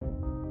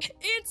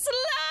It's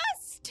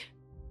lust!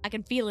 I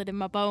can feel it in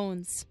my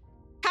bones.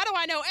 How do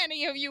I know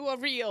any of you are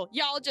real?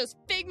 Y'all just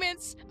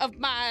figments of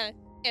my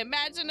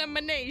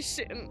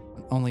imagination.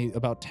 Only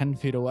about 10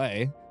 feet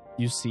away,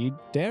 you see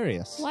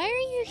Darius. Why are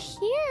you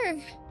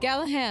here?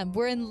 Galaham,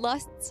 we're in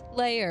Lust's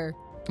lair.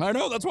 I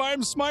know, that's why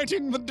I'm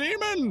smiting the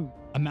demon!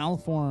 A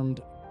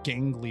malformed,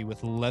 gangly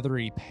with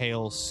leathery,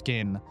 pale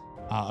skin,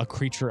 a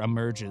creature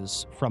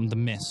emerges from the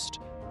mist.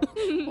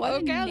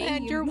 What a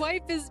Galahad, name. your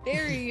wife is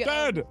very...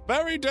 Dead!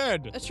 Very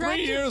dead!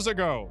 Attractive. 3 years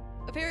ago!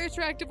 a very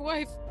attractive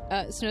wife.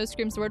 Snow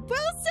screams the word,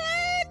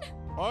 Wilson!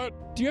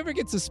 What? Do you ever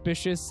get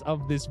suspicious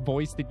of this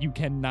voice that you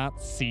cannot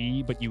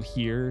see but you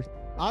hear?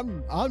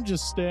 I'm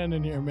just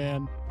standing here,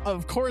 man.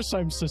 Of course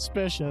I'm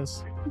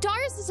suspicious.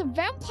 Darius is a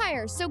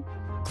vampire, so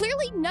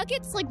clearly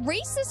Nugget's like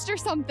racist or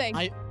something.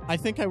 I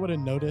think I would have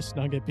noticed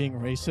Nugget being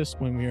racist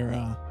when we were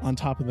on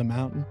top of the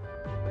mountain.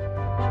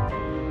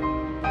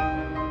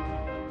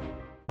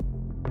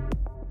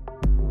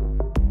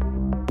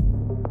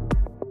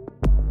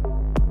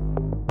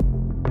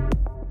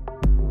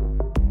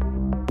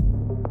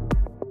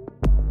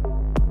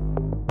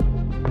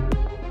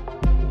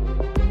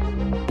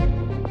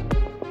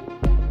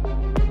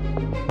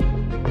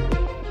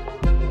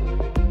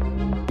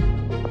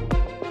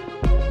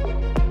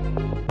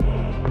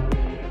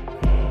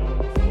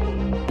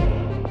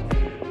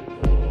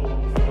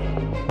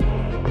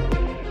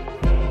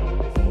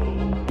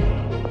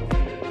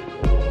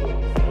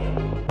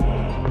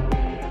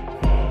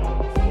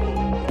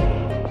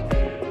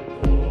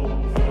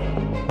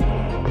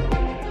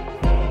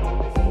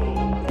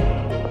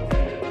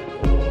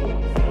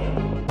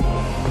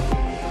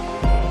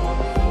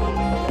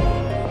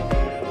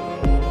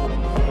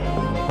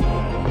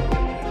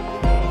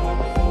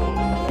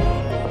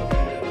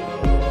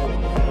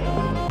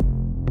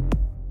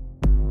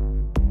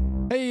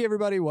 Hey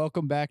everybody,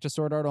 welcome back to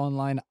Sword Art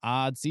Online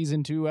Odd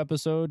Season 2,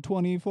 Episode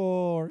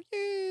 24.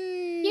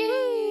 Yay!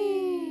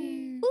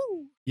 Yay!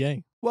 Woo.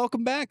 Yay.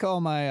 Welcome back, all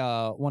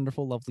my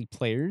wonderful, lovely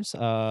players.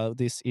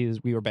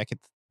 We were back at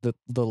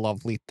the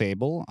lovely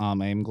table. I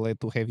am glad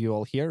to have you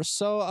all here.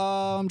 So,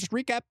 just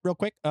recap real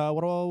quick.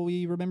 What all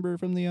we remember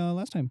from the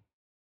last time?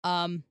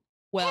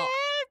 Well, Help,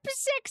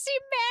 sexy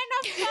men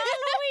are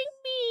following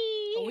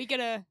me.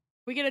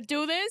 we gonna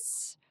do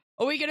this?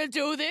 Are we gonna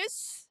do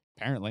this?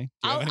 Apparently.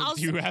 Do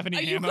you have are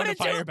any you ammo gonna to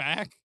fire do-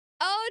 back?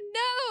 Oh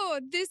no,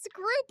 this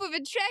group of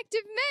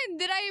attractive men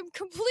that I am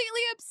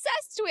completely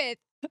obsessed with.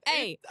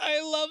 Hey, I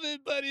love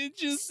it, but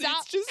it's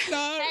Stop. just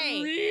not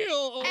Hey.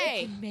 real.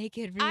 hey. Make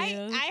it real.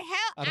 I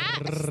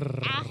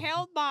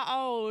held my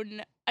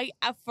own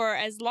for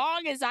as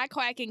long as I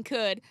quacking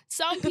could.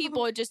 Some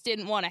people just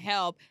didn't want to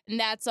help, and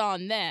that's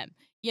on them.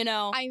 You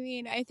know, I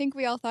mean, I think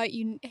we all thought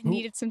you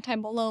needed some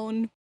time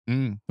alone.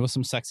 It was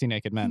some sexy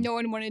naked men. No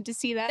one wanted to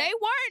see that. they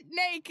weren't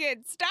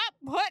naked. Stop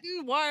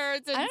putting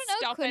words and I don't know,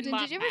 stuff in Clinton. my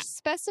Did you ever mouth.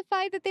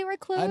 specify that they were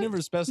clothed? I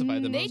never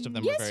specified that They- most of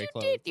them yes, were very you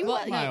close. did. You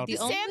well, were- no, no, the you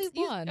only Sam's-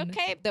 you- one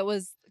okay. that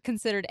was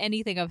considered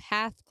anything of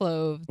half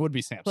clothed. Would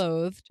be Samson.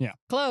 Clothed. Yeah.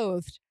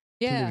 Clothed.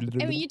 Yeah. I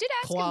mean, you did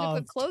ask him to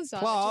Clothed. put clothes on,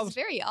 which Clothed. is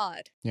very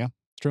odd.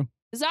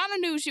 Zana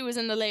knew she was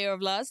in the layer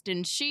of lust,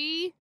 and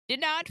she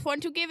did not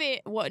want to give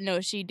it. What?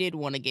 No, she did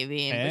want to give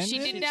in, but she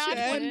did not.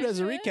 And as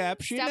a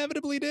recap, she Stop.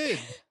 inevitably did.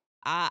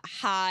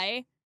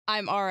 Hi,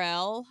 I'm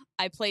RL.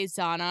 I play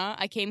Zana.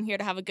 I came here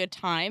to have a good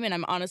time, and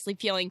I'm honestly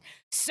feeling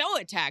so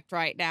attacked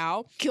right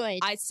now. Good.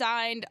 I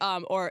signed,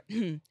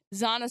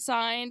 Zana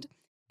signed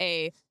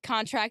a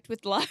contract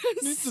with Lust.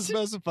 Need to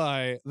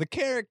specify the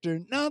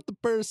character, not the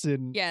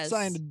person, Yes.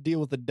 signed to deal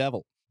with the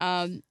devil.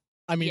 I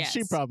mean, she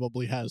Yes.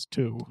 probably has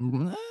too.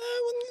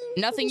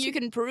 Nothing you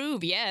can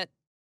prove yet.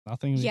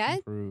 Nothing we can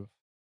Yet? prove.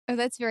 Oh,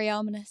 that's very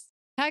ominous.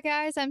 Hi,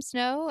 guys. I'm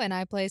Snow, and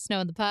I play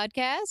Snow in the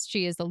podcast.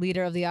 She is the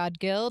leader of the Odd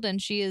Guild,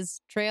 and she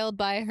is trailed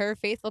by her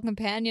faithful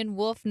companion,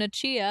 Wolf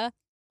Nachia,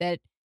 that,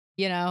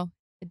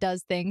 it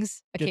does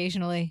things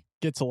occasionally.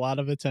 Gets a lot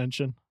of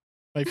attention.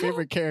 My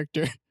favorite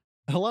character.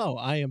 Hello,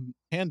 I am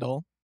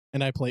Handel,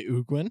 and I play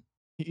Ugwin.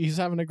 He's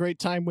having a great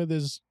time with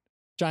his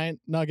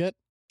giant nugget,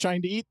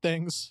 trying to eat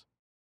things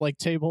like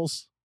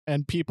tables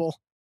and people.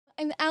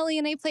 I'm Allie,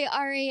 and I play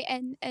Ari,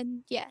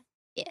 and yeah.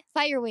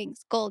 Fire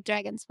Wings, Gold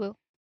Dragons, woo.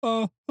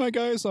 Hi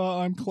guys,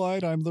 I'm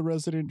Clyde. I'm the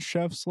resident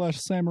chef /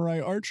 samurai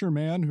archer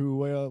man who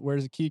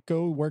wears a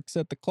Kiko, works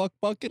at the Cluck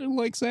Bucket, and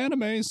likes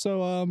anime.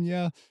 So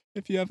yeah,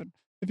 if you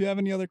have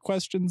any other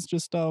questions,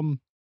 just I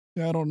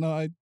don't know,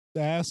 I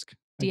ask.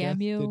 I DM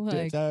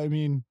guess. you, I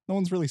mean, no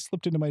one's really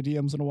slipped into my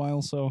DMs in a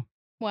while, so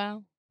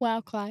Wow,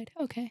 Clyde.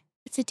 Okay.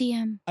 It's a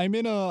DM. I'm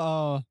in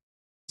a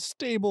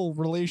stable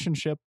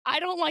relationship. I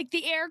don't like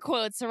the air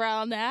quotes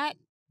around that,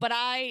 but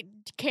I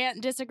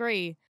can't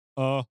disagree.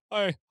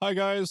 Hi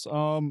guys.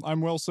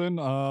 I'm Wilson.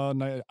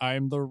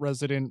 I'm the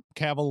resident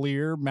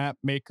cavalier map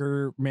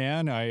maker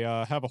man.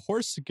 I have a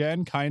horse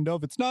again, kind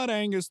of. It's not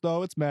Angus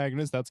though. It's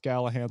Magnus. That's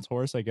Galahad's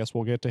horse. I guess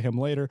we'll get to him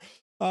later.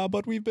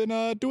 But we've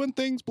been doing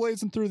things,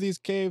 blazing through these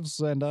caves,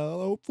 and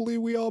hopefully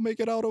we all make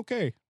it out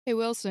okay. Hey,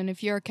 Wilson,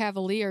 if you're a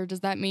cavalier, does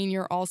that mean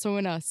you're also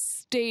in a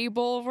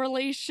stable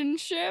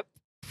relationship?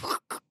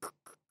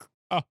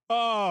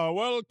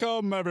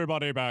 Welcome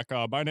everybody back.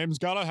 My name's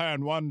Gallahan.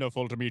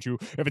 Wonderful to meet you.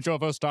 If it's your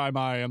first time,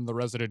 I am the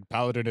resident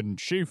paladin in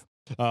chief.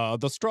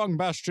 The strong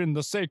bastion,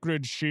 the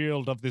sacred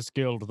shield of this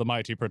guild, the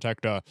mighty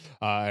protector.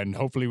 And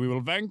hopefully we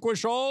will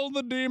vanquish all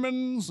the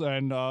demons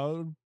and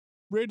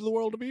rid the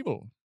world of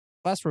evil.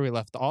 Last where we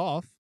left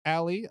off,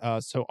 Allie,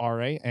 so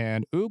R.A.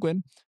 and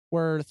Ugwin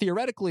were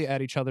theoretically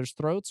at each other's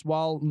throats,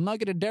 while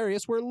Nugget and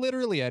Darius were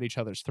literally at each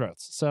other's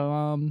throats.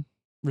 So,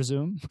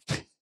 resume.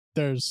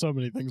 There's so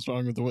many things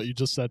wrong with what you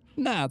just said.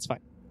 Nah, it's fine.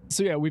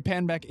 So yeah, we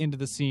pan back into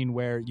the scene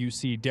where you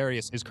see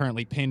Darius is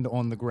currently pinned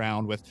on the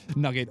ground with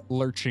Nugget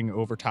lurching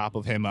over top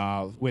of him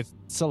with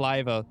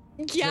saliva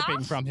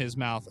dripping from his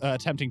mouth,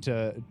 attempting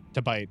to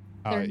bite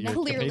your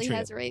Clearly compatriot.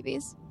 has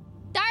rabies.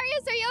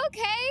 Darius, are you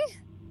okay?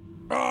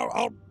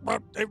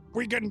 If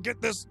we can get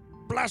this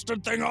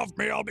blasted thing off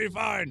me, I'll be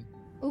fine.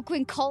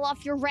 Ugwin, call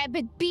off your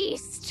rabid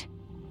beast.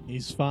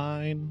 He's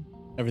fine.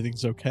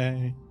 Everything's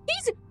okay.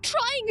 He's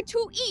trying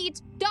to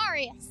eat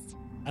Darius.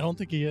 I don't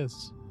think he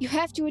is. You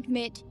have to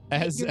admit,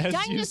 As your you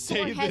dinosaur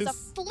say has this,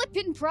 a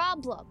flippin'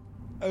 problem.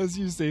 as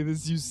you say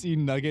this, you see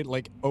Nugget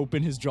like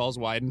open his jaws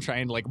wide and try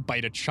and like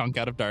bite a chunk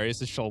out of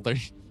Darius's shoulder.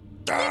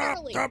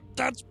 Literally.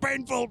 That's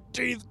painful.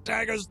 Teeth,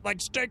 daggers,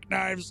 like steak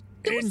knives.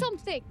 Do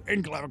something.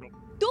 In clavicle.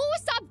 Do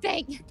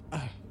something.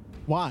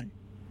 Why?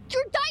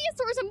 Your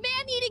dinosaur is a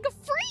man-eating a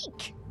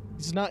freak.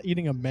 He's not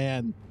eating a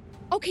man.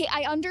 Okay,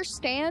 I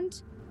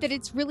understand that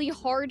it's really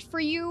hard for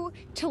you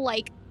to,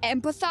 like,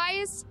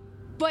 empathize,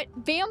 but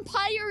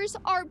vampires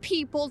are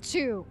people,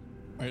 too.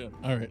 All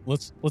right.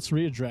 Let's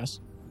readdress.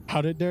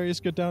 How did Darius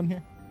get down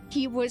here?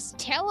 He was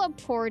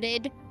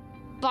teleported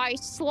by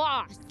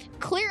Sloth.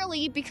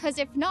 Clearly, because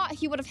if not,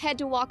 he would have had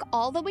to walk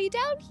all the way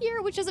down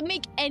here, which doesn't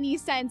make any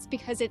sense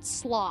because it's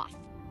Sloth.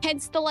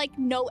 Hence the, like,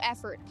 no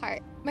effort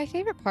part. My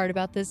favorite part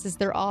about this is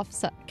they're off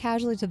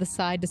casually to the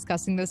side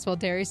discussing this while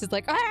Darius is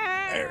like,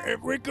 ah!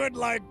 If we could,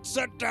 like,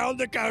 set down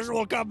the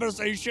casual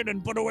conversation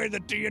and put away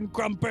the tea and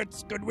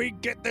crumpets, could we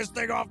get this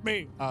thing off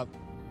me?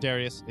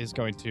 Darius is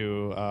going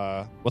to,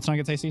 what's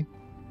Nugget's AC?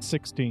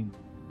 16.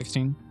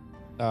 16?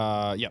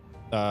 Yep.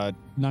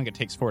 Nugget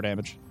takes 4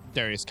 damage.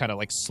 Darius kind of,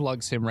 like,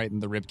 slugs him right in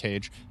the rib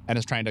cage and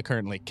is trying to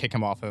currently kick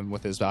him off him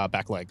with his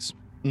back legs.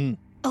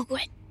 Oh,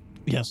 good.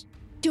 Yes.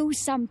 Do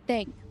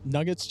something.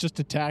 Nugget's just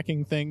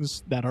attacking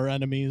things that are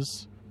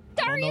enemies.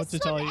 I don't know what Darius to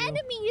is tell not you. an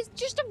enemy. He's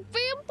just a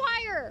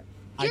vampire.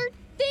 Your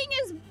thing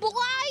is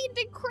blind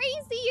and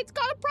crazy. It's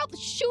got a problem.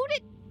 Shoot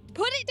it.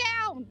 Put it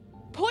down.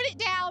 Put it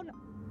down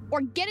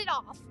or get it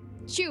off.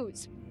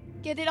 Choose.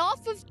 Get it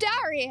off of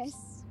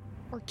Darius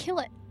or kill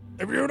it.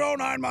 If you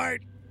don't, I might.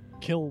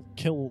 Kill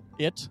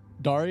it,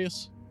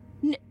 Darius?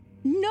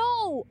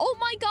 No. Oh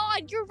my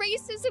god. Your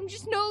racism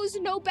just knows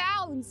no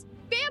bounds.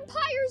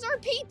 Vampires are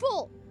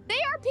people. They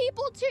are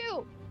people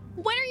too.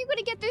 When are you going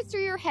to get this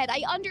through your head?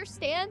 I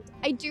understand.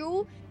 I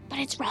do. But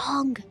it's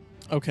wrong.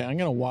 Okay, I'm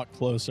going to walk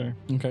closer.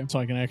 Okay. So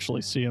I can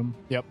actually see him.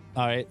 Yep.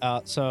 All right.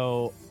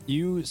 So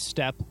you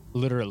step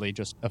literally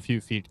just a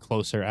few feet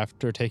closer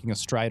after taking a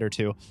stride or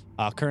two.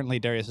 Currently,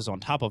 Darius is on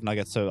top of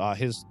Nugget, so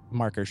his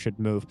marker should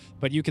move.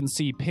 But you can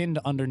see pinned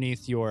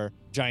underneath your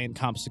giant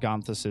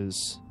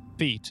Compsognathus's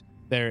feet,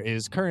 there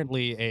is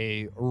currently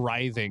a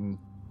writhing,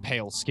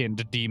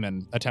 pale-skinned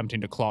demon attempting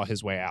to claw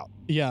his way out.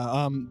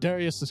 Yeah,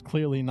 Darius is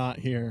clearly not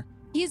here.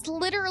 He's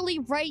literally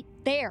right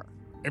there.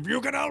 If you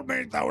can help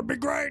me, that would be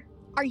great.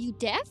 Are you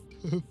deaf?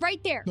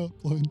 Right there. Not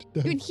blind,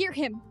 You can hear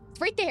him.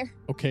 It's right there.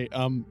 Okay,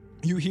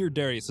 You hear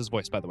Darius's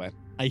voice, by the way.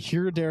 I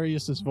hear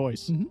Darius's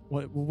voice. Mhm.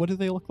 What do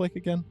they look like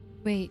again?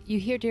 Wait, you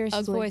hear Darius'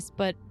 Ugly. voice,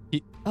 but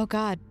oh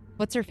god,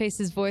 what's her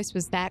face's voice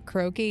was that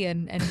croaky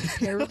and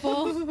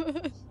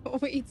terrible?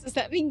 Wait, does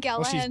that mean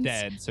Well, she's Gallahan's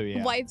dead, so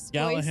yeah. wife's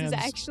voice is Gallahan's-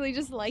 actually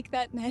just like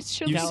that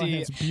naturally? You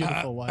Gallahan's see,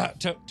 beautiful wife.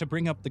 to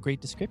bring up the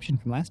great description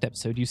from last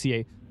episode, you see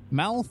a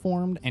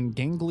malformed and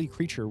gangly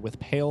creature with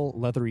pale,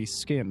 leathery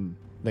skin.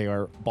 They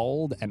are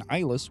bald and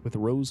eyeless with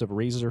rows of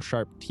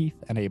razor-sharp teeth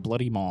and a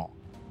bloody maw.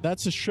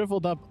 That's a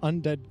shriveled up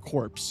undead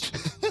corpse.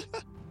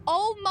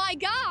 Oh my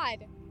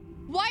god!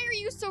 Why are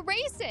you so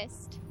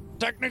racist?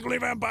 Technically,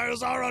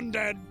 vampires are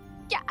undead.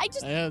 Yeah, I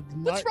just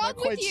Not wrong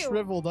quite with you?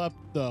 shriveled up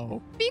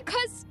though.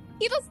 because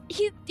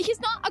he's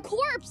not a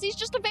corpse. He's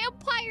just a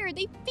vampire.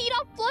 They feed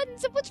off blood. And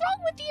stuff. What's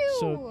wrong with you?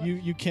 So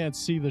you can't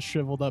see the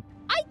shriveled up.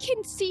 I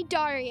can see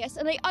Darius,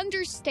 and I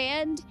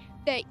understand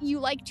that you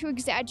like to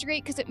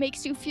exaggerate because it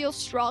makes you feel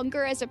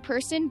stronger as a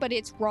person, but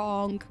it's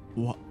wrong.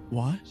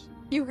 What?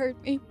 You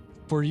heard me.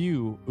 For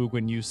you,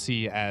 Ugwin, you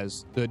see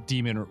as the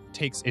demon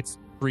takes its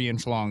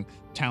 3-inch long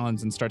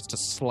talons and starts to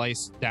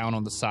slice down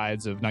on the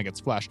sides of Nugget's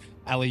flesh.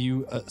 Allie,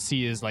 you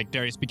see as like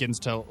Darius begins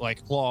to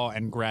like claw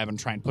and grab and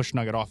try and push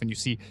Nugget off, and you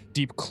see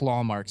deep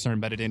claw marks are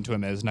embedded into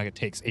him as Nugget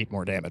takes 8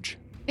 more damage.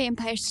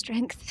 Vampire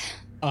strength.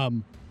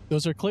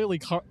 Those are clearly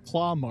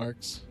claw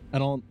marks.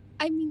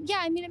 I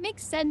mean, it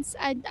makes sense.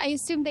 I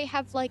assume they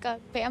have like a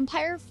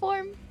vampire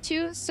form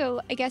too,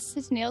 so I guess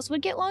his nails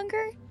would get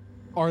longer.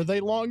 Are they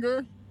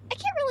longer? I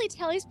can't really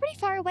tell. He's pretty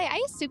far away.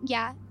 I assume,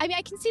 yeah. I mean,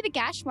 I can see the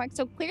gash marks,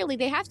 so clearly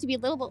they have to be a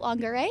little bit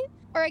longer, right?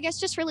 Or I guess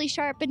just really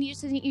sharp, and he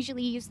just doesn't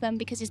usually use them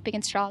because he's big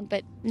and strong,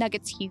 but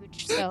Nugget's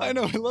huge, so... I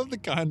know, I love the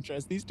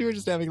contrast. These two are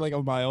just having like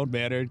a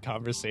mild-mannered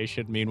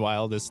conversation.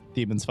 Meanwhile, this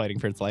demon's fighting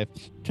for its life.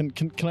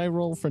 Can I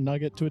roll for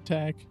Nugget to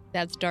attack?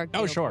 That's dark.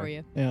 Oh, Guild sure. for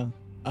you. Yeah.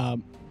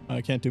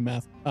 I can't do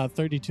math.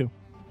 32.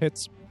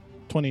 Hits.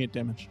 28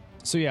 damage.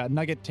 So yeah,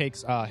 Nugget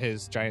takes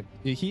his giant...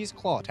 He's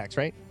claw attacks,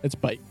 right? It's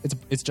bite.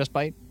 It's just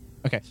bite?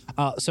 Okay.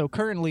 So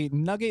currently,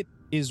 Nugget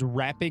is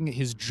wrapping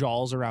his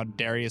jaws around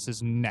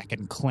Darius's neck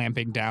and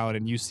clamping down,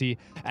 and you see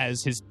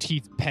as his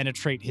teeth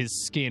penetrate his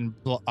skin,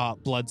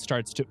 blood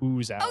starts to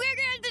ooze out.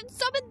 Okay,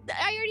 summon...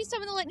 I already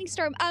summoned the lightning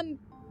storm.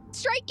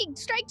 Striking,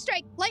 strike.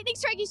 Lightning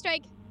striking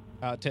strike.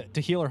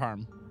 To heal or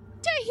harm?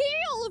 To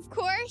heal, of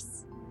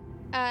course.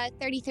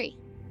 33.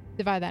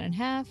 Divide that in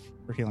half.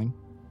 For healing.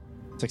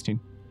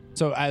 16.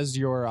 So as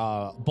your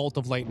bolt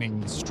of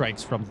lightning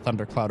strikes from the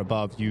thundercloud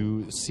above,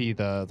 you see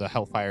the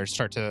hellfire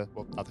start to...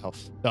 Well, not the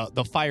hell.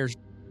 The fire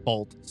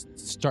bolt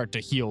start to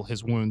heal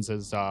his wounds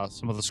as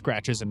some of the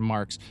scratches and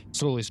marks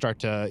slowly start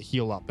to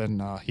heal up,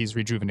 and he's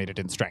rejuvenated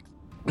in strength.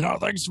 No,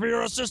 thanks for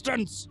your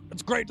assistance.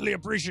 It's greatly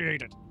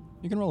appreciated.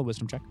 You can roll a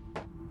wisdom check.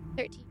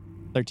 13.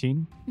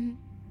 13? Mhm.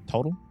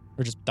 Total?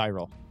 Or just die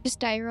roll? Just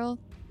die roll.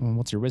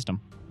 What's your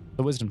wisdom?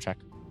 The wisdom check.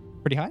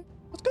 Pretty high?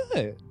 That's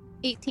good.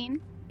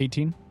 18.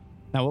 18.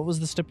 Now, what was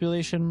the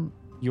stipulation?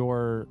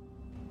 Your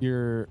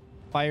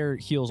fire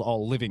heals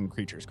all living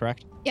creatures,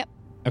 correct? Yep.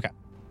 Okay.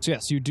 So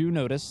yes, you do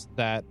notice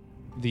that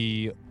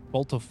the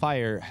bolt of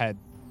fire had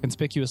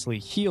conspicuously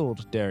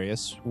healed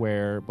Darius,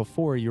 where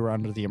before you were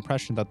under the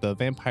impression that the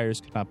vampires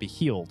could not be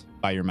healed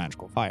by your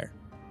magical fire.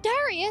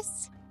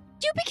 Darius,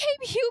 you became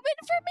human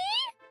for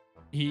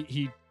me?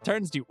 He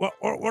turns to you. What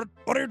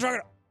are you talking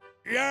about?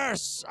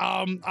 Yes,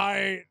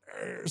 I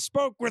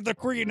spoke with the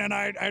queen and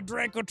I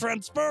drank a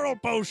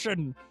transferal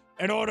potion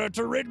in order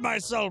to rid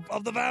myself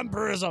of the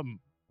vampirism.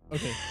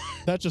 Okay,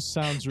 that just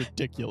sounds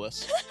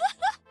ridiculous.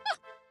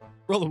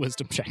 Roll a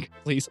wisdom check,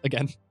 please.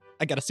 Again,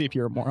 I gotta see if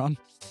you're a moron.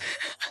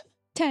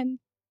 10.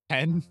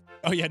 10?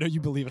 Oh yeah, no, you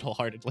believe it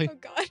wholeheartedly. Oh,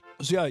 God.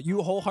 So yeah,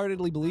 you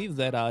wholeheartedly believe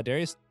that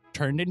Darius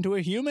turned into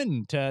a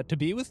human to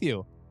be with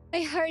you.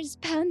 My heart is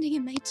pounding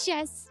in my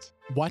chest.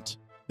 What?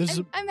 This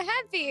is I'm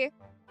happy.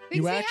 Makes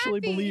you me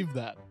actually happy. believe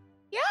that?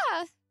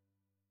 Yeah.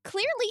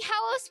 Clearly,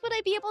 how else would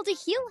I be able to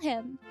heal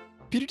him?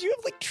 Peter, do you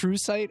have like true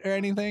sight or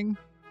anything?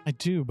 I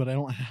do, but I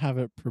don't have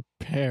it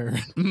prepared.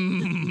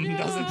 Doesn't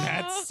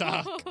that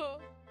suck?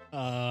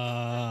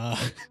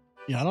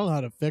 Yeah, I don't know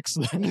how to fix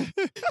that.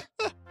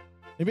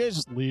 Maybe I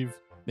just leave.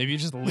 Maybe you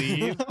just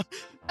leave.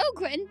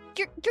 Ogren,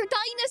 your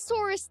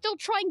dinosaur is still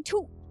trying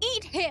to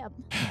eat him.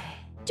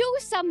 Do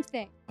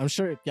something. I'm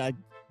sure. Yeah,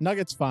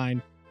 Nugget's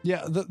fine.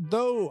 Yeah,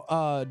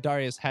 though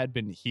Darius had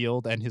been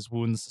healed and his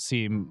wounds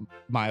seem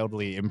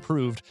mildly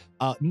improved,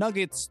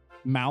 Nugget's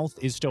mouth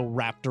is still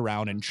wrapped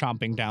around and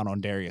chomping down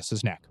on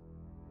Darius's neck.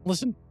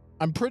 Listen,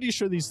 I'm pretty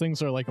sure these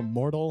things are like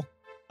immortal.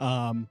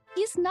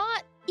 He's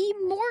not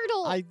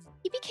immortal.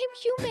 He became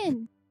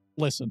human.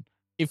 Listen,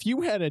 if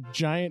you had a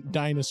giant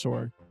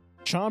dinosaur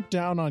chomp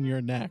down on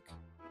your neck,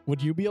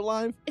 would you be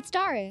alive? It's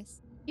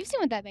Darius. You've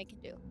seen what that man can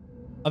do.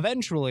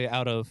 Eventually,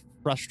 out of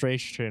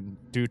frustration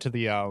due to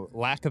the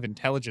lack of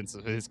intelligence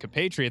of his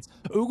compatriots,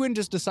 Ugin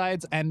just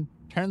decides and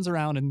turns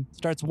around and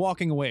starts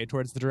walking away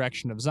towards the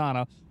direction of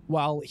Zana,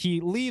 while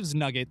he leaves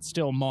Nugget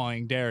still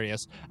mawing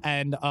Darius,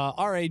 and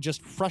R.A.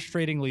 just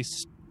frustratingly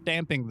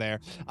stamping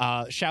there,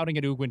 shouting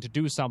at Ugin to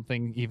do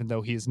something, even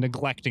though he's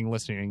neglecting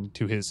listening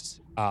to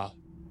his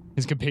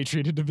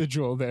compatriot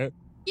individual there.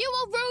 You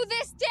will rue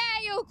this day,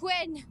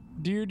 Ugin!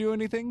 Do you do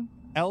anything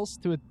else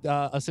to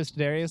assist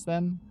Darius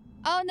then?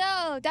 Oh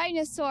no,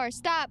 dinosaur,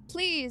 stop,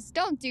 please,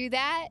 don't do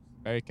that.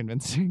 Very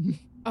convincing.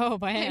 Oh,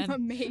 man. I'm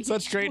amazed.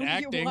 Such great What do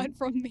acting. you want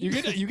from me? You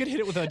could hit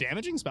it with a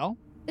damaging spell.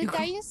 The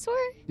dinosaur?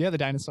 Yeah, the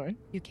dinosaur.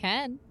 You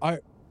can.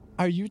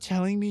 Are you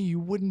telling me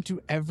you wouldn't do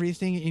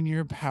everything in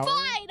your power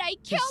Fine, I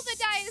to killed the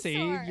dinosaur!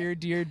 save your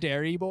dear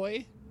dairy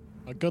boy?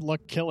 Good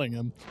luck killing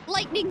him.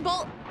 Lightning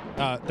bolt!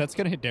 That's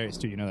gonna hit Darius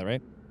too, you know that,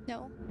 right?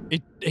 No.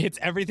 It hits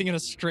everything in a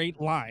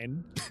straight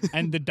line,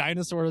 and the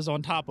dinosaur is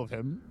on top of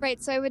him.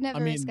 Right, so I would never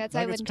I mean, risk it, so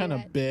I Nugget's wouldn't do kind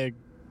of that. big.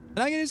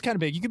 And it is kind of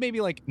big. You could maybe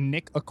like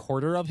nick a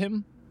quarter of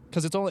him,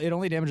 because it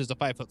only damages a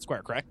 5-foot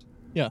square, correct?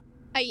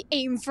 I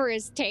aim for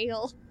his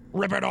tail.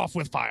 Rip it off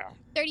with fire.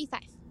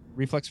 35.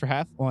 Reflex for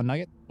half on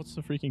Nugget. What's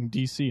the freaking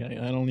DC?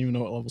 I don't even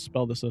know what level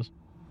spell this is.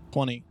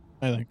 20,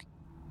 I think.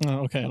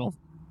 Okay, I don't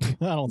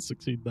I don't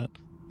succeed that.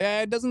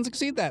 It doesn't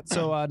succeed that.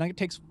 So Nugget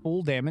takes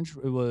full damage.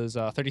 It was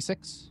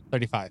 36,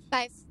 35.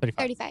 35.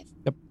 35.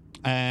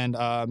 And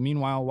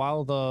meanwhile,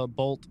 while the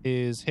bolt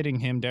is hitting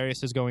him,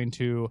 Darius is going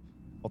to,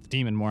 well, the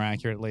demon more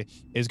accurately,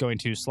 is going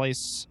to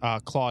slice,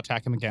 claw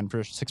attack him again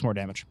for 6 more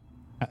damage.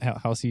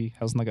 How's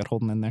Nugget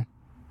holding in there?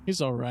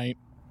 He's all right.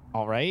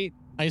 All right.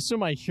 I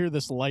assume I hear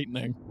this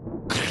lightning.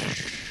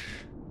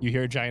 You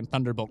hear a giant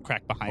thunderbolt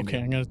crack behind Okay,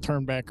 you. I'm gonna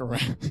turn back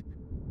around.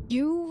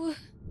 You,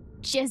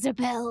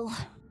 Jezebel.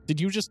 Did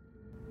you just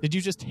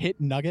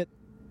hit Nugget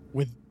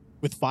with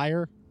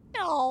fire?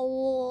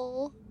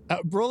 No.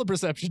 Roll a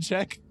perception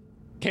check.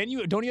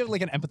 don't you have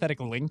like an empathetic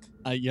link?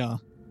 Yeah.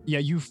 Yeah,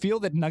 you feel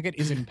that Nugget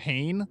is in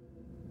pain,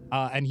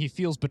 and he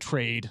feels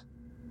betrayed.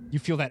 You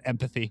feel that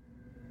empathy.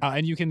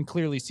 And you can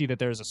clearly see that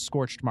there's a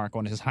scorched mark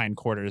on his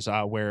hindquarters,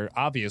 where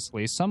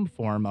obviously some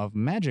form of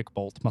magic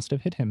bolt must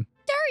have hit him.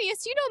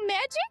 Darius, you know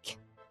magic?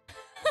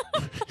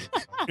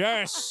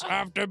 Yes,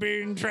 after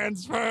being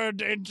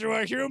transferred into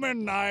a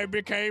human, I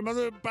became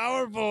a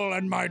powerful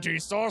and mighty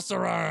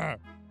sorcerer.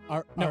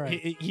 All No,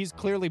 right. he's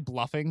clearly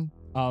bluffing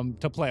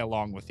to play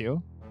along with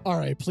you. All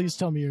right. Please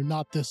tell me you're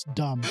not this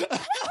dumb.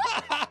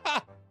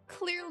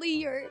 Clearly,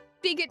 your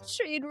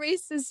bigotry and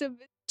racism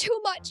is too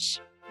much.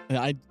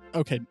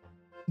 Okay.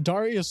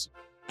 Darius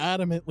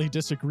adamantly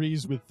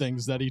disagrees with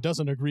things that he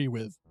doesn't agree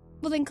with.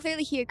 Well, then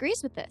clearly he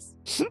agrees with this.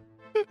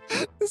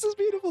 This is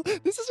beautiful.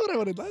 This is what I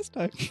wanted last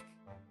time.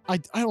 I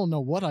don't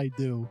know what I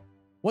do.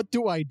 What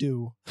do I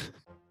do?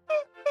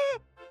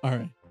 All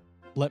right.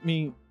 Let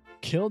me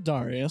kill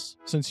Darius.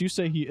 Since you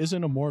say he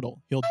isn't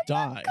immortal, he'll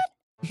die.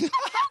 I'm gonna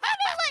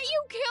let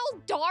you kill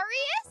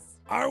Darius?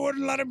 I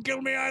wouldn't let him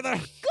kill me either.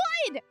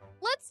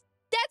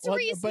 That's Well,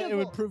 reasonable. but it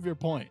would prove your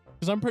point.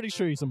 Because I'm pretty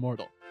sure he's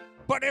immortal.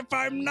 But if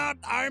I'm not,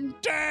 I'm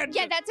dead.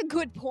 Yeah, that's a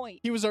good point.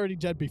 He was already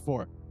dead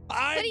before. But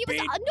I he was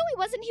beat, no, he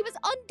wasn't. He was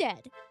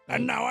undead.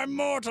 and now I'm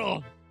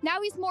mortal.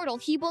 Now he's mortal.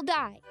 He will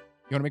die.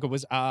 You want to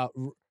make a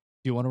do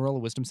you want to roll a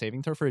wisdom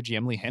saving throw for a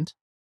GM Lee hint?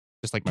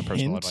 Just like my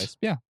personal Hint? advice.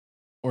 Yeah,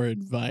 Or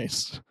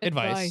advice.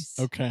 advice.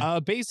 Okay.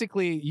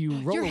 Basically, you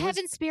roll Your a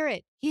heaven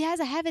spirit. He has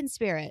a heaven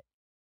spirit.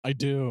 I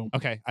do.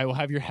 Okay, I will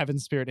have your heaven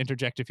spirit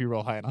interject if you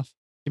roll high enough.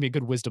 Give me a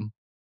good wisdom.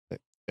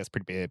 That's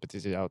pretty bad, but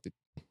this is out.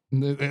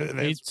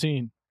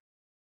 18.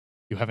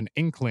 You have an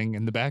inkling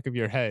in the back of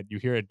your head. You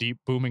hear a deep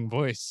booming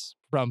voice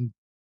from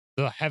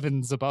the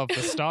heavens above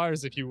the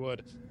stars, if you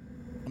would.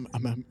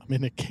 I'm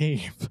in a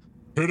cave.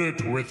 Hit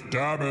it with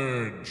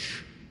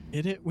damage.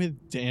 Hit it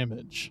with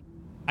damage.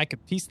 I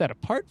could piece that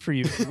apart for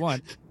you if you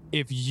want.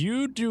 If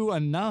you do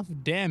enough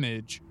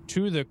damage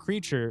to the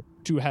creature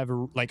to have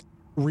like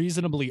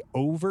reasonably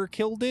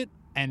overkilled it,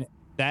 and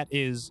that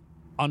is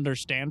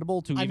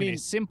understandable to I even mean- a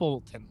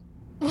simpleton.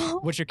 Well,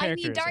 What's your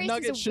character? Darius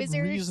Nugget is a should wizard,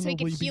 so he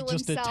reasonably can be heal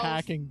just himself.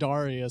 attacking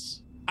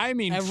Darius I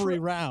mean, every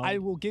round. I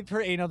will give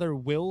her another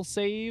will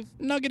save.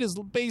 Nugget is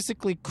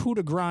basically coup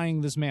de grace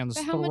this man's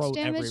But how much throat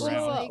damage every does,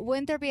 round. like,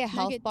 Wouldn't there be a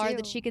health Nugget bar do?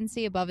 that she can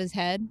see above his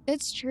head?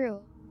 It's true.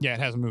 Yeah, it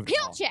hasn't moved. at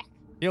Heal all. check.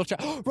 Heal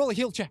check. Roll a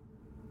heal check.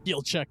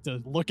 He'll check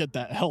to look at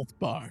that health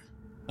bar.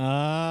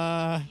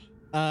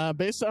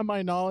 Based on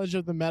my knowledge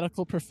of the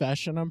medical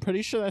profession, I'm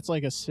pretty sure that's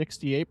like a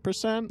 68%.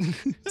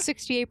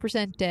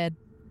 68% dead.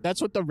 That's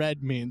what the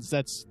red means.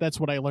 That's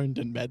what I learned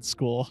in med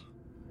school.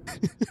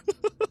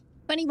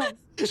 21.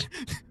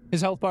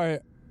 His health bar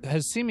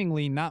has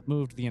seemingly not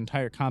moved the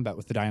entire combat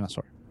with the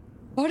dinosaur.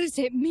 What does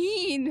it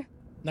mean?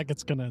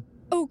 Nugget's gonna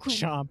Oakwin.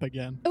 chomp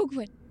again.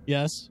 Oakwin.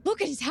 Yes?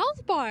 Look at his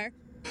health bar.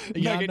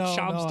 Nugget no,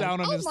 chomps no, down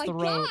on Oh his my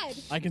throat. god.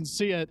 I can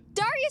see it.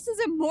 Darius is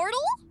immortal?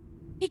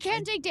 He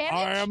can't take damage?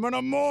 I am an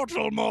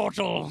immortal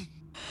mortal.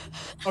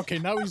 Okay,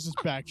 now he's just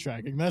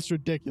backtracking. That's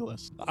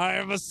ridiculous.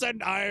 I've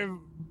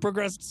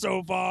progressed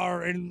so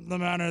far in the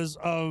manners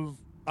of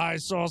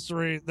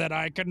sorcery that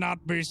I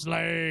cannot be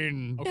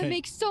slain. Okay. That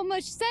makes so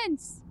much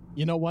sense.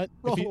 You know what?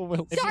 If, he- Roll a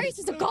will. Darius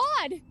is a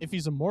god. if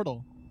he's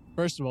immortal,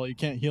 first of all, you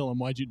can't heal him.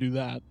 Why'd you do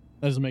that?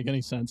 That doesn't make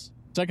any sense.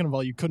 Second of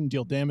all, you couldn't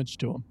deal damage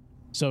to him.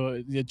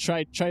 So you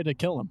try to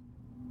kill him.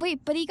 Wait,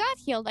 but he got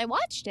healed. I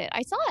watched it.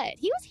 I saw it.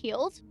 He was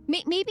healed.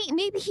 Maybe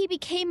he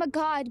became a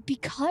god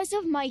because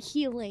of my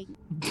healing.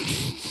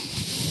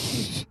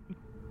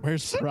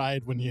 Where's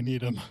Pride when you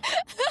need him?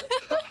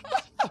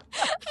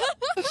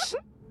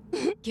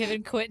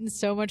 Giving Quentin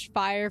so much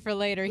fire for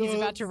later. He's Oh,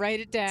 about to write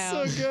it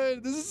down. So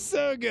good. This is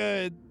so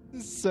good.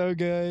 This is so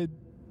good.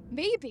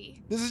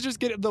 Maybe. This is just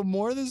getting. The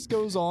more this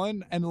goes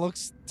on and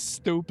looks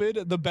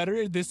stupid, the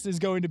better this is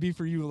going to be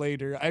for you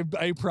later.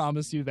 I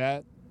promise you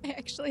that. I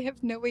actually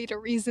have no way to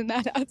reason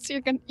that out, so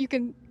you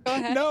can go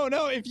ahead. No.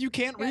 If you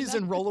can't Yeah,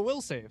 reason, no. roll a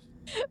will save.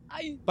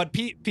 I'm But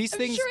piece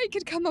things. sure I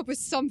could come up with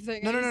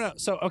something. No.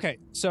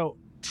 So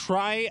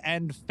try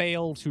and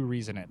fail to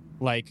reason it.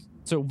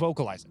 So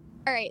vocalize it.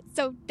 All right,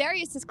 so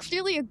Darius is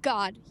clearly a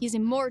god. He's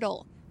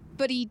immortal,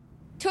 but he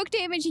took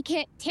damage he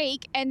can't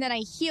take, and then I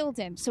healed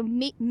him. So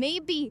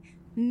maybe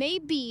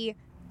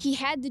he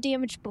had the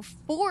damage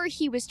before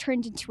he was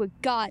turned into a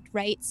god,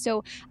 right?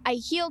 So I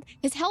healed.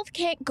 His health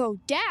can't go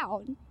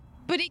down,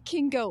 but it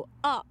can go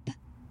up.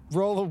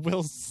 Roll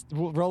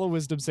a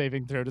wisdom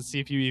saving throw to see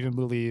if you even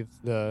believe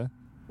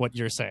what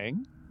you're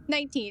saying.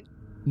 19.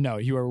 No,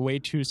 you are way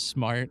too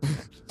smart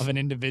of an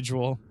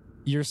individual.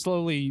 You're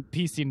slowly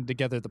piecing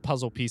together the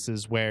puzzle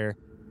pieces where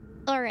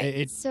All right,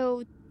 It's-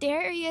 so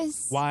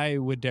Darius why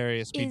would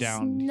Darius be is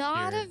down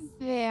not here?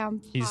 a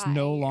vampire. He's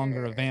no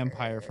longer a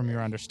vampire from your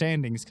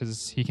understandings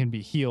because he can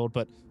be healed,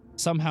 but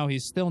somehow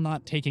he's still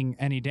not taking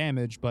any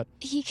damage, but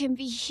He can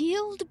be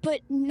healed,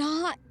 but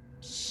not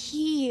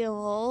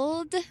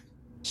healed.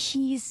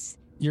 He's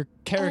your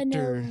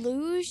character an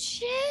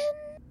illusion?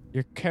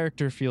 your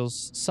character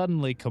feels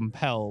suddenly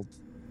compelled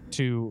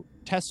to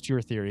test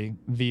your theory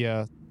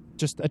via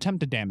just attempt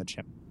to damage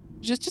him.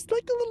 Just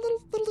like a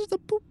little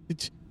boop.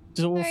 Just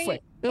a little Alright,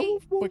 flick. A little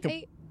flick of-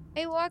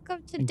 I walk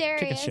up to And kick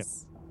his shit.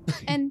 Darius,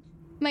 and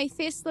my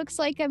face looks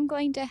like I'm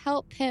going to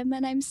help him,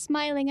 and I'm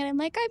smiling, and I'm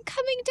like, I'm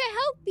coming to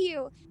help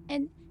you.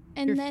 And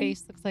Your then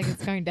face looks like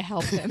it's going to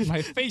help him.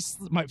 My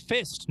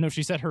fist. No,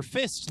 she said her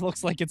fist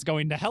looks like it's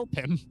going to help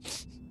him.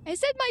 I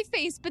said my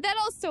face, but that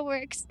also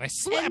works. I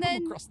slap And him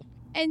then- across the.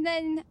 And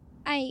then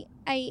I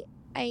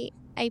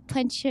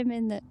punch him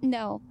in the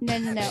no,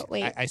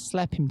 wait. I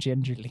slap him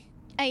gingerly.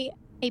 I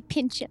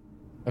pinch him.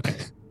 Okay.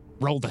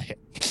 Roll the hit.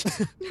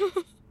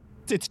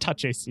 It's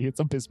touch AC. It's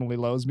abysmally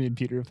low, as me and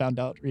Peter have found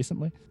out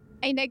recently.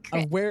 I neg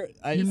crit. You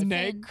It's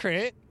neg fine.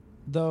 crit?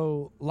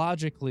 Though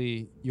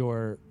logically,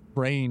 your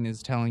brain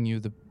is telling you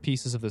the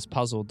pieces of this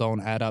puzzle don't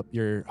add up.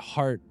 Your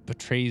heart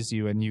betrays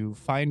you, and you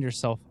find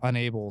yourself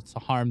unable to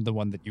harm the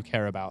one that you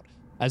care about.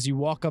 As you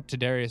walk up to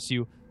Darius,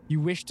 you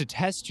wish to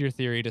test your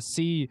theory to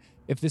see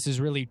if this is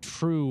really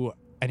true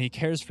and he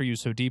cares for you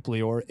so deeply,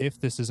 or if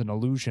this is an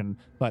illusion,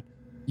 but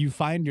you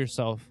find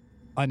yourself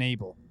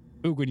unable.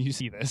 Ooh, when you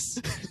see this,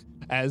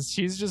 as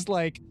she's just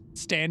like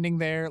standing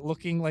there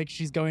looking like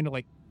she's going to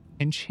like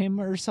pinch him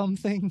or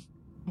something,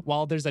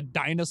 while there's a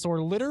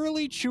dinosaur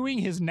literally chewing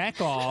his neck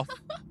off,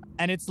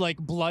 and it's like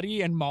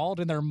bloody and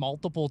mauled, and there are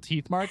multiple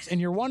teeth marks, and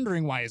you're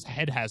wondering why his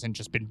head hasn't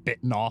just been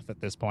bitten off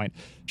at this point.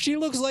 She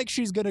looks like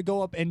she's gonna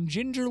go up and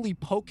gingerly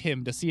poke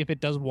him to see if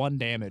it does 1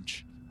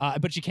 damage,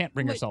 but she can't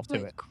bring herself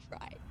to it.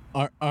 Cry.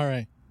 All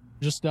right.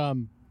 Just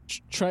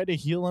try to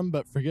heal him,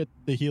 but forget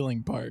the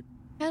healing part.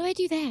 How do I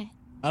do that?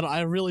 I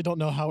really don't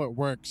know how it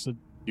works.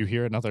 You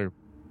hear another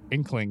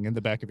inkling in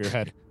the back of your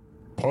head.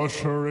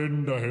 Push her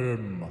into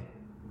him.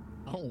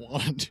 I don't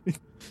want to.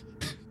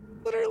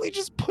 Literally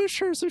just push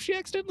her so she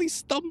accidentally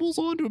stumbles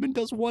onto him and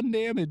does 1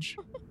 damage.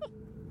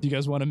 Do you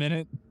guys want a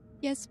minute?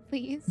 Yes,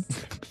 please.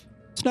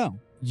 Snow,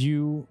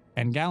 you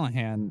and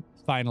Gallahan,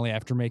 finally,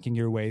 after making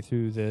your way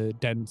through the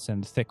dense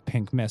and thick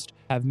pink mist,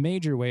 have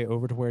made your way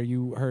over to where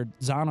you heard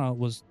Zana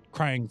was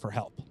crying for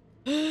help.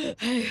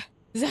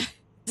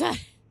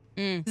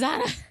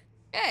 Zana,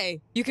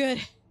 Hey, you good?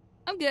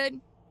 I'm good.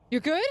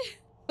 You're good?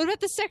 What about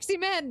the sexy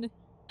men?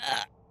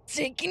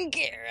 Taken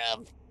care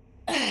of.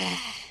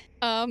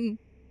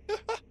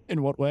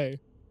 In what way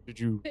did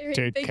you Very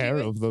take care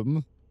ambiguous. of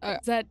them?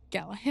 Is that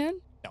Gallahan?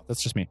 No,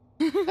 that's just me.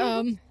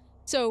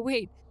 So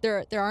wait,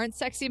 there aren't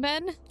sexy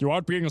men? You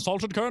aren't being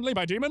assaulted currently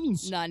by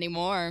demons? Not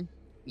anymore.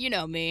 You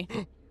know me.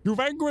 You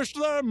vanquished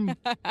them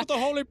with the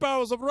holy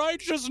powers of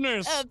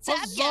righteousness. Tap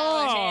Huzzah!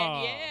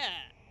 Gallahan,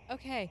 yeah.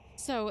 Okay,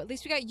 so at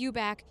least we got you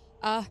back.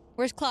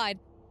 Where's Clyde?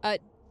 Are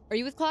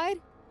you with Clyde?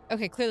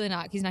 Okay, clearly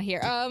not. He's not here.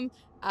 Guys.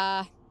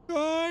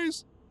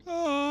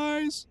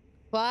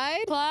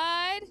 Clyde?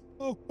 Clyde?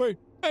 Oh, wait.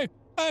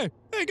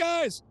 Hey,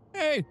 guys.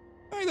 Hey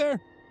there.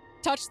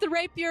 Touch the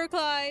rapier,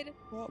 Clyde.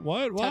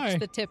 What? Why? Touch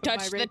the tip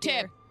Touch of my the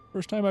rapier. tip.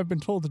 First time I've been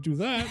told to do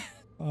that.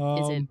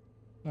 Is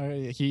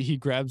it? He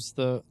grabs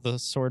the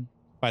sword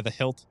by the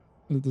hilt.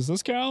 Does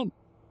this count?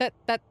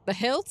 That the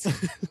hilt?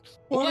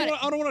 Well,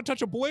 What? I don't want to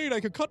touch a blade. I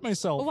could cut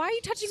myself. Why are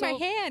you touching my So-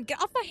 hand?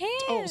 Get off my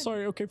hand. Oh,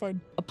 sorry. Okay,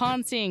 fine.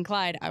 Upon seeing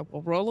Clyde, I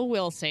will roll a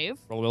will save.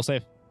 Roll a will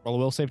save.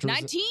 To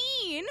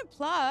 19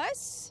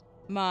 plus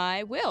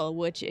my will,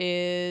 which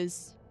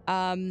is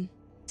 7,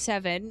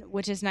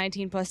 which is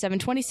 19 plus 7,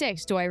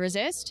 26. Do I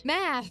resist?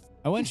 Math.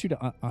 I want you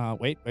to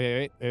wait.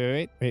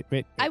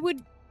 I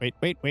would.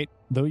 Wait.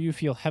 Though you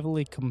feel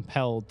heavily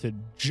compelled to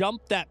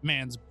jump that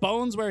man's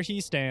bones where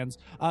he stands,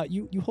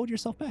 you hold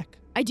yourself back.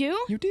 I do?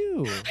 You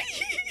do.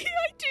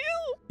 I do.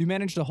 You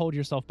manage to hold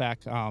yourself back.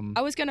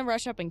 I was going to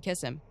rush up and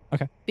kiss him.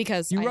 Okay.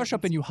 Because You I- rush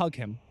up and you hug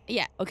him.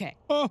 Yeah, okay.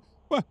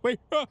 Wait.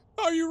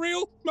 Are you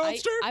real,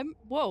 monster?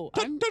 Whoa.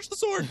 I'm, Touch the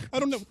sword. I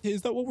don't know.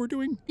 Is that what we're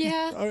doing?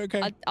 Yeah.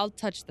 Okay. I'll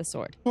touch the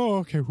sword. Oh,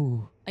 okay.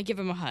 Whew. I give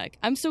him a hug.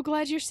 I'm so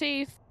glad you're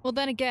safe. Well,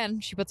 then again,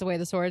 she puts away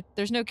the sword.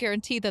 There's no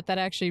guarantee that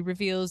actually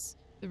reveals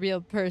the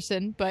real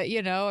person, but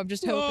I'm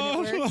just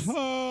hoping it works.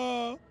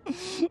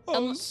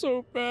 Oh,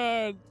 so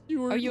bad.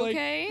 You were Are you like,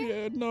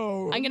 okay? Yeah,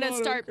 no. I'm gonna not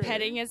start okay.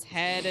 petting his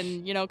head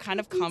and, kind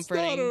of It's not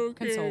comforting,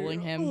 okay.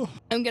 consoling him. Oh,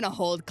 I'm gonna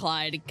hold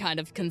Clyde and kind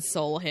of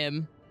console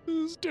him. it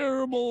was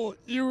terrible.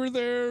 You were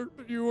there.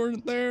 You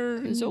weren't there.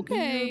 It's and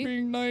okay. You were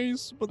being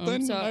nice, but I'm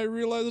then sorry. I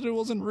realized it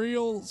wasn't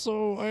real,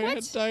 so I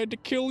had to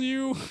kill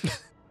you.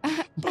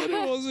 But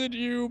it wasn't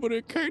you, but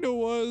it kind of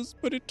was.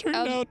 But it turned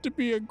out to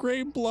be a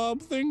gray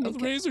blob thing with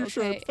Okay, razor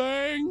sharp okay.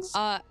 fangs.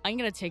 I'm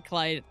gonna take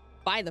Clyde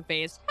by the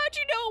face. How'd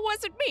you know it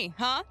wasn't me,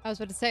 huh? I was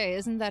about to say,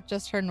 isn't that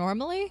just her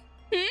normally?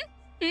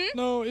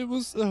 No, it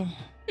was.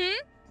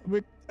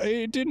 But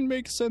it didn't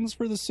make sense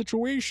for the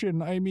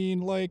situation. I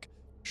mean, like,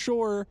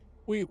 sure,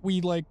 we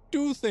like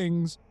do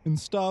things and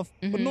stuff,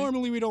 but Mhm.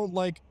 normally we don't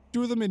like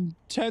do them in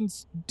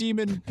tense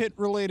demon pit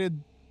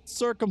related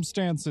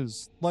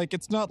circumstances. Like,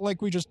 it's not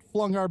like we just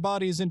flung our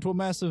bodies into a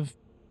massive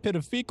pit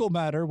of fecal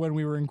matter when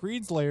we were in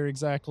Greed's lair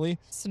exactly.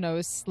 Snow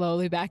is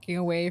slowly backing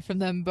away from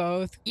them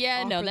both.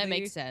 Yeah, no, that awkwardly.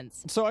 makes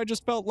sense. So I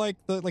just felt like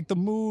the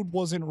mood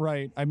wasn't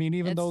right. I mean,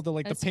 even though the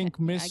That's pink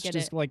I mist get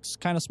just it. like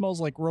kind of smells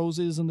like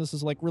roses, and this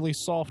is like really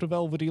soft,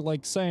 velvety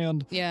like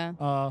sand. Yeah.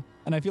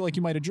 And I feel like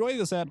you might enjoy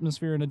this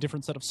atmosphere in a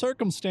different set of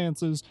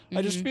circumstances.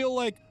 I just Mhm. feel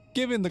like,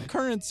 given the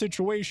current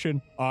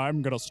situation,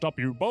 I'm gonna stop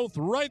you both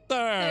right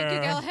there. Thank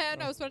you, Galahad.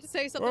 I was about to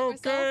say something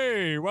myself.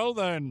 Okay, well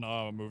then,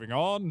 moving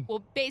on.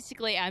 Well,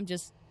 basically, I'm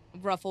just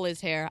ruffle his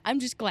hair. I'm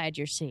just glad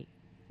you're safe.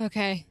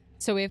 Okay,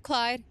 so we have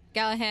Clyde,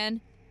 Gallahan,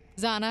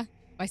 Zana,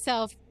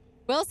 myself,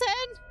 Wilson.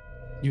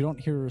 You don't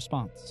hear a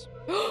response.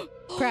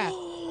 Crap.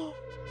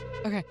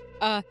 Okay.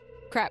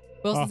 Crap.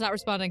 Wilson's not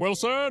responding.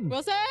 Wilson!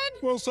 Wilson.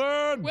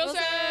 Wilson!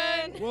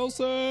 Wilson.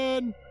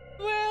 Wilson!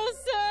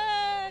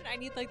 Wilson. I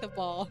need like the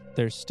ball.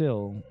 There's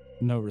still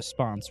no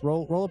response.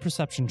 Roll a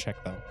perception check,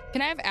 though.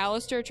 Can I have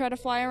Alistair try to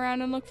fly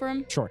around and look for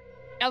him? Sure.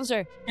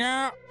 Alistair,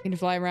 can you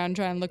fly around and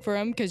try and look for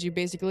him? Because you've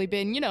basically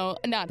been,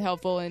 not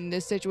helpful in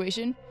this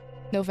situation.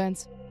 No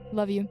offense.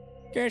 Love you.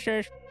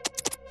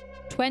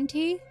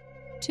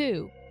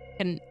 22.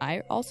 Can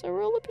I also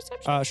roll a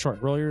perception? Sure.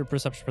 Roll your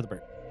perception for the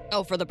bird.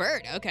 Oh, for the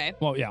bird. Okay.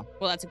 Well, yeah.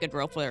 Well, that's a good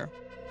roll for her.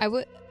 I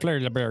would Flare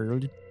the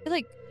bird. feel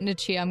like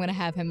Nichia, I'm gonna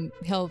have him.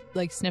 He'll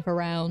like sniff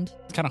around.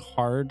 It's kind of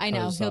hard. I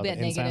know 'cause, he'll be the at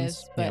negatives,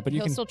 incense. but, yeah, but you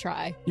he'll can. still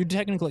try. You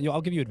technically,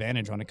 I'll give you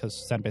advantage on it because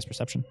sound-based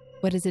perception.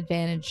 What is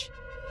advantage?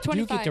 25.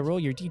 You get to roll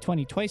your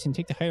d20 twice and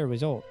take the higher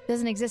result.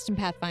 Doesn't exist in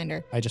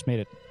Pathfinder, I just made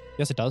it.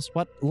 Yes, it does.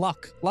 What?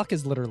 Luck. Luck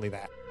is literally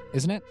that,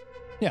 isn't it?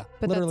 Yeah,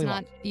 but literally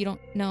that's not. You don't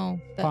know.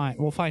 That, Fine.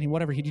 Well, fine.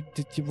 Whatever.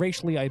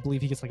 Racially, I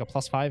believe he gets like a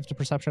 +5 to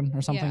perception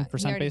or something Yeah, for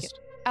he already sound-based.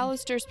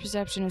 Alistair's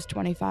perception is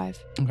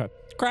 25.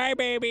 Cry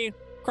baby,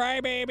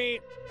 cry baby.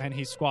 And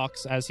he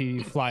squawks as he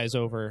flies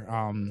over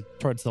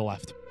towards the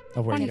left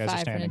of where you guys are 25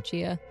 for standing.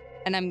 Nichia.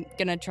 And I'm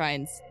going to try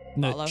and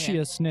follow Chia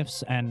him.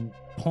 sniffs and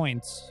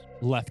points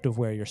left of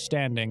where you're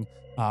standing,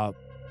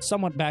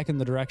 somewhat back in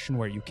the direction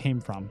where you came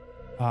from.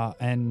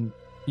 And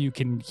you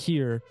can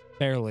hear,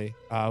 barely,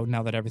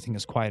 now that everything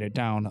is quieted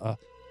down,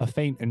 a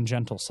faint and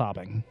gentle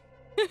sobbing.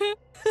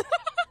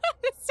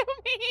 That's so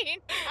mean.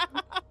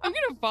 I'm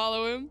going to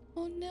follow him.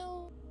 Oh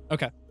no.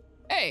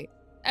 Hey,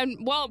 and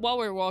while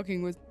we're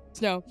walking with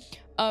Snow,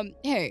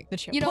 hey,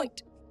 Nichia,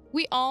 point.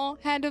 We all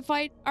had to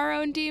fight our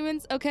own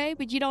demons, okay?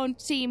 But you don't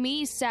see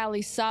me,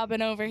 Sally,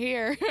 sobbing over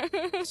here.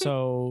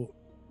 So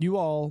you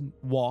all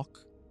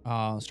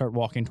start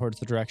walking towards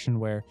the direction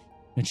where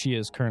Nichia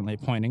is currently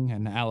pointing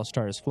and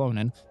Alistar is flown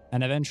in,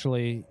 and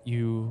eventually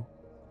you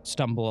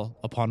stumble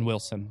upon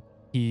Wilson.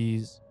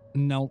 He's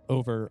knelt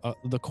over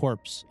the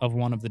corpse of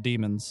one of the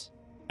demons,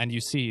 and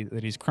you see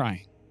that he's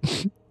crying.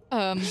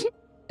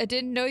 I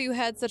didn't know you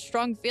had such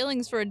strong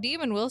feelings for a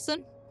demon,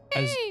 Wilson.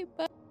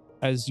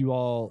 As you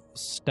all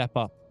step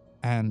up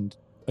and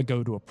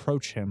go to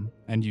approach him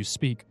and you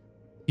speak,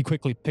 he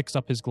quickly picks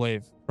up his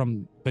glaive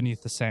from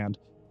beneath the sand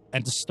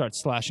and just starts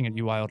slashing at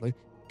you wildly.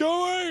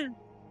 Go away!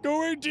 Go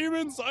away,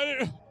 demons!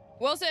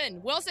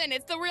 Wilson,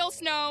 it's the real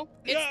Snow.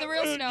 It's the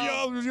real Snow.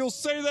 Yeah, you'll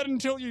say that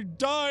until you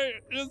die.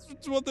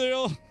 That's what they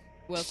all...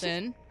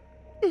 Wilson.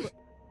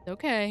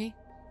 Okay.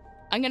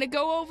 I'm gonna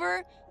go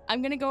over.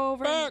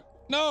 Back!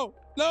 No!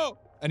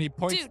 And he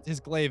points Dude. his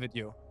glaive at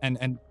you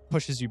and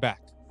pushes you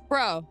back.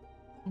 Bruh.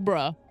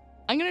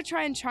 I'm gonna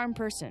try and charm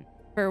person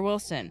for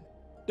Wilson.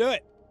 Do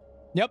it.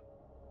 Yep.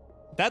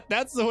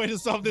 That's the way to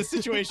solve this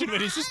situation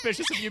when he's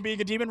suspicious of you being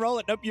a demon. Roll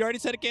it. Nope, you already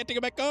said it. Can't take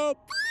it back up.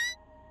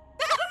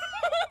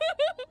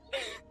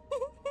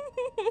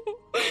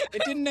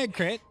 It didn't egg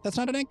crit. That's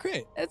not an egg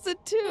crit. It's a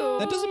 2.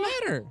 That doesn't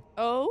matter.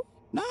 Oh?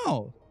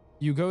 No.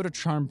 You go to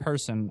charm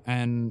person,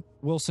 and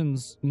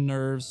Wilson's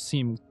nerves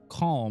seem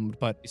calmed,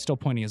 but he's still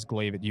pointing his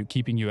glaive at you,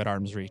 keeping you at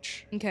arm's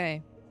reach.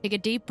 Okay. Take a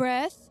deep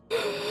breath.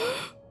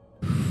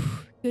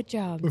 Good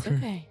job.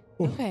 Okay.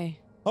 Okay.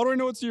 How do I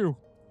know it's you?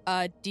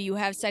 Do you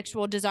have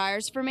sexual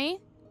desires for me?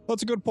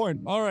 That's a good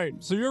point. All right,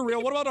 so you're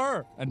real. What about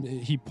her? And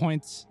he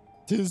points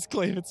to his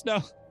glaive. It's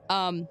now.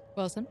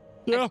 Wilson,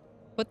 Yeah.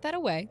 put that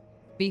away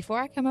before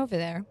I come over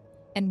there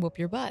and whoop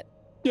your butt.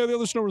 Yeah, the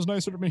other Snow was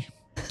nicer to me.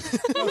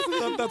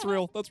 That's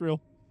real. That's real.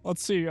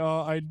 Let's see.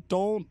 I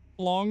don't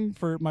long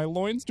for my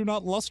loins. Do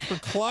not lust for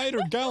Clyde or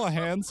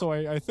Gallahan. So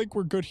I think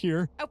we're good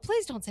here. Oh,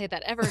 please don't say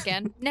that ever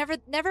again.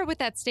 never with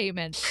that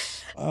statement.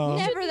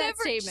 Never that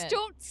statement. Just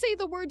don't say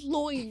the word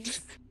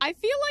loins. I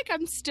feel like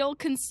I'm still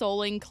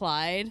consoling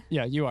Clyde.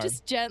 Yeah, you are.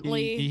 Just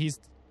gently. He's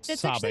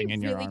That's sobbing actually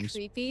in your really arms.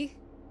 creepy.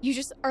 You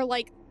just are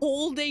like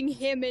holding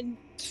him and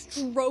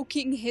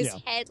stroking his Yeah.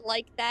 head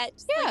like that.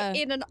 Just, Yeah. like,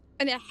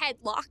 in a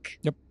headlock.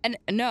 And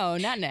no,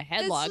 not in a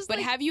headlock, just but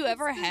like- have you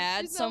ever it's-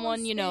 had it's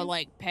someone, almost-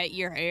 like pet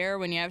your hair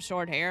when you have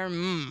short hair?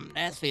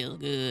 That feels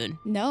good.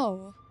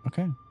 No.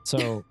 Okay.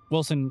 So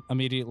Wilson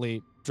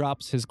immediately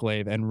drops his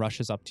glaive and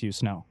rushes up to you,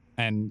 Snow,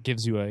 and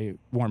gives you a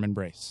warm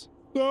embrace.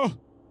 No.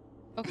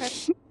 Okay.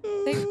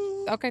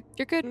 Okay,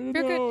 you're good. You're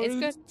good. It's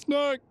good. It's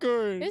not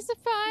good. Is it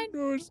fine?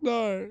 No, it's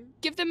not.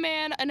 Give the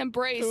man an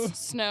embrace,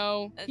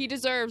 Snow. He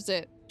deserves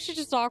it. She's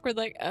just awkward,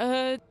 like,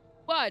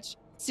 Watch.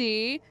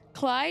 See,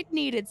 Clyde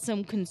needed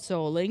some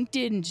consoling,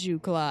 didn't you,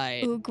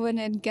 Clyde? Ugwin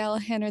and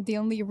Gallahan are the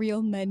only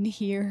real men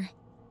here.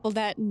 Well,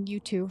 that and you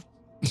two.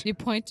 You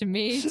point to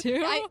me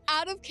too.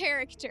 Out of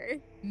character.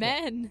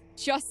 Men.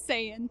 Just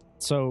saying.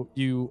 So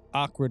you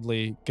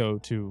awkwardly go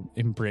to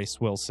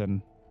embrace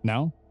Wilson.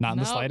 No? Not in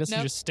the No, slightest? nope.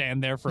 You just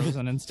stand there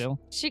frozen and still?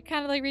 She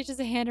kind of like reaches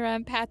a hand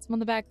around, pats him on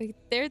the back, like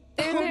they're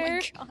Oh there.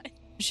 my god.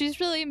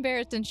 She's really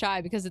embarrassed and shy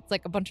because it's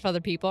like a bunch of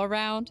other people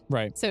around.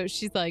 Right. So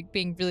she's like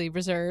being really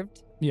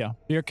reserved. Yeah.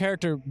 Your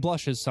character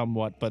blushes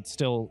somewhat, but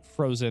still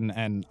frozen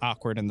and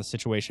awkward in the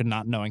situation,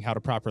 not knowing how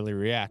to properly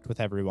react with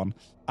everyone.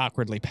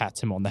 Awkwardly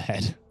pats him on the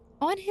head.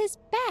 On his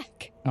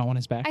back. Oh, on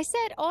his back? I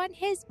said on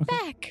his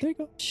back. There you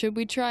go. Should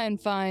we try and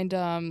find,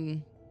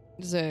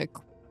 is it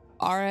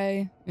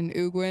R.A. and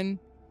Ugwin?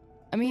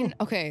 I mean,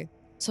 okay,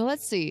 so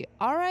let's see.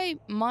 R.A.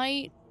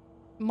 might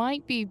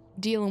be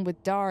dealing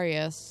with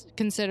Darius,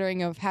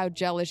 considering of how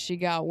jealous she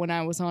got when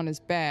I was on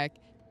his back.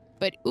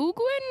 But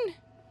Ugwin?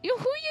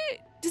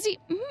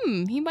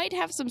 He might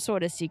have some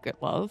sort of secret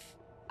love.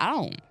 I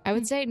don't. I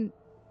would say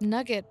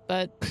Nugget,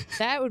 but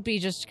that would be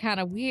just kind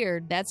of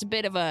weird. That's a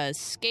bit of a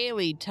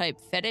scaly type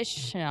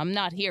fetish. I'm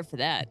not here for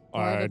that.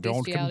 More of a I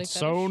don't bestiality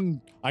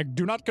condone. I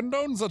do not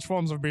condone such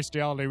forms of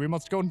bestiality. We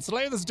must go and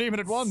slay this demon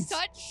at once.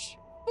 Such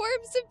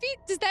forms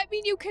of does that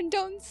mean you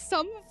condone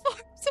some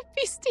forms of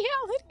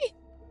bestiality?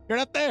 You're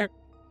not there.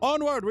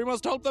 Onward, we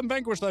must help them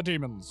vanquish their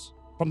demons.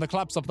 From the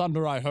claps of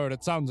thunder I heard,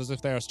 it sounds as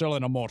if they are still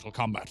in a mortal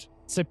combat.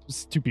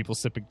 Two people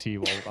sipping tea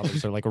while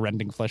others are like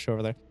rending flesh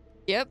over there.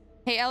 Yep.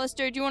 Hey,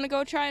 Alistair, do you want to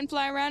go try and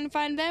fly around and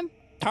find them?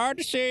 Hard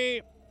to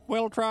see.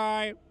 We'll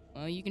try.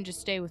 Well, you can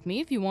just stay with me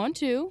if you want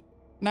to.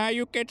 Now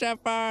you kids have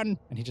fun.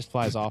 And he just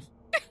flies off.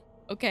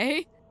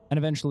 Okay. And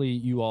eventually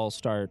you all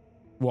start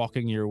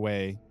walking your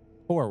way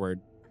forward,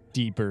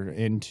 deeper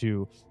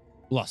into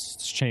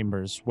Lust's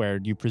chambers, where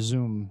you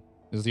presume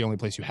is the only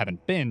place you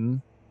haven't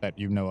been that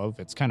you know of.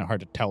 It's kind of hard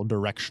to tell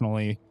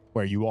directionally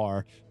where you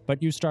are,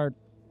 but you start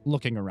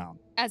looking around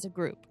As a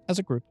group. as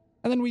a group.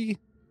 And then we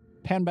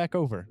pan back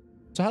over.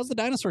 So how's the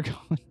dinosaur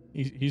going?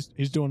 He's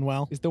doing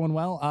well. He's doing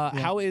well. Yeah.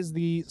 How is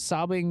the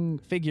sobbing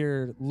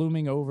figure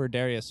looming over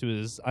Darius, who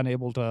is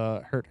unable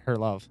to hurt her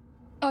love?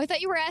 Oh, I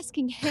thought you were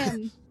asking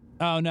him.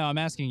 Oh, no, I'm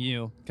asking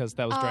you because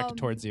that was directed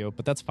towards you,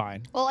 but that's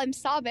fine. Well, I'm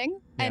sobbing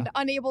and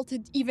unable to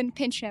even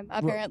pinch him,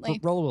 apparently.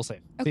 Roll a will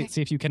save. Okay.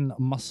 See if you can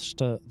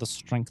muster the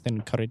strength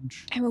and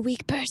courage. I'm a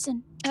weak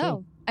person. True.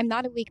 Oh, I'm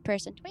not a weak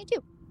person.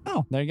 22.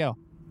 Oh, there you go.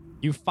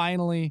 You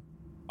finally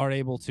are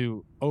able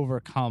to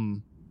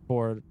overcome,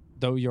 for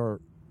though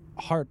your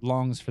heart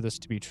longs for this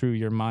to be true,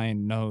 your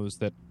mind knows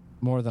that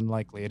more than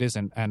likely it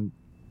isn't, and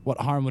what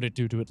harm would it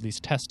do to at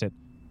least test it?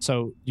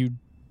 So you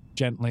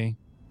gently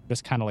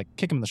just kind of like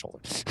kick him in the shoulder.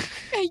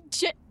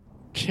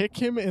 Kick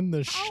him in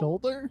the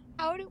shoulder?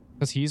 How do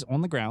Because he's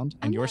on the ground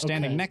and I'm you're not-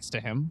 standing Okay. next to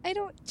him. I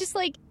don't just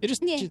like You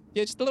just, Yeah.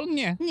 just a little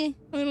yeah. Yeah.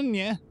 A little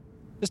yeah.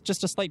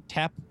 Just a slight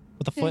tap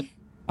with a foot.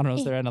 I don't know,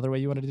 is there another way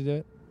you wanted to do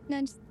it?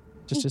 no,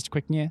 Just a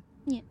quick yeah.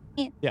 Yeah.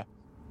 Yeah.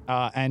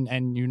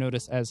 And you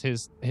notice as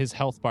his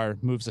health bar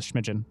moves a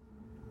smidgen,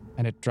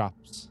 and it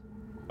drops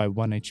by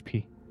 1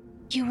 HP.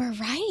 you were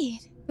right.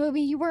 Well, I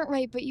mean, you weren't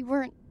right, but you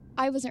weren't.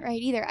 I wasn't right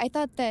either. I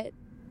thought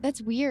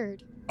that's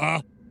weird.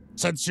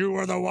 Since you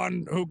were the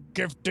one who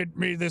gifted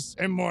me this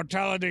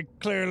immortality,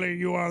 clearly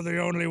you are the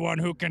only one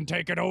who can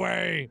take it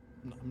away.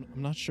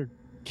 I'm not sure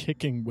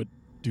kicking would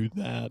do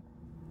that.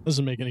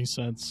 Doesn't make any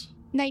sense.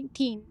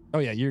 19. Oh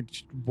yeah, you're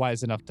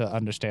wise enough to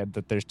understand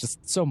that there's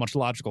just so much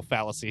logical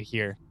fallacy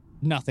here.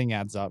 Nothing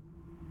adds up.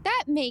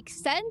 That makes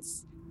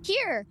sense.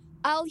 Here,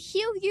 I'll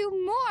heal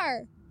you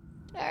more.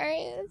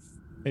 Darius.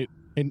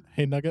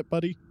 Hey, Nugget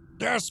buddy.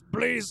 Yes,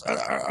 please,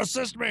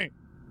 assist me.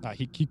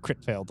 He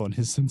crit failed on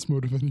his sense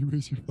motive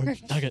anyways.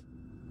 Perfect. Nugget,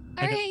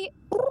 All right.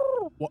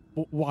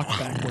 walk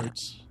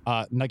backwards.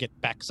 Nugget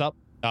backs up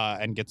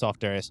and gets off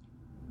Darius.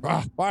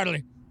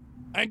 Finally.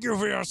 Thank you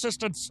for your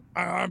assistance.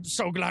 I'm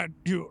so glad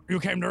you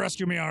came to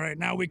rescue me. All right,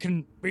 now we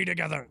can be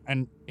together.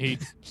 And he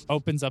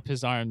opens up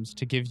his arms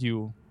to give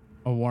you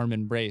a warm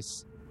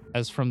embrace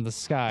as from the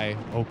sky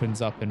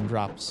opens up and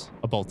drops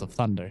a bolt of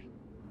thunder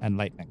and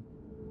lightning.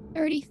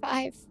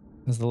 35.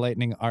 As the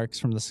lightning arcs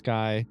from the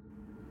sky,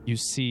 you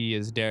see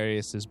as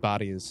Darius's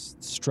body is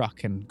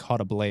struck and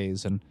caught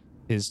ablaze, and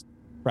his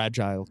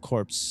fragile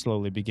corpse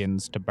slowly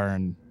begins to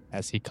burn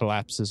as he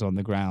collapses on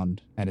the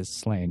ground and is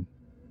slain.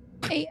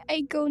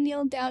 I go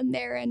kneel down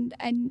there and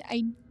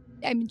I'm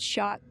in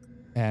shock.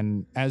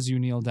 And as you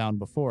kneel down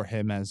before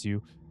him, as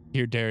you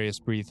hear Darius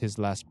breathe his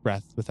last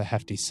breath with a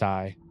hefty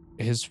sigh,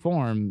 his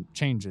form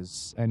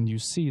changes, and you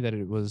see that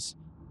it was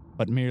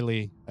but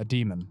merely a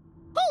demon.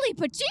 Holy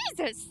but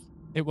Jesus!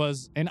 It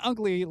was an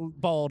ugly,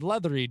 bald,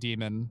 leathery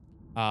demon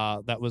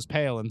that was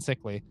pale and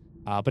sickly,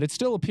 but it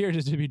still appeared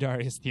to be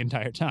Darius the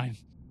entire time.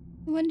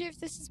 I wonder if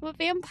this is what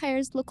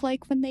vampires look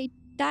like when they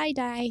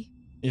die.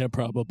 Yeah,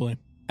 probably.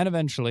 And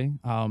eventually,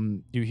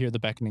 you hear the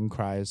beckoning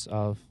cries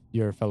of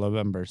your fellow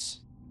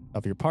members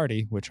of your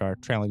party, which are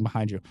trailing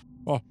behind you.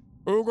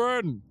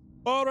 Ugwin!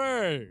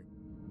 Hooray!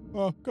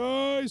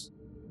 Guys!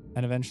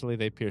 And eventually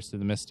they pierce through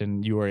the mist,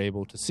 and you are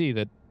able to see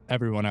that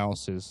everyone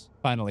else is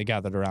finally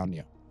gathered around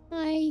you.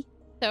 Hi.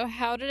 So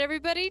how did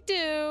everybody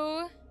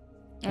do?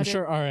 I'm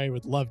sure RA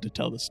would love to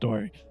tell the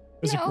story.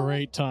 It was a No.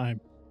 great time.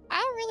 I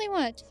don't really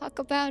want to talk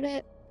about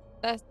it.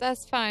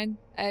 That's fine.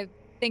 I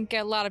think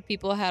a lot of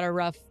people had a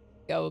rough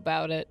go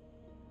about it.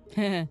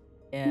 Yeah.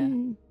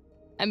 Hmm.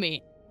 I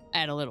mean, I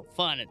had a little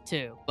fun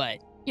too, but,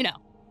 you know,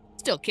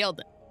 still killed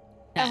it.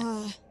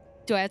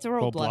 Do I have to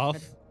roll Roll bluff?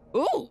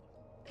 bluff. Ooh,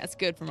 that's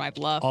good for my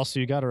bluff. Also,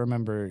 you got to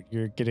remember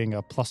you're getting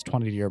a plus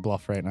 20 to your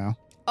bluff right now.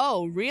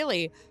 Oh,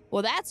 really?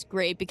 Well, that's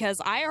great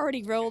because I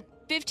already rolled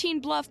 15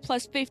 bluff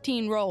plus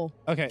 15 roll.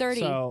 Okay, 30.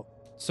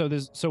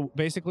 so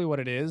basically what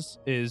it is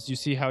you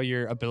see how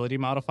your ability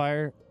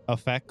modifier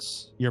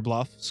affects your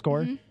bluff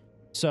score. Mhm.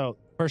 So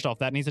first off,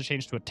 that needs to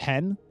change to a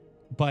 10,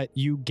 but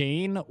you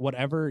gain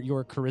whatever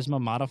your charisma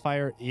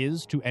modifier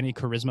is to any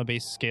charisma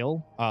based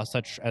skill,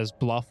 such as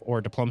bluff or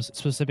diplomacy,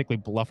 specifically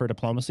bluff or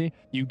diplomacy.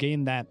 You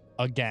gain that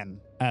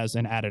again as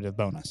an additive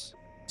bonus.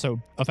 So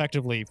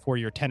effectively for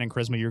your 10 in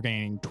charisma, you're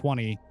gaining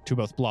 20 to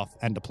both bluff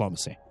and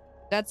diplomacy.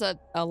 That's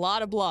a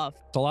lot of bluff.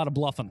 It's a lot of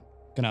bluffing.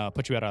 Gonna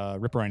put you at a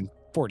rip-roaring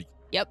 40.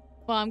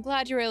 Well, I'm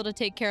glad you were able to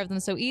take care of them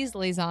so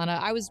easily, Zana.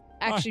 I was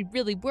actually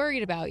really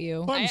worried about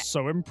you. I'm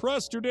so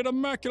impressed. You did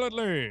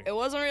immaculately. It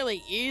wasn't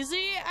really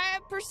easy,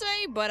 per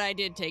se, but I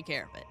did take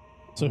care of it.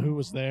 So who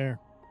was there?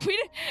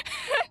 We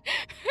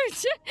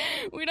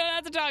we don't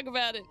have to talk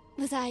about it.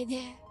 Was I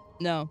there?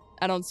 No,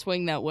 I don't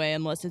swing that way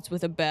unless it's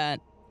with a bat.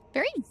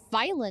 Very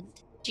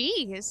violent.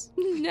 Jeez.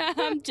 No,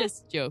 I'm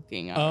just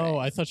joking. all Oh,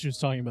 right. I thought she was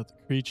talking about the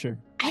creature.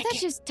 I thought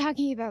she was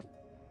talking about.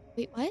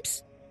 Wait,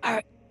 what?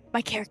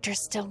 My character's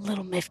still a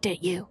little miffed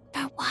at you.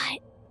 About what?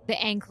 The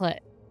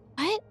anklet.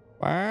 What?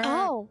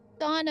 Oh,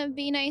 Donna,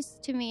 be nice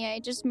to me. I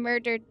just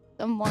murdered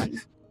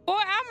someone. Boy,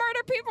 I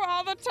murder people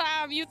all the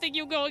time. You think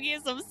you gonna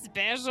get some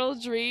special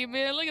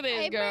treatment? Look at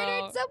this I girl.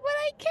 murdered someone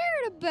I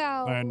cared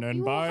about. And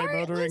You by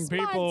heartless murdering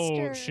people,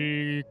 monster.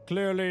 she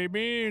clearly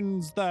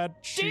means that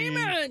she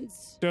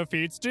Demons!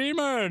 defeats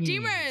demons.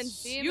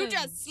 Demons! You Demons.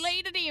 just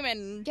slayed a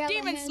demon. Gallahan.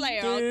 Demon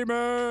slayer.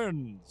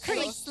 Demons.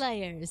 Curse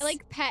Slayers. I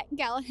like pat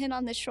Gallahan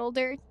on the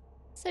shoulder.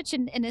 Such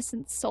an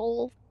innocent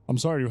soul. I'm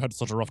sorry you had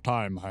such a rough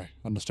time. I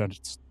understand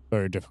it's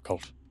very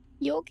difficult.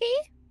 You okay?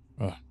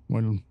 Well,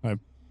 I've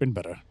been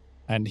better.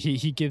 And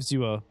he gives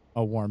you a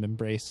warm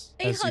embrace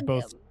I as you hug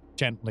both him.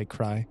 gently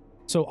cry.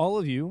 So all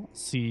of you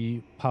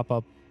see pop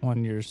up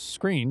on your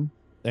screen,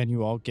 and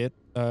you all get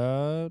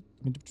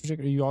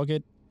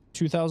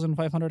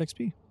 2,500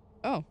 XP.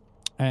 Oh.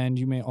 And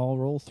you may all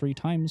roll 3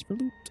 times for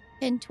loot.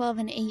 10, 12,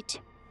 and 8.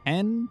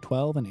 10,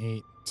 12, and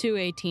 8. 2,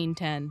 18,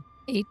 10.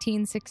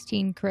 18,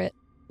 16 crit.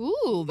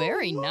 Ooh,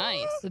 very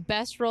nice. The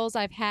best rolls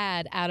I've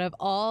had out of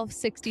all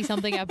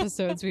 60-something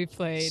episodes we've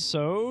played.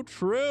 So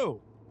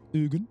true.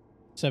 Ugin.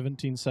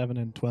 17, 7,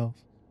 and 12.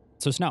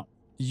 So Snow,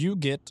 you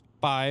get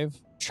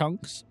 5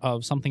 chunks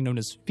of something known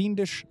as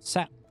fiendish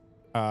satin.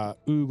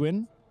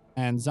 Ugin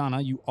and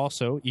Zana, you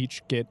also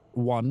each get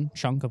 1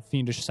 chunk of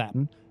fiendish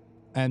satin.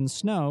 And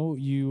Snow,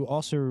 you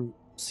also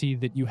see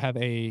that you have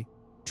a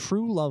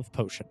true love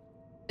potion.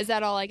 Is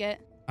that all I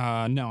get?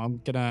 No,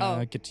 I'm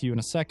gonna get to you in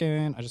a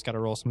second. I just gotta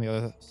roll some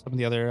of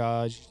the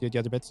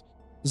other bits.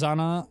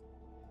 Zana,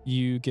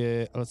 you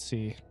get, let's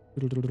see.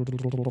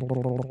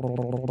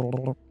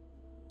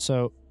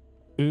 So,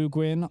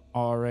 Ugin,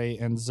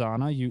 Ra, and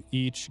Zana, you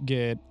each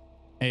get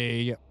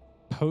a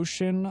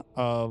potion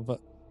of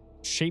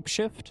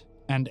shapeshift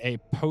and a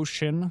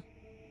potion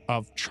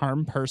of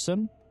charm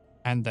person.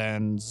 And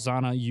then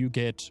Zana, you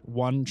get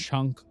 1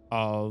 chunk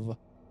of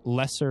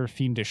lesser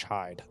fiendish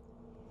hide.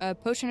 A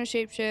potion of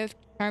shapeshift,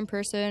 charm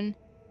person,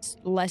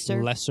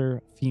 lesser.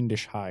 Lesser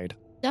fiendish hide.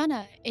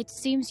 Donna, it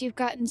seems you've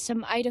gotten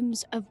some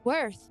items of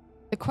worth.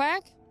 The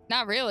quack?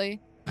 Not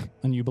really.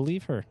 And you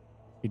believe her.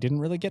 You didn't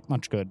really get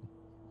much good.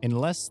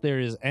 Unless there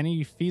is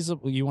any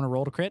feasible... You want to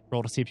roll to crit?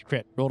 Roll to see if you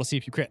crit. Roll to see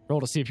if you crit. Roll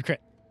to see if you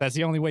crit. That's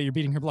the only way you're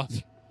beating her bluff.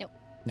 Nope.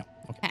 No.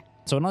 Okay.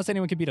 So unless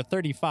anyone can beat a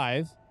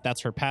 35,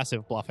 that's her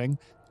passive bluffing.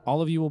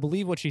 All of you will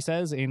believe what she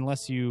says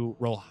unless you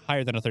roll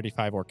higher than a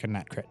 35 or can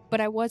nat crit.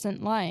 But I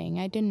wasn't lying.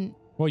 I didn't.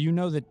 Well, you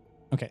know that...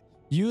 Okay.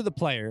 You, the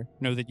player,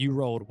 know that you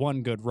rolled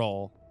 1 good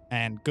roll,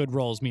 and good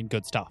rolls mean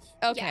good stuff.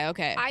 Okay, Yeah,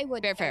 okay. I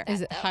would. Fair.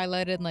 Is it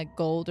highlighted in like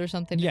gold or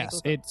something? to make Yes, it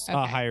look- it's a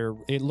Okay. higher...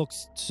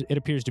 It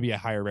appears to be a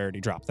higher rarity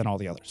drop than all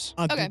the others.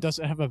 Okay. Does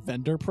it have a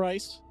vendor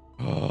price?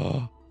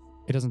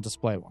 It doesn't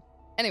display one.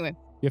 Anyway,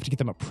 You have to get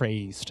them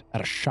appraised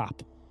at a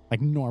shop,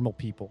 like normal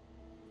people.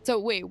 so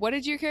wait, what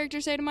did your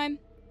character say to mine?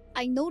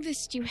 I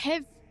noticed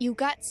you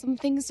got some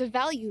things of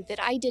value that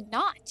I did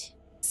not.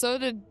 So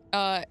did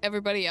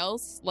everybody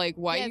else. Like,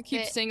 why Yeah, you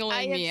keep but singling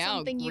I me have out,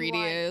 something you greedy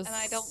want, ass? and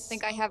I don't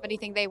think I have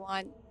anything they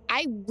want.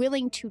 I'm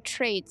willing to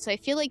trade, so I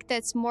feel like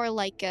that's more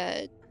like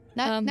a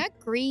not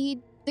greed.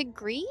 Is it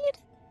greed?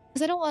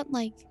 Because I don't want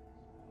like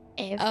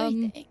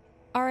everything.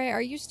 All right,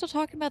 are you still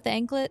talking about the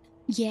anklet?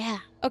 Yeah.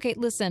 Okay,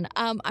 listen,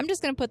 I'm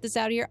just going to put this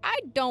out here. I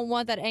don't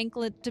want that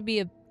anklet to be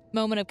a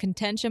moment of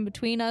contention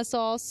between us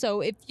all.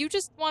 So if you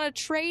just want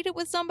to trade it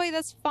with somebody,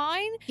 that's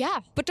fine. Yeah.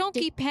 But don't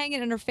keep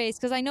hanging in her face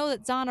because I know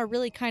that Zana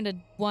really kind of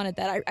wanted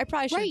that. I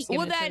probably should have Right. given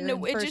Well, it to that her in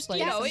the it first just place.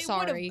 you know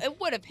I'm it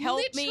would have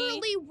helped Literally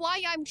me.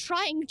 why I'm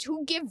trying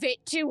to give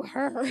it to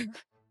her.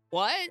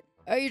 What?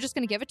 Oh, you're just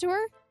gonna give it to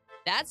her?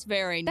 That's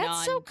very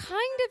That's so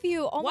kind of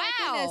you. Oh my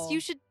Wow. goodness. You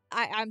should.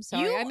 I'm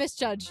sorry. You- I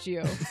misjudged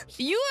you.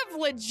 You have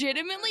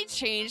legitimately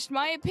changed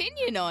my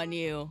opinion on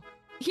you.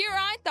 Here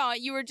I thought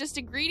you were just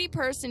a greedy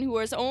person who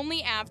was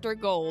only after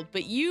gold,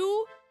 but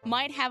you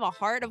might have a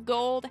heart of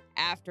gold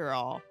after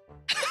all.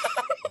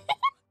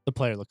 The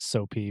player looks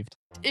so peeved.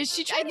 Is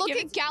she I trying to look give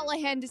at it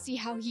Gallahan to see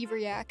how he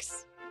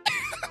reacts.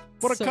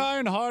 What So- a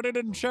kind-hearted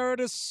and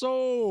charitous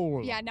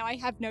soul. Yeah, no, I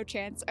have no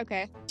chance.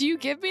 Okay. Do you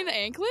give me the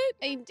anklet?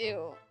 I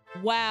do.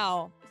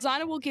 Wow.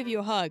 Zana will give you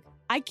a hug.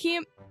 I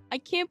can't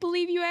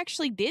believe you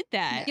actually did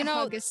that. You know,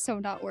 hug is so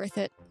not worth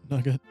it.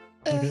 Nugget.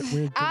 Nugget, weird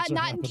things are Not in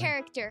happening.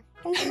 character.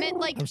 I meant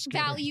like I'm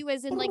scared. value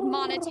as in like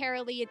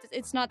monetarily.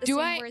 It's not the Do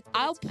same I? worth. but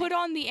I'll it's put fine.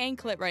 on the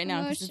anklet right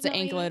now because it's an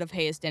Emotionally. anklet of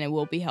haste and it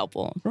will be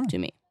helpful Sure. to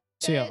me.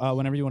 So yeah,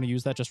 whenever you want to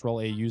use that, just roll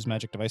a use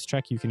magic device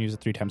check. You can use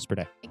it 3 times per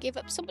day. I gave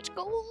up so much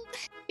gold.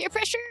 Peer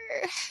pressure.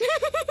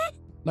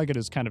 Nugget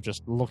is kind of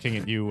just looking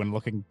at you and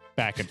looking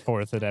back and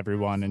forth at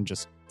everyone and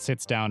just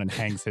sits down and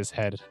hangs his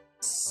head.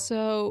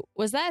 So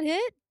was that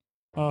it?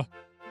 I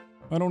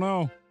don't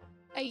know.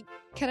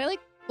 Can I like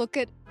look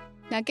at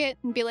Nugget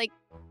and be like,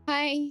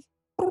 hi?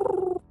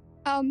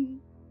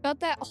 About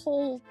that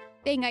whole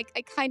thing, I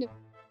kind of,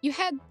 you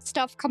had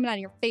stuff coming out of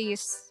your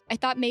face. I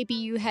thought maybe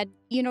you had,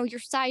 your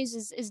size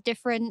is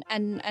different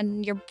and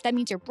that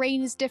means your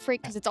brain is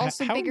different because it's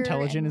also How bigger.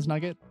 intelligent and is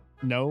Nugget?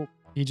 No,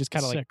 he just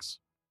kind of like 6.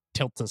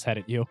 tilts his head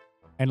at you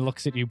and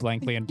looks at you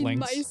blankly and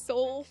blinks. My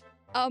soul.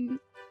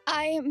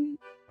 I am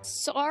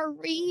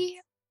sorry,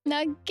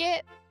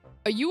 Nugget.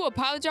 Are you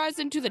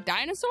apologizing to the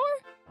dinosaur?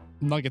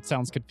 Nugget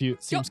sounds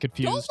confused. Seems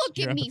confused. Don't look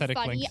Your at me empathetic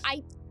funny.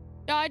 blinks.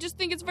 No, I just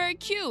think it's very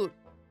cute.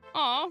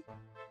 Aw.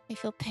 I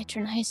feel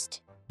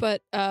patronized.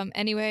 But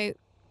anyway,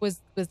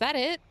 was that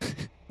it?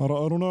 I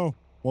don't know.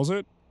 Was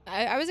it?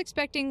 I was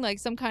expecting like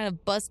some kind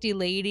of busty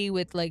lady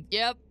with like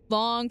Yep.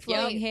 long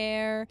flowing Yep.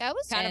 hair. That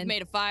was Kind of And-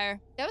 made a fire.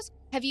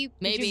 Have you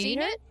Maybe. Did you see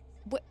it?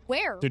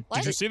 Where? Did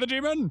you see the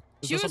demon?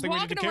 Is She there was something we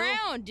need to walking kill?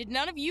 around. Did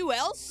none of you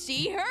else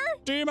see her?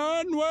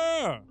 Demon,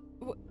 where?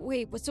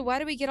 Wait, so why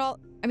do we get all?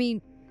 I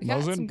mean, we got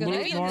some Doesn't good loot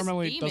Maybe items. it was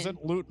normally demon.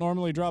 doesn't loot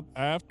normally drop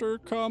after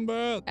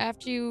combat?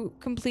 After you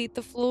complete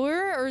the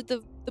floor or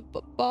the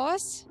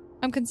boss.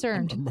 I'm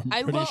concerned.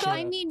 I pretty look sure up-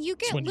 I mean, you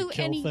it's can when you loot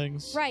kill any.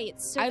 things. Right.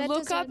 So I that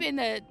look up doesn't- in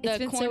the It's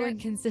been so corner.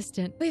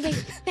 inconsistent. Wait.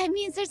 That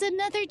means there's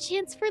another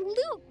chance for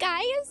loot,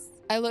 guys.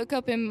 I look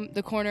up in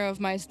the corner of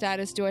my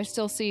status. Do I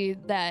still see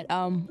that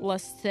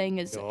Lust thing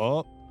is?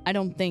 Oh, I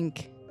don't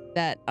think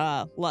that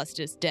Lust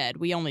is dead.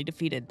 We only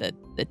defeated the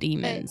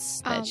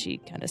demons that she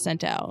kind of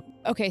sent out.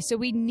 Okay, so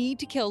we need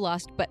to kill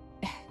Lust, but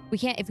we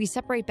can't if we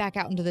separate back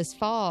out into this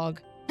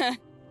fog.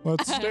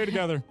 let's stay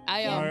together.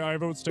 I I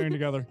vote staying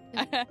together.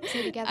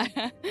 Stay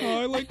together.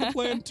 Oh, I like the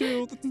plan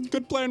too.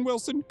 Good plan,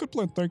 Wilson. Good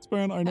plan. Thanks,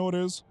 man. I know it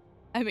is.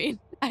 I mean,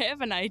 I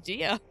have an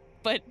idea,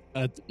 but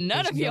none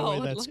There's of no y'all way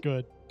would that's look-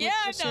 good. yeah,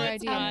 What's no, your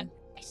it's idea? not.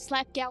 I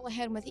slap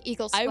Gallahan with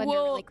Eagle I Splendor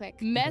will really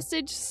quick.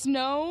 message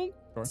Snow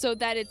Sure. so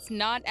that it's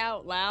not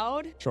out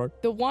loud. Sure.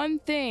 The one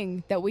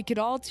thing that we could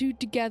all do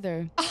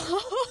together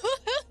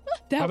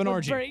that Have an would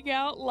orgy. bring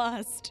out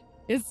lust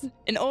is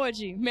an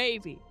orgy,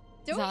 maybe.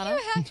 Don't Zana?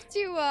 you have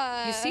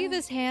to? You see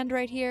this hand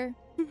right here?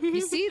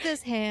 You see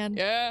this hand?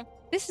 Yeah.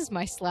 This is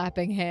my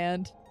slapping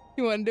hand.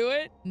 You want to do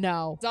it?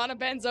 No, Zana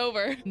bends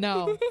over.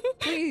 no,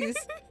 please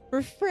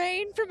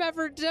refrain from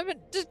ever.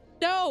 Just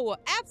no,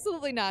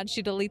 absolutely not.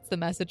 She deletes the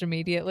message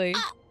immediately.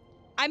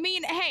 I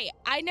mean, hey,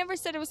 I never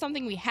said it was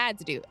something we had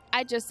to do.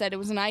 I just said it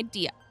was an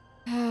idea.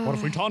 What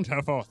if we taunt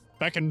her forth?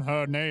 Beckon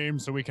her name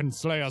so we can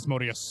slay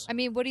Asmodeus. I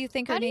mean, what do you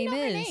think her How do you name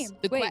know her is? name?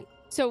 The Wait,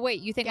 so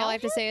wait, you think all I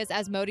have to say is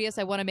Asmodeus?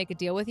 I want to make a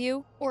deal with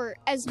you. Or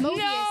Asmodeus?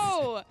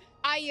 No!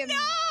 I am.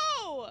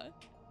 No!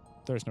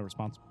 There's no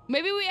response.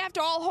 Maybe we have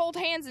to all hold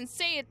hands and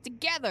say it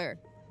together.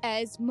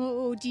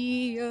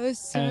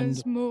 Asmodeus. And-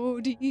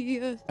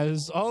 Asmodeus.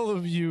 As all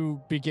of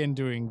you begin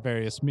doing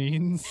various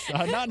means,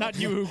 not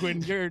you,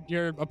 Ugwin.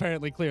 You're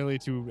apparently clearly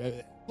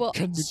too. Well,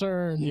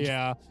 Concerned.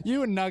 Yeah,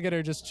 you and Nugget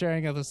are just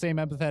sharing the same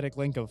empathetic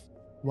link of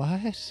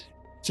what?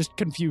 Just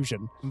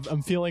confusion.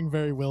 I'm feeling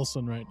very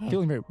Wilson right now.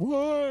 Feeling very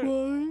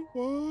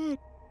what?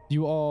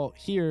 You all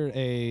hear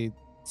a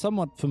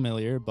somewhat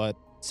familiar but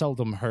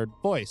seldom heard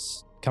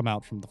voice come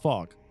out from the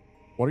fog.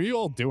 What are you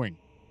all doing?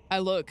 I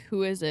look.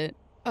 Who is it?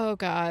 oh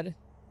God.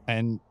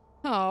 And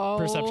Oh.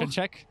 perception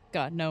check.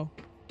 God, no.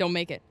 Don't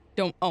make it.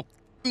 Don't. Oh.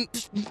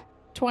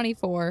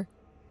 24.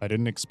 I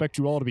didn't expect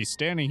you all to be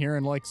standing here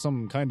in like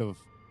some kind of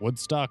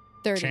Woodstock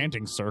 30.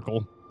 chanting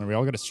circle. Are we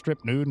all gonna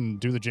strip nude and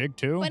do the jig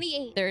too?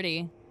 28.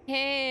 30.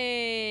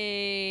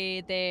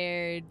 Hey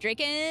there,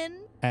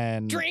 Draken.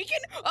 And Draken?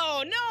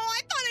 Oh, no. I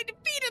thought I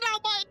defeated all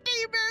my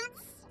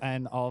demons.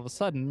 and all of a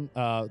sudden,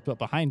 but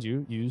behind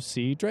you, you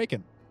see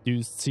Draken.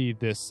 You see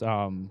this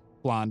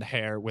blonde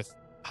hair with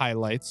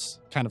highlights,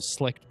 kind of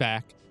slicked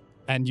back.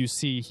 And you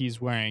see he's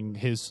wearing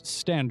his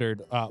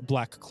standard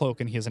black cloak,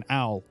 and he has an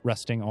owl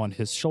resting on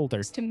his shoulder.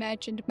 Just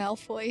imagined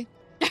Malfoy.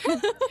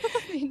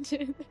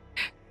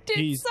 Did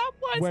He's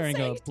someone wearing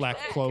say a black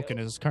cloak and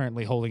is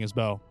currently holding his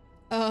bow.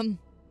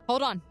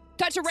 Hold on.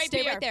 touch a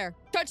rapier? Stay right there.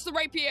 Touch the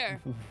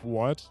rapier.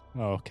 What?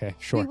 Oh, okay,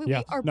 sure. Wait,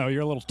 yeah. are No,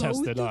 you're a little both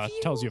tested. of you?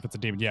 Tells you if it's a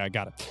demon. Yeah, I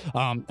got it.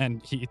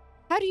 And he.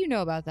 How do you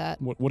know about that?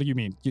 What do you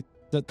mean?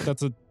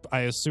 That's a.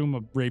 I assume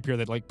a rapier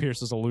that like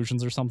pierces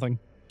illusions or something.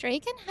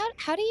 Draken,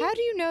 how do you? How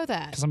do you know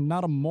that? Because I'm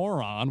not a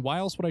moron. Why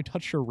else would I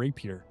touch your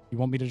rapier? You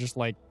want me to just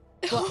like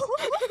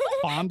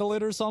fondle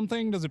it or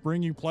something? Does it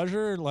bring you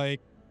pleasure? Like,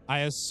 I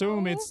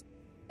assume it's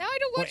Now I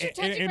don't want you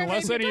touching my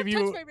unless rapier. any of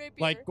Don't you touch my rapier.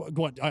 like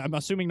what? I'm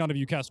assuming none of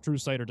you cast True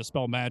Sight or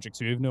Dispel Magic,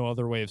 so you have no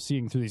other way of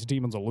seeing through these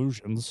demons'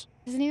 illusions.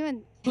 Does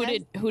anyone? Who has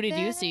did you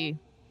that? see?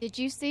 Did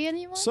you see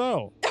anyone?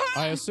 So,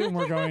 I assume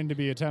we're going to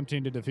be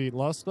attempting to defeat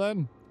Lust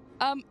then?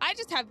 I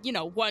just have,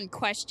 one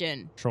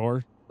question.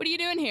 Sure. What are you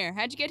doing here?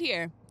 How'd you get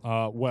here?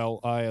 Well,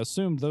 I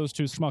assumed those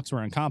two schmucks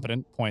were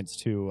incompetent, points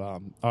to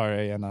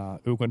R.A. and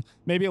Ugwin.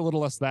 Maybe a little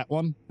less that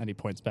one, and he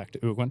points back to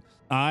Ugwin.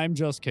 I'm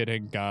just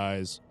kidding,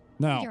 guys.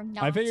 No, You're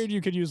I not. figured you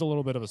could use a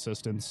little bit of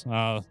assistance.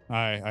 And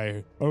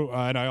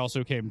I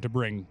also came to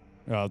bring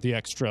the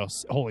extra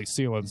holy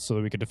sealants so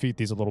that we could defeat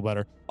these a little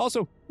better.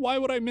 Also, why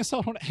would I miss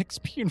out on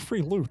XP and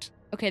free loot?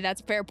 Okay,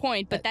 that's a fair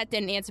point, but that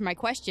didn't answer my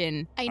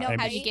question. I know. I'm-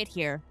 How'd you get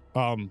here?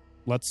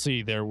 Let's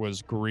see. There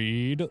was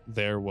greed.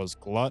 There was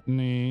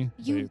gluttony.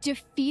 You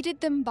defeated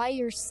them by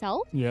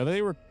yourself?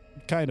 They were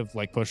kind of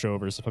like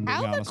pushovers, if I'm being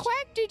How the honest.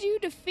 quack did you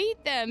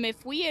defeat them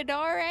if we had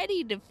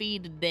already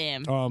defeated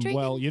them?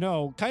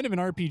 Well, kind of in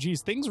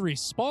RPGs, things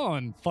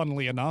respawn,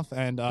 funnily enough,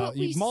 and But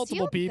we multiple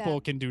sealed people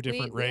them. can do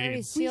different we already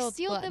raids. We sealed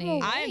sealed them gluttony.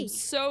 away. I'm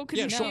so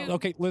Yeah, confused. sure.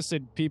 Okay,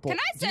 listen, people. Can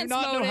I do you sense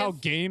not know how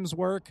motive? games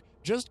work?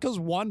 Just because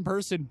one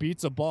person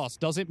beats a boss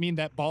doesn't mean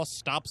that boss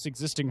stops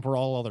existing for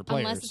all other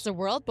players. Unless it's a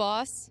world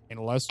boss.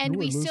 Unless And you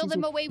we were seal losing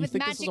them to- away you with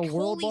think this is a magic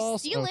world holy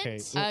boss?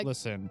 sealant? Okay,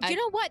 listen. You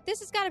know what? This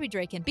has got to be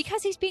Draken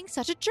because he's being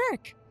such a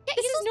jerk. Yeah,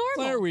 This is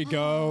normal. There we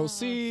go.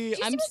 See,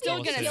 She's I'm supposed to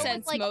still be gonna deal with,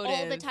 sense like all the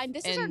motive time.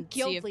 This is our and see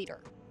guild if- leader.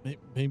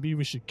 Maybe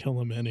we should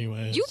kill him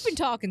anyways. You've been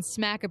talking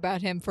smack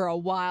about him for a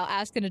while,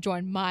 asking to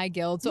join my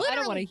guild, so I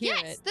don't want to hear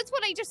yes, it. that's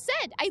what I just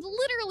said. I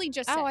literally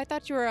just said. Oh, I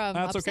thought you were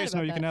that's upset okay. So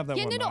about you can that. have that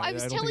Yeah, one. no, I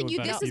was don't telling think it you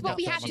was this bad. is what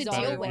we That have much to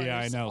better. deal with. Yeah,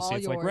 I know. All See,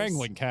 it's like yours.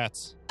 wrangling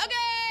cats.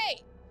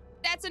 Okay!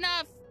 That's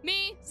enough.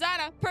 Me,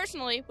 Zana,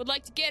 personally, would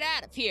like to get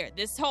out of here.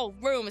 This whole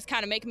room is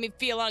kind of making me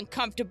feel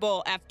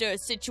uncomfortable after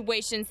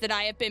situations that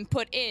I have been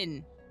put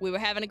in. We were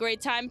having a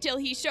great time till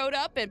he showed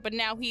up, but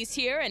now he's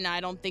here, and I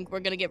don't think we're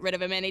going to get rid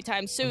of him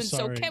anytime soon, so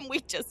sorry. can we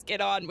just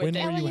get on with When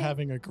it? were you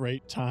having a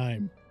great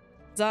time?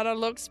 Zana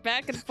looks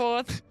back and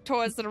forth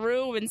towards the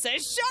room and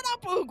says, "Shut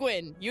up,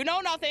 Ugwin! You know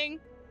nothing."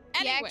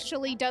 He Anyway,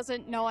 actually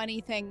doesn't know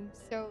anything.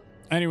 So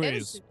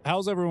Anyways,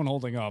 how's everyone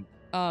holding up?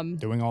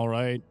 Doing all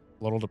right?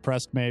 A little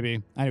depressed,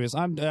 maybe. Anyways,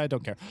 I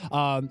don't care.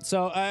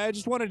 So I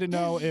just wanted to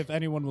know if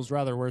anyone was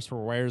rather worse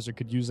for wears or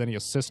could use any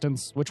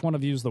assistance. Which one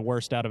of you is the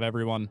worst out of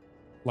everyone?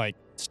 Like,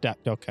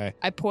 okay.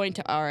 I point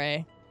to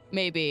RA.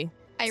 Maybe.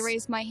 I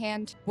raised my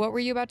hand. What were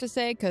you about to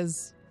say?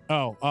 Because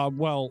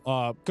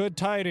Oh, good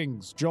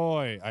tidings,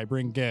 joy. I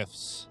bring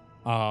gifts.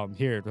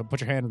 Here, put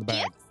your hand in the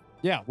bag. Gifts?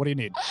 Yeah, what do you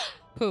need?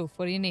 Poof,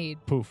 what do you need?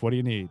 Poof, what do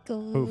you need?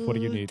 Poof, what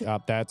do you need?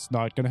 That's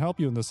not going to help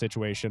you in this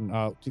situation.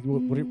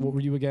 What were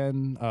you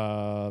again?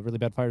 Really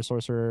bad fire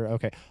sorcerer.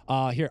 Okay.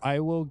 Here, I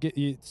will get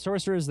you.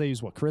 Sorcerers, they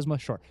use what? Charisma?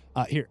 Sure.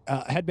 Here,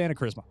 headband of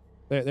charisma.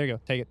 There you go.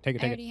 Take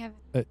it. I already have.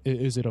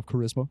 Is it of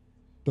charisma?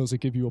 Does it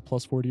give you a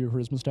 +4 to your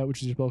charisma stat,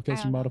 which is your I spellcasting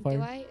don't know. modifier?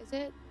 Do I? Is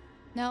it?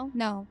 No.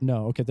 No.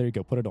 No. Okay, there you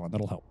go. Put it on.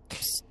 That'll help.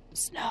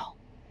 Snow.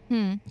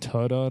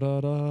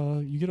 Ta-da-da-da.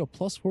 You get a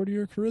 +4 to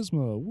your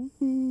charisma.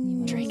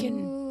 Woo.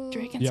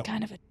 Draken's Yep.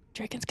 kind of a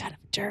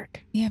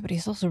jerk. Yeah, but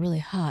he's also really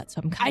hot,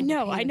 so I'm kind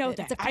of okay with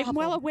it. It's a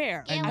problem.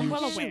 aware. Yeah, I'm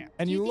well aware.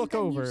 And Do you you look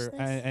think I'm over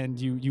useless? and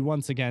you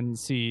once again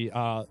see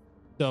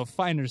the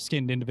finer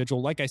skinned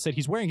individual. Like I said,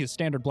 he's wearing his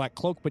standard black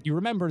cloak, but you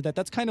remember that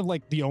that's kind of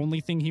like the only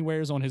thing he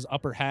wears on his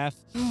upper half.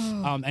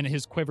 And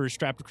his quiver is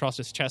strapped across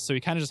his chest, so he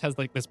kind of just has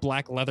like this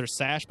black leather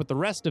sash, but the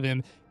rest of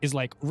him is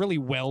like really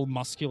well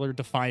muscular,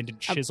 defined, and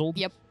chiseled.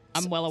 Yep.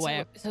 I'm well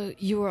aware. So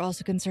you were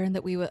also concerned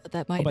that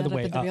that might Oh, by not the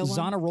way, have been the real one?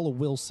 Zana, roll a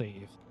will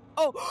save.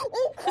 Oh,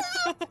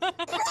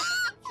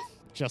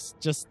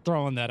 Just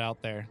throwing that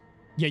out there.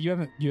 Yeah,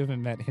 you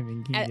haven't met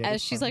him.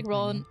 As she's like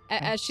rolling,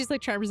 as she's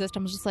like trying to resist,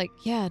 I'm just like,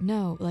 yeah,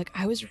 no, like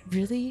I was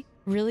really,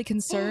 really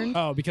concerned.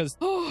 Oh, because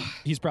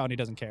he's proud and he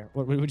doesn't care.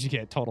 What would you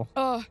get total?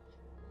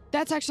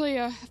 That's actually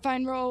a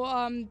fine roll.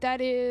 That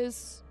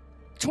is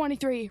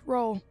 23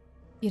 roll.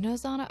 You know,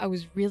 Zana, I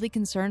was really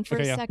concerned for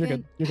Okay, a yeah, second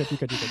you're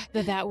good.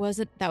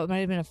 that that might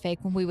have been a fake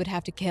one we would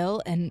have to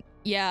kill, and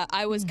Yeah,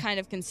 I was kind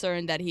of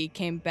concerned that he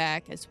came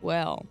back as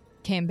well.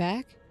 came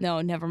back.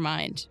 No, never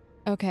mind.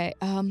 Okay,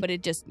 But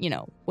it just,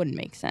 wouldn't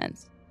make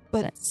sense.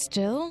 but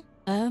still,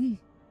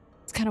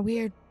 it's kind of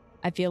weird.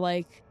 I feel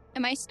like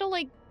Am I still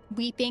like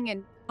weeping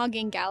and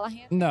hugging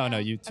Gallahan? No, right no, now?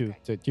 you two.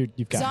 Okay.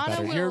 You've gotten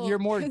Zana better. will- You're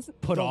more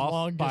put The off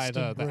longest by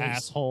the embrace.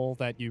 asshole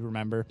that you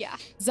remember. Yeah.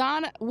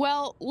 Zana,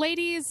 well,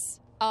 ladies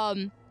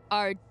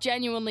are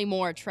genuinely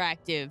more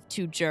attractive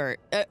to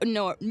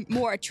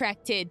more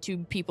attracted to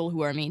people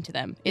who are mean to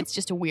them. It's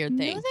just a weird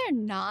thing. No, they're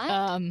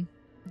not.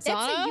 That's a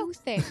Zana? you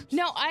thing.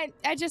 No, I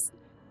just.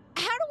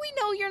 How do we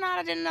know you're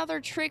not another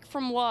trick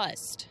from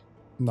Lust?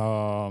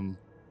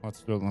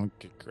 Let's do. Let me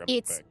grab the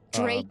It's bag.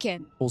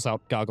 Draken. Pulls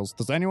out goggles.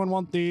 Does anyone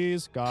want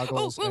these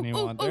goggles? Oh, oh,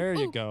 Anyone? oh, There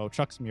you oh. go.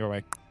 Chucks them your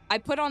way. I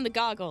put on the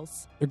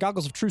goggles. They're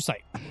goggles of true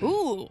sight.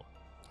 Ooh.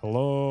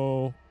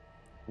 Hello.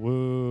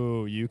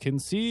 Woo. You can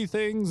see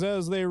things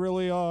as they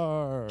really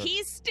are.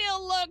 He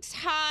still looks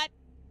hot,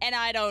 and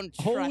I don't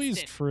trust Always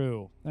it.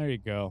 true. There you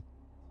go.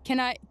 Do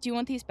you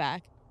want these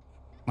back?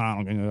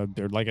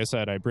 Like I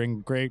said, I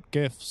bring great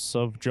gifts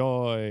of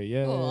joy.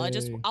 Yeah. Cool.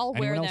 I'll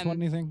wear Anyone else them want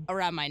anything?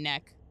 around my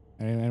neck.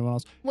 Anyone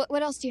else?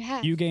 What else do you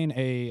have? You gain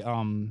a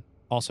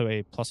also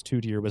a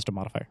 +2 to your wisdom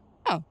modifier.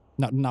 Oh.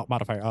 Not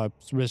modifier.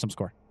 Wisdom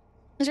score.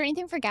 Is there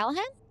anything for Gallahan?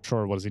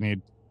 Sure. What does he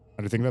need?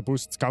 Anything that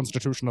boosts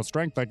constitutional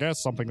strength, I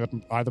guess. Something that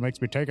either makes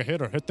me take a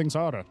hit or hit things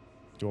harder. Do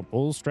you want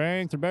bull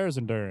strength or bear's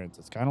endurance?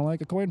 It's kind of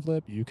like a coin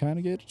flip. You kind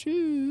of get to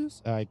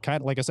choose. Like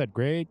I said,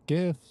 great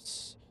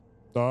gifts.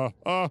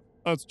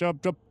 Let's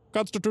jump.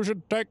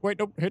 Constitution, take, wait,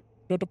 no, hit,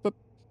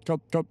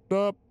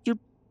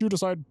 you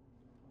decide.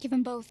 Give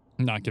him both.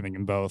 I'm not giving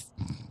him both.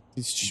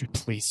 Shoot,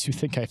 please. You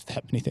think I have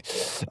that many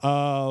things?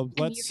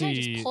 Let's you kinda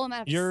just see. pull him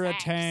out of his You're a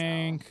sack, so-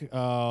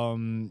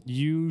 tank.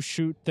 You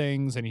shoot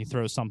things, and he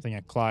throws something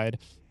at Clyde,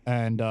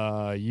 and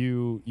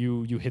you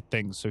hit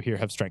things. So here,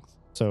 have strength.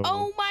 So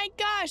Oh my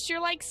gosh, you're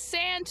like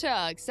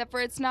Santa, except for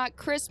it's not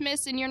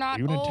Christmas and you're are not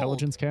you an old.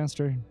 intelligence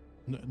caster?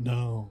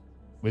 No.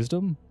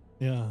 Wisdom?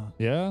 Yeah.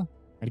 Yeah.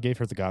 I gave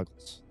her the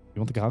goggles. You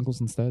want the goggles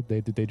instead?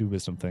 They do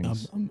wisdom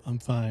things. I'm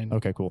fine.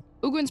 Okay, cool.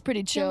 Ugwin's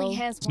pretty He only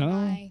chill. has one No.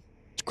 eye.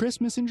 It's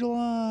Christmas in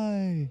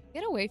July.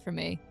 Get away from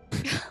me.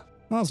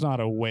 That's not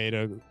a way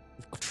to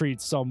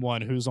treat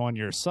someone who's on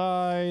your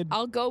side.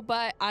 I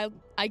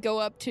go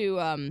up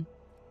to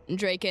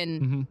Draken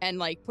Mhm. and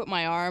like put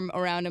my arm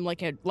around him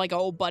like a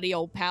old buddy,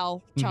 old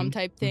pal, chum Mhm.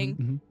 type thing.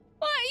 Mhm.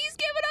 Well, he's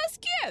giving us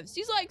gifts.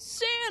 He's like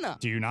Santa.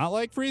 Do you not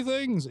like free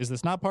things? Is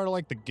this not part of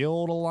like the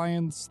guild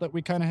alliance that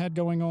we kind of had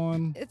going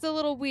on? It's a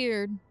little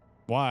weird.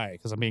 Why?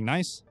 Because I'm being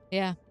nice?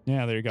 Yeah.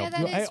 Yeah, there you go. Yeah, that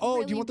You- is do you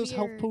really want those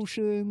health weird.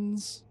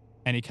 potions?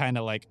 And he kind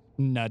of like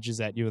nudges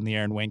at you in the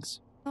air and winks.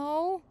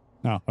 Oh.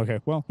 Oh, okay.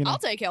 Well, I'll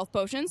take health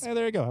potions.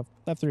 there you go.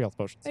 Have 3 health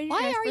potions.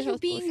 Why are you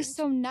being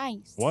so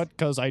nice? What?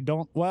 Because I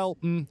don't. Well,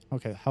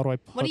 okay. How do I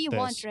put What do you this?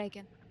 want,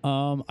 Draken?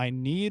 I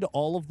need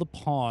all of the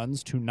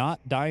pawns to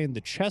not die in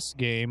the chess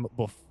game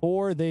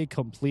before they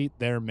complete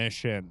their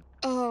mission.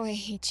 Oh, I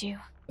hate you.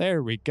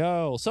 There we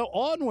go. So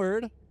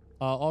onward,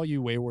 all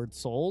you wayward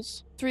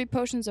souls. 3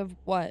 potions of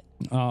what?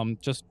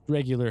 Just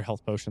regular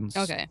health potions.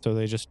 Okay. So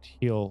they just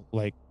heal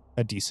like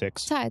a d6.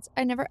 Besides,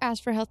 I never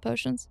asked for health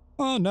potions.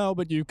 Oh no,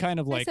 but you kind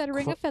of like I said a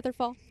ring of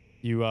featherfall.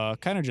 you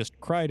kind of just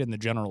cried in the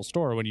general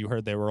store when you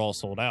heard they were all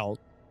sold out.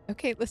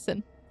 Okay,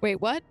 listen.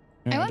 Wait, what?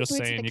 You I know, want just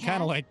Boots saying, the you kind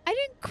cat. of like I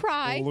didn't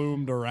cry.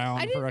 loomed around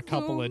I for a didn't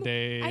couple of loom.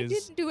 days. I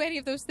didn't do any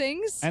of those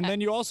things. And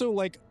then you also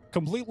like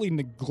completely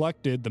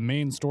neglected the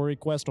main story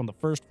quest on the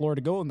first floor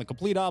to go in the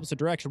complete opposite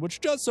direction, which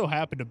just so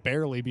happened to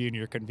barely be in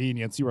your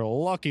convenience. You were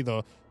lucky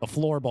the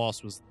floor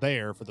boss was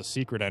there for the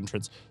secret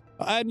entrance.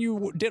 And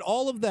you did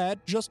all of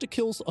that just to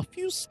kill a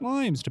few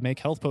slimes to make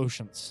health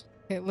potions.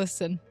 Okay,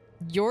 listen.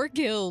 Your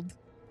guild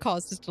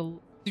caused us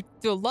to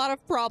do a lot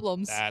of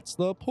problems. That's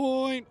the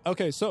point.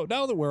 Okay, so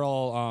now that we're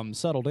all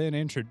settled in,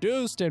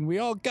 introduced, and we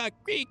all got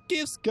great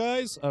gifts,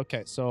 guys.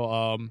 Okay,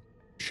 so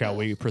shall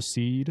we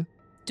proceed?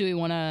 Do we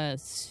want to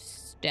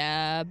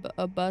stab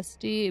a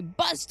bust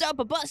up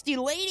a busty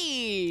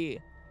lady?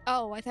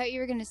 Oh, I thought you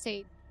were gonna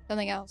say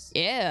something else.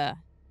 Yeah.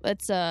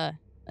 Let's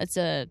get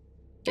some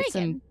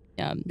Draken,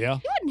 Yeah.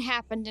 you wouldn't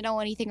happen to know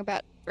anything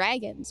about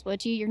dragons,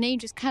 would you? Your name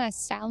just kind of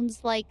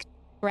sounds like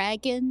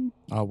dragon.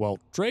 Well,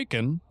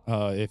 Draken,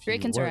 if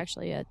Drakens you are were,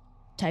 actually a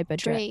type of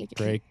Drake.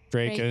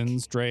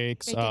 Drakens,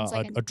 Drakes, Draken's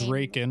like a a name,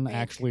 Draken, Drake.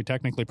 actually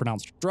technically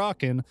pronounced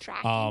Draken,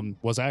 Dragon.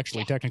 was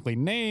actually Yeah. technically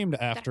named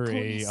after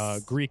a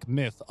Draconis. Greek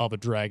myth of a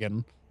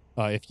dragon,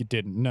 if you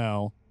didn't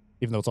know,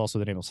 even though it's also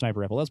the name of sniper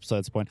rifle. That's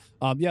besides the point.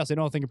 Yes, I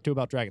know a thing or two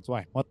about dragons.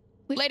 Why? What?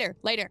 Later.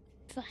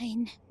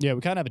 Fine. Yeah, we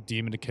kind of have a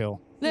demon to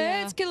kill.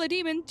 Let's kill a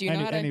demon. Do you know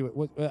how to?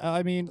 Anyway,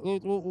 I mean,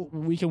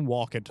 we can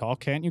walk and talk.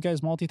 Can't you guys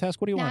multitask?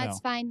 What do you No, want to know?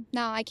 it's fine.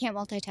 No, I can't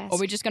multitask. Are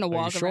we just gonna Are you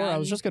walk sure? around? I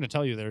was just going to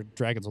tell you there are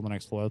dragons on the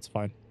next floor. That's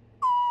fine.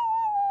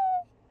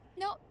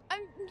 No,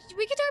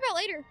 we can talk about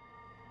later.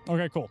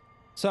 Okay, cool.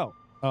 So,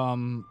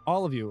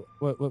 all of you,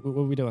 what are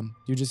we doing?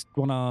 Do you just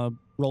want to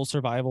roll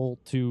survival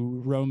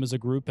to roam as a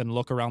group and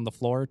look around the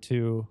floor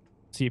to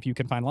see if you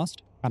can find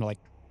Lust? Kind of like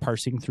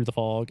parsing through the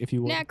fog, if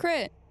you will. Nah,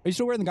 crit. Are you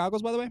still wearing the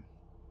goggles, by the way?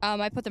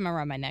 I put them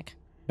around my neck.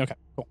 Okay,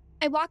 cool.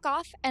 I walk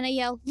off and I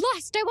yell,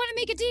 "Lust! I want to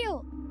make a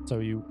deal." So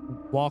you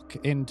walk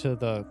into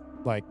the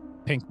like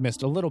pink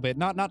mist a little bit,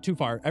 not too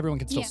far. Everyone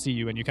can still Yeah. see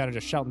you, and you kind of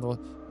just shout in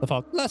the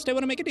fog, "Lust, I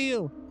want to make a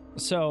deal."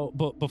 So,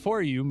 but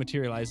before you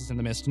materializes in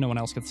the mist, no one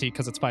else can see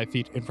because it's 5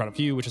 feet in front of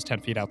you, which is 10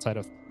 feet outside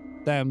of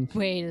them.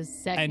 Wait a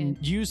second. And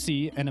you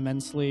see an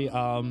immensely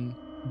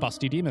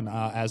busty demon,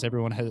 as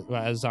everyone has,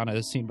 as Zana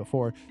has seen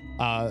before.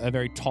 A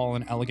very tall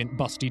and elegant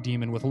busty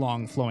demon with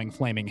long, flowing,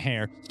 flaming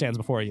hair stands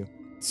before you.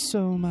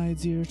 So, my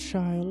dear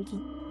child,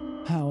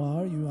 how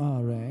are you,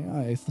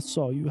 R.A.? I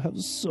saw you have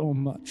so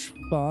much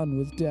fun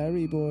with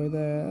Dairy Boy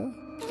there.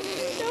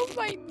 You know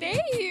my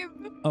name.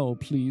 Oh,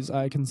 please,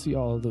 I can see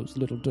all those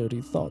little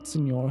dirty thoughts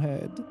in your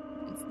head.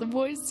 It's the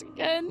voice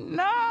again.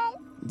 No.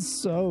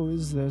 So,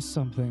 is there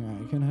something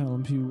I can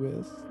help you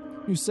with?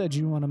 You said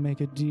you want to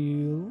make a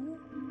deal?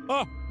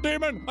 "Ah,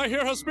 demon, I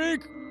hear her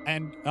speak!"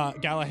 And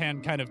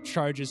Gallahan kind of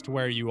charges to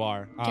where you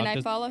are. Can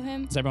I follow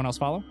him? Does everyone else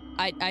follow?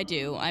 I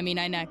do. I mean,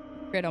 I not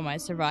crit on my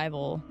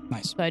survival,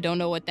 Nice. so I don't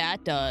know what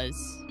that does.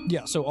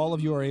 Yeah, so all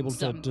of you are able to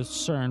Some-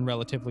 discern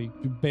relatively,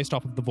 based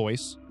off of the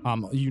voice,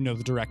 you know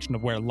the direction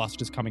of where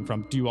Lust is coming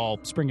from. Do you all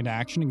spring into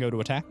action and go to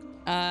attack?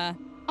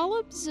 I'll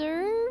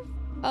observe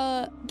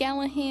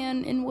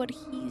Gallahan and what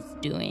he's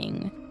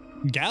doing.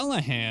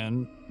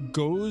 Gallahan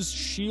goes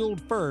shield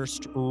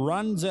first,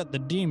 runs at the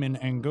demon,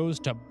 and goes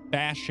to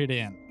bash it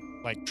in,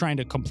 like trying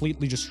to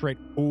completely just straight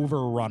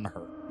overrun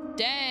her.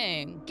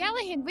 Dang.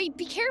 Gallahan, wait,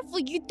 be careful.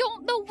 You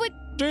don't know what.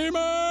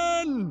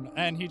 Demon!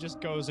 And he just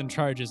goes and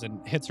charges and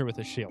hits her with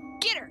his shield.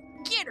 Get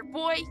her,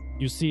 boy.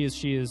 You see as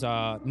she is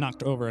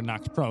knocked over and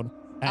knocked prone,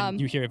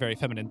 and you hear a very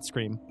feminine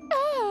scream.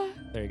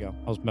 There you go.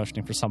 I was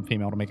motioning for some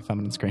female to make a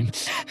feminine scream.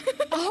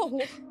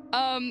 Oh.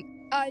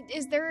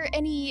 Is there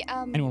any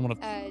Anyone want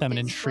a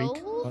feminine shriek?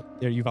 scroll?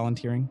 What, are you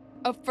volunteering?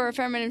 For a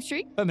feminine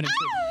streak? Feminine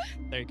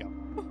shriek. There you go.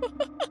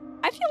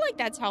 I feel like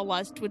that's how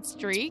Lust would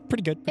streak.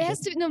 Pretty good. It Pretty has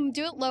good. to no,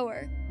 do it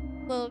lower,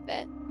 a little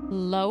bit.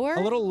 Lower?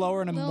 A little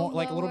lower and a Little more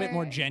like a little bit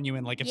more lower.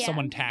 genuine, like if Yeah.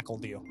 someone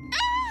tackled you.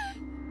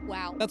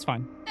 Wow. That's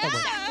fine. That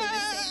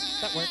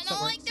works. That works. I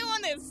don't like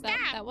doing this. that,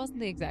 Stop. that wasn't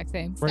the exact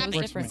same. Works- That was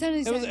works different. for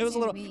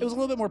me. It was a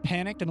little bit more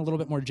panicked and a little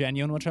bit more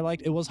genuine, which I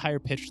liked. It was higher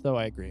pitched though.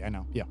 I agree. I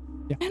know. Yeah.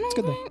 It's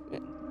good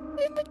though.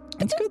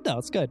 It's good though.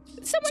 It's good.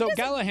 So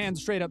Gallahan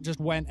straight up just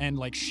went and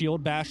like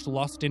shield bashed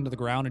Lust into the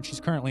ground, and she's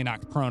currently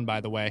knocked prone. By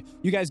the way,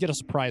 you guys get a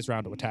surprise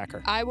round to attack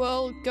her. I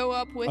will go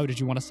up with. Oh, did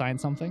you want to sign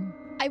something?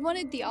 I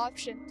wanted the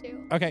option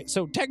to. Okay,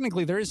 so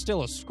technically there is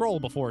still a scroll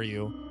before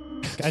you,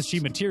 as she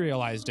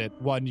materialized it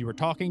when you were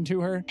talking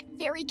to her.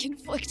 Very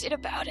conflicted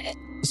about it.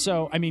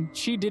 So, I mean,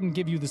 she didn't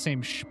give you the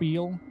same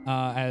spiel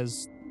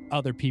as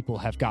other people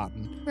have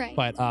gotten. Right.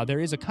 But there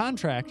is a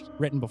contract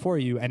written before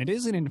you, and it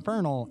is an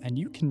infernal, and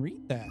you can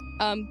read that.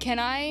 Can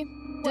I?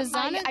 Does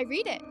Well, Zana? I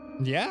read it.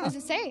 What Yeah. does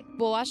it say?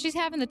 Well, while she's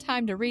having the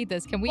time to read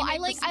this, can we? Well, make I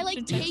like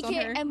perception checks take on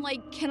it her? and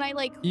like, can I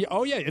like?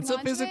 Oh, yeah, it's a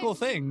Want to physical it?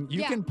 thing.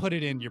 You Yeah. can put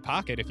it in your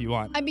pocket if you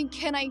want. I mean,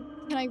 can I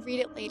read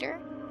it later?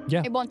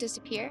 Yeah. It won't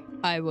disappear.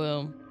 I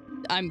will.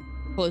 I'm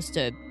close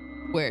to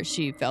where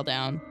she fell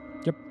down.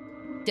 Yep.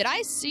 Did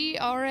I see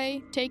RA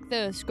take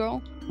the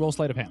scroll? Roll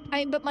sleight of hand.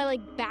 But my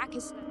like back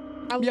is.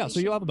 probably Yeah, so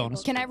you'll have a should-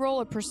 bonus. Can I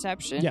roll a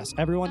perception? Yes,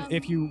 everyone,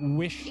 if you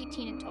wish.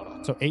 18 in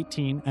total. So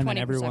 18, and then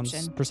 20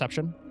 everyone's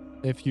perception,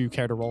 if you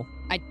care to roll.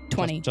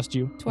 20. Just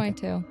you.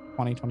 22.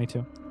 20, 22.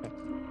 Okay.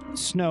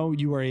 Snow,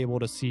 you were able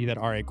to see that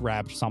Ari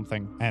grabbed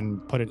something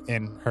and put it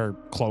in her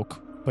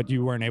cloak, but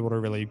you weren't able to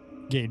really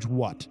gauge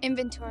what.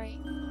 Inventory.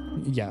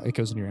 Yeah, it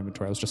goes in your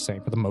inventory. I was just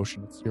saying for the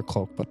motion, it's your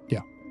cloak, but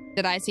yeah,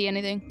 Did I see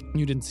anything?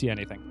 you didn't see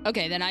anything.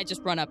 Okay, then I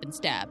just run up and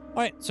stab.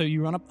 All right, so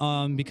you run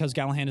up because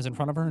Gallahan is in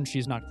front of her and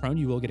she's not prone.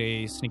 You will get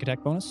a sneak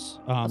attack bonus.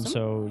 Awesome.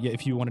 So yeah,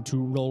 if you wanted to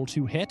roll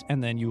to hit,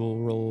 and then you will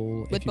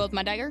roll With both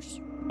my daggers?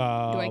 Do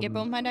I get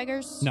both my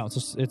daggers? No,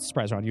 it's a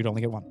surprise round. You'd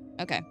only get one.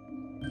 Okay.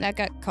 That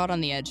got caught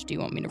on the edge. Do you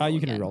want me to roll You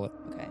can again? re-roll it.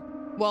 Okay.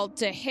 Well,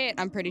 to hit,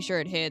 I'm pretty sure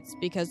it hits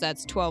because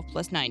that's 12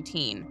 plus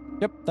 19.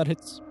 Yep, that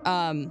hits.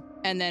 And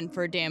then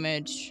for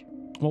damage,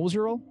 What was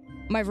your roll?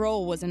 my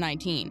roll was a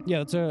 19.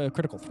 Yeah, it's a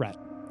critical threat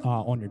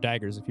on your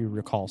daggers, if you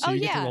recall. So Oh, you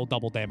get to yeah. roll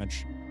double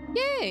damage.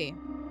 Yay!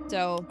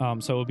 So,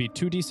 So it would be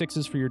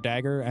 2d6s for your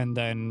dagger, and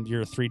then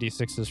your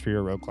 3d6s for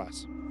your rogue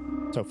class.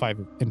 So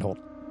 5 in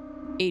total.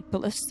 8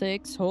 plus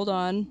 6. Hold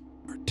on.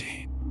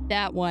 13.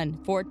 That one.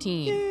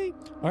 14. Yay!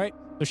 All right.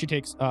 So she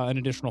takes an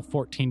additional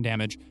 14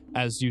 damage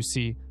as you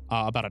see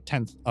about a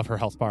tenth of her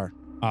health bar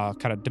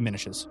kind of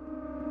diminishes.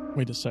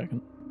 Wait a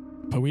second.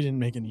 But we didn't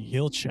make any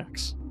heal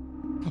checks.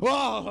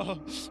 Whoa!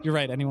 You're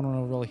right. Anyone want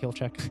to roll a heal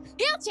check?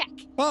 Heal check.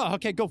 Oh,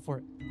 okay. Go for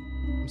it.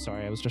 I'm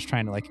sorry. I was just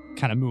trying to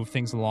kind of move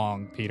things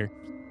along, Peter.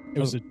 It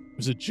was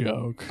a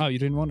joke. Oh, you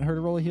didn't want her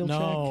to roll a heal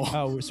No. check?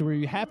 Oh, so were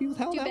you happy with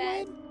how Too that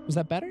bad. went? Was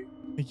that better?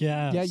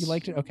 Yes. Yeah, you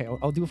liked it? Okay,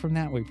 I'll do it from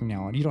that way from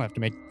now on. You don't have to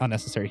make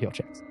unnecessary heal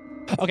checks.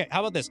 Okay, how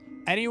about this?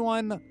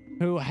 Anyone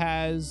who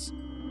has...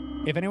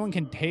 If anyone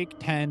can take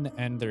 10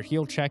 and their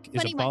heal check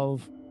is 21.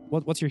 above...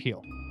 What's your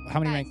heal? How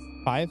many 5. rank?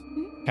 5?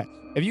 Okay.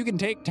 If you can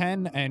take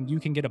 10 and you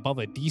can get above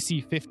a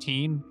DC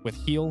 15 with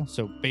heal,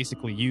 so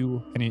basically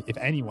you, and if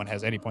anyone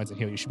has any points in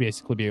heal, you should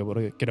basically be able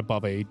to get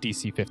above a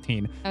DC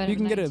 15. I would You have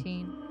can get a-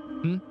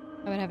 19.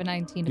 I would have a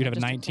 19. if You'd I have a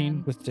just took 19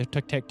 10. with to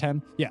take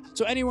 10. Yeah.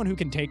 So anyone who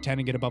can take 10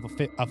 and get above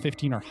a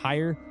 15 or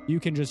higher, you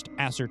can just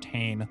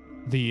ascertain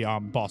the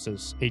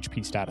boss's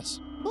HP status.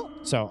 Cool.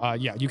 So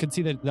yeah, you can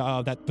see that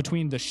that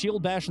between the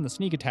shield bash and the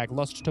sneak attack,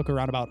 Lust took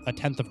around about a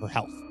tenth of her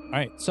health. All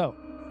right. So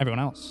everyone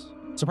else,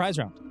 surprise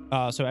round.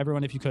 So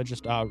everyone, if you could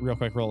just real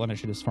quick roll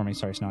initiatives for me.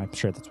 Sorry, Snow. I'm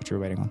sure that's what you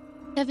were waiting on.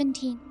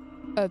 17.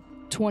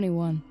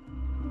 21.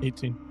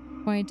 18.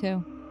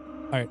 22.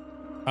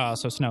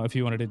 So Snow, if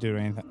you wanted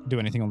to do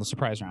anything on the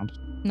surprise round,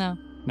 No.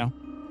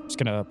 just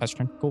gonna pass your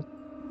turn. Cool.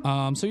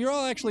 So you're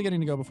all actually getting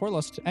to go before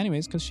Lust,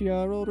 anyways, because she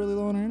rolled really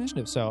low on her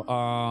initiative. So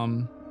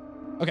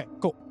okay,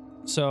 cool.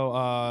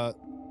 So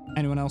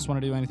anyone else want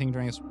to do anything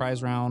during a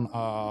surprise round?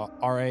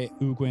 R.A.,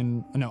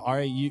 Ugwin. No,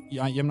 R.A.,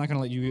 I'm not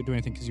gonna let you do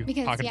anything because you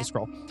Because, pocketed yeah. the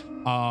scroll.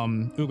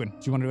 Ugwin,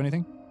 do you want to do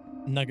anything?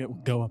 Nugget will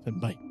go up and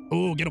bite.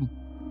 Ooh, get him.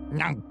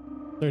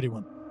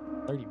 31.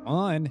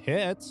 31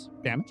 hits.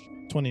 Damage.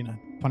 29.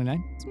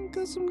 29.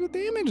 Some good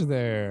damage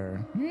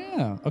there.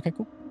 Yeah. Okay,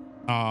 cool.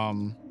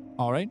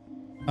 All right.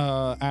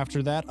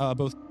 After that,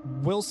 both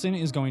Wilson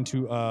is going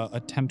to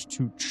attempt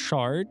to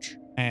charge,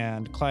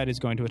 and Clyde is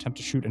going to attempt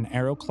to shoot an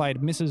arrow.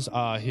 Clyde misses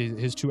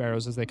his two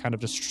arrows as they kind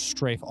of just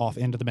strafe off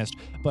into the mist,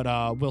 but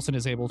Wilson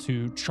is able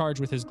to charge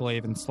with his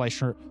glaive and slice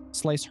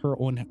her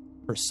on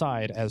her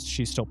side as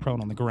she's still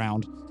prone on the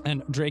ground.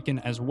 And Draken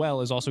as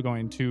well is also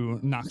going to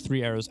knock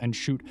 3 arrows and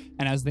shoot,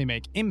 and as they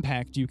make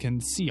impact, you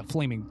can see a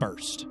flaming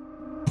burst.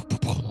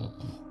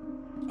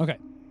 Okay.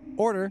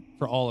 Order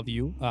for all of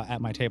you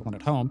at my table and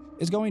at home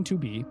is going to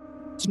be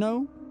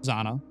Snow,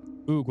 Zana,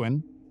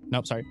 Ugwin.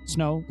 Nope, sorry.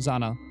 Snow,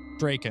 Zana,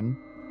 Draken,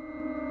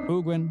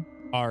 Ugwin,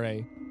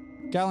 R.A.,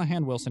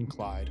 Gallahan, Wilson,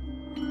 Clyde,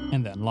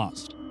 and then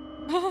Lust.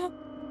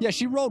 Yeah,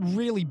 she rolled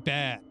really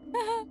bad.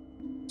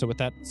 So with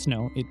that,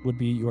 Snow, it would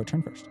be your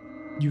turn first.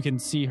 You can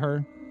see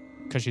her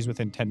because she's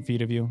within 10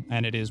 feet of you,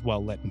 and it is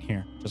well lit in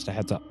here. Just a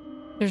heads up.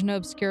 There's no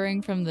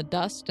obscuring from the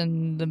dust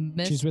and the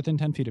mist. She's within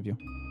 10 feet of you,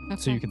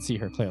 Okay. so you can see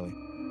her clearly.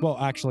 Well,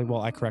 I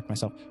correct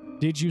myself.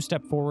 Did you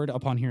step forward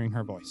upon hearing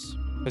her voice?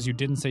 Because you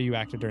didn't say you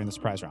acted during the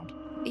surprise round.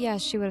 Yeah,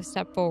 she would have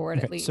stepped forward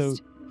at Okay, least. so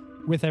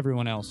with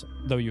everyone else,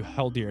 though you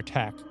held your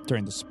attack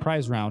during the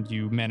surprise round,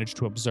 you managed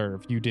to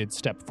observe. You did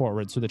step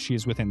forward so that she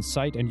is within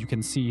sight, and you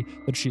can see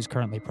that she's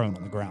currently prone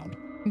on the ground.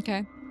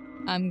 Okay.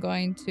 I'm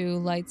going to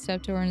light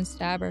step to her and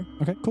stab her.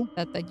 Okay, cool.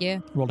 Yeah.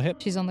 Roll to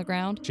hit. She's on the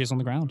ground, She's on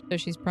the ground. so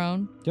she's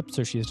prone, Yep,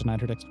 so she is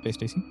denied her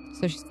dex-based AC.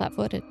 so she's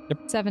flat-footed. Yep.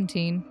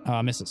 17.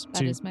 Misses. That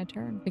So you- is my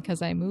turn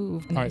because I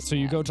moved. and all I right, so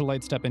you stabbed. go to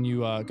light step and you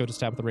go to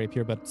stab with the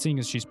rapier, but seeing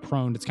as she's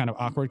prone, it's kind of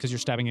awkward because you're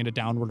stabbing into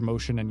downward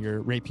motion and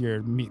your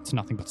rapier meets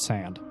nothing but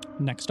sand.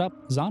 Next up,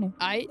 Zana.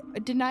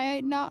 Didn't I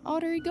not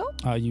already go?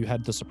 You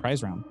had the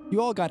surprise round. You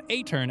all got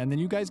a turn, and then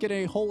you guys get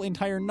a whole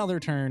entire another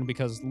turn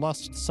because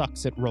Lust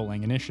sucks at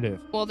rolling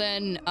initiative. Well,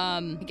 then,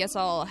 I guess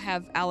I'll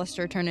have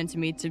Alistair turn into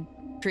me to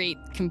create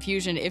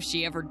confusion if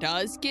she ever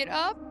does get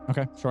up.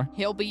 Okay, sure.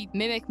 He'll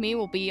mimic me,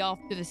 will be off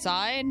to the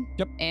side.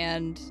 Yep.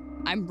 And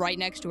I'm right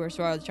next to her,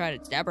 so I'll try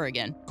to stab her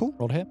again. Cool.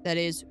 Roll to hit.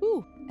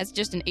 That's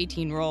just an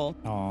 18 roll.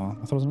 Oh, I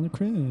thought it was another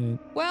crit.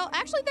 Well,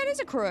 actually, that is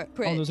a crit.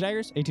 Oh, those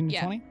daggers? 18 to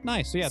Yeah. 20?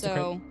 Nice. So yeah, it's a crit.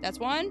 So that's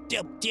one.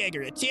 Double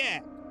dagger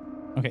attack.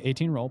 Okay,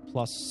 18 roll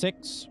plus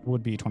 6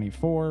 would be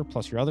 24,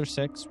 plus your other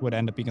 6 would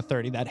end up being a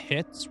 30. That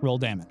hits. Roll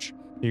damage.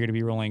 You're going to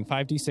be rolling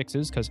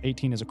 5d6s because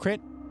 18 is a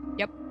crit.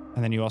 Yep.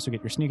 And then you also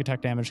get your sneak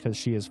attack damage because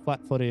she is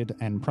flat-footed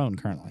and prone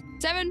currently.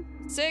 7,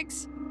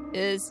 6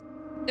 is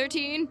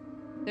 13.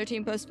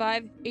 13 plus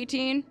 5,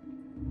 18.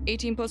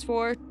 18 plus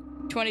 4,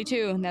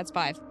 22, and that's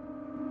 5.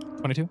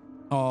 22.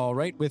 All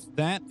right, with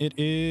that, it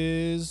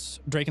is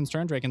Draken's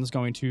turn. Draken's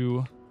going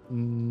to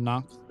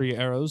knock 3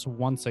 arrows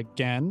once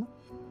again,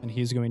 and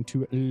he's going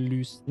to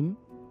loose them.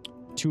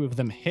 2 of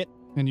them hit,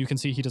 and you can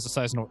see he does a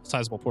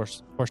sizable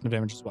portion of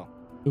damage as well.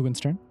 Ugwin's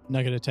turn.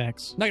 Nugget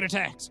attacks. Nugget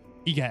attacks.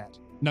 Egad.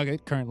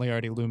 Nugget, currently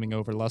already looming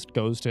over Lust,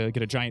 goes to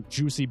get a giant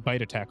juicy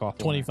bite attack off.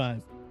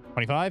 25.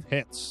 25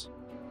 hits.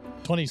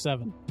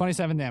 27.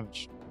 27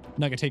 damage.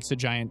 Nugget takes a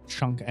giant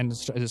chunk and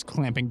is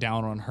clamping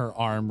down on her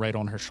arm, right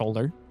on her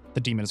shoulder. The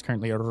demon is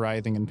currently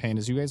writhing in pain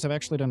as you guys have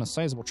actually done a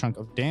sizable chunk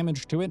of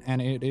damage to it,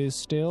 and it is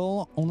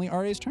still only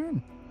R.A.'s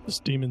turn. This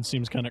demon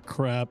seems kind of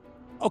crap.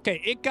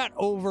 Okay, it got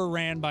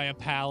overran by a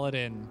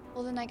paladin.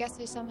 Well, then I guess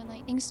I summon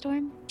Lightning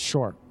Storm.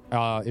 Sure.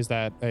 Is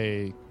that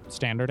a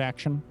standard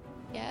action?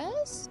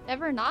 Yes?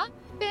 Ever not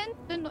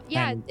been?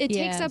 Yeah, And- it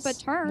takes up a Yes.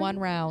 turn. 1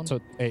 round. So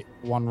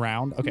one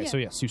round? Okay, Yeah. so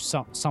yes, you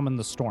summon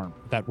the storm.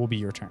 That will be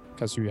your turn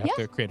because you have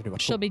Yeah. to create a new one.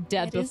 She'll be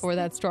dead That is- before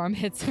that storm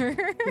hits her.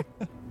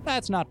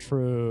 That's not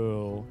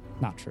true.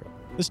 Not true.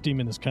 This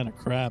demon is kind of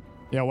crap.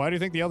 Yeah, why do you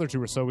think the other two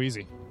were so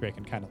easy?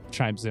 Draken kind of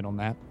chimes in on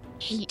that.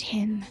 Hate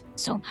him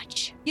so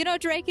much. You know,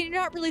 Drake, you're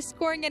not really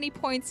scoring any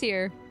points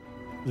here.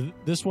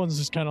 This one's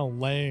just kind of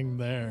laying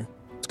there.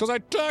 It's because I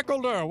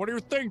tackled her. What do you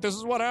think? This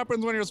is what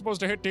happens when you're supposed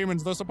to hit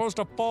demons. They're supposed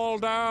to fall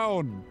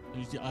down.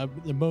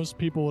 Most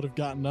people would have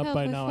gotten up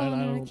by now. And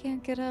I I don't.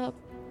 can't get up.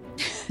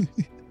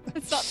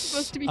 It's not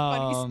supposed to be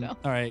funny still.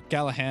 All right,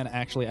 Gallahan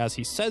actually, as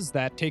he says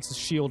that, takes his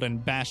shield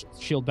and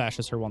shield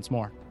bashes her once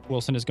more.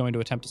 Wilson is going to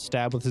attempt to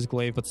stab with his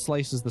glaive, but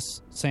slices the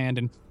sand,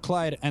 and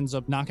Clyde ends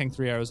up knocking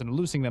 3 arrows and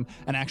loosing them,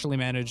 and actually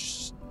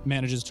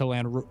manages to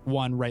land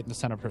one right in the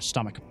center of her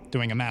stomach,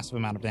 doing a massive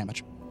amount of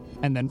damage.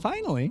 And then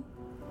finally,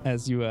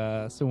 as you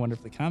so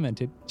wonderfully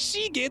commented,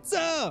 she gets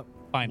up.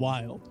 Finally.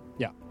 Wild.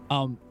 Yeah.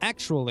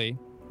 Actually,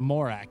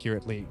 more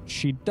accurately,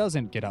 she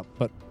doesn't get up,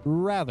 but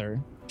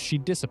rather she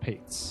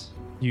dissipates.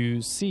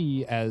 You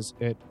see as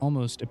it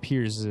almost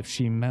appears as if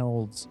she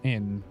melds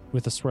in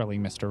with the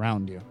swirling mist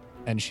around you,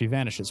 and she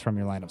vanishes from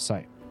your line of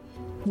sight.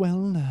 Well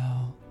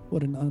now,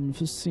 what an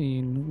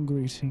unforeseen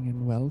greeting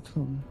and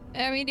welcome.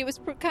 I mean, it was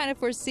kind of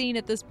foreseen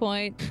at this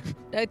point.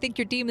 I think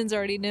your demons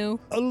already knew.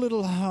 A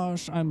little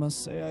harsh, I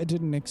must say. I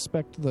didn't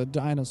expect the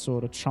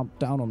dinosaur to chomp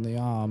down on the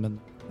arm, and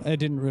I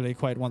didn't really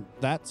quite want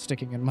that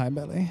sticking in my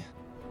belly.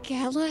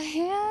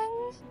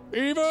 Gallahan?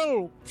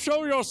 Evil!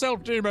 Show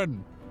yourself,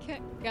 demon! Okay,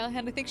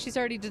 Gallahan, I think she's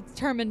already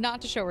determined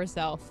not to show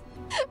herself.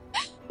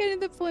 Getting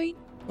the point.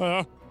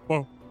 Well,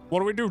 what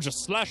do we do?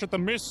 Just slash at the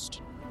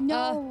mist?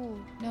 No,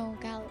 no.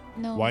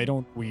 Why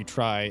don't we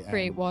try and...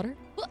 Create water?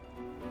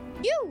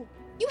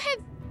 You have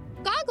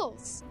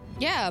goggles.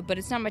 Yeah, but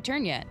it's not my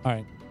turn yet. All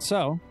right,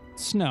 so,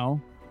 Snow,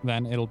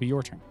 then it'll be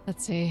your turn.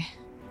 Let's see.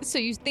 So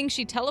you think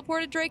she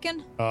teleported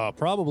Draken?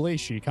 Probably.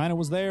 She kind of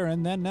was there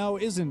and then now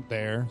isn't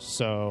there,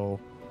 so...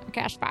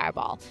 Cast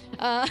Fireball.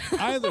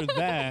 Either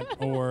that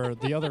or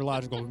the other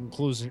logical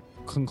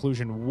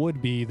conclusion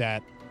would be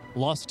that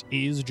Lust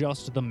is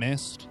just the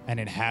mist and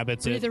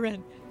inhabits Breathe it. her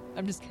in.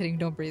 I'm just kidding.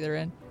 Don't breathe her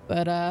in.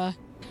 But, I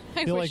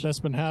feel like that's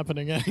been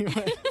happening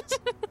anyway.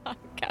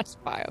 Cast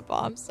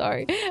Fireball. I'm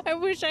sorry. I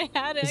wish I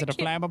had it. Is it a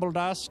flammable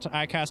dust?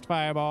 I cast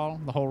Fireball.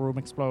 The whole room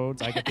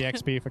explodes. I get the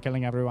XP for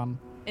killing everyone,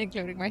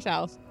 Including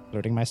myself.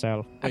 including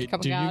myself. I've Wait, become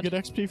a do you god. get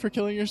XP for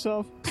killing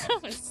yourself?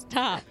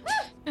 Stop.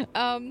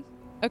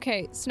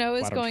 Okay, Snow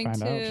is Why don't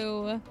going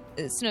you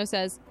to... Snow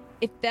says,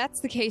 if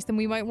that's the case, then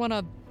we might want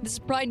to... This is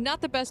probably not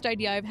the best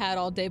idea I've had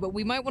all day, but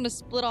we might want to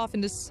split off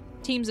into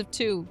teams of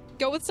 2.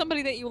 Go with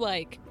somebody that you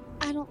like.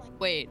 I don't like.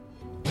 Wait,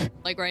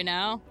 like right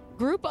now?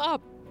 Group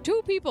up.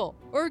 2 people.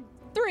 Or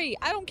 3.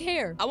 I don't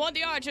care. I want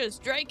the archers,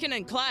 Draken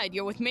and Clyde.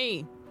 You're with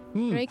me.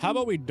 How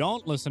about we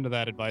don't listen to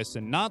that advice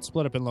and not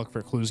split up and look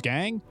for clues,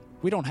 gang?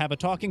 We don't have a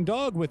talking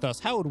dog with us.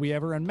 How would we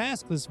ever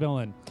unmask this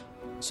villain?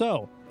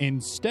 So,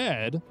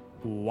 instead,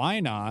 why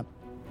not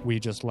we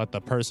just let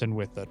the person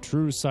with the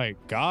true sight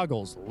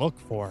goggles look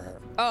for her?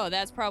 Oh,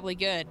 that's probably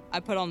good. I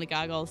put on the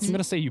goggles. I'm going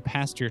to say you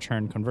passed your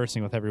turn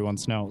conversing with everyone,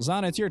 Snow.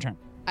 Zana, it's your turn.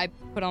 I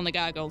put on the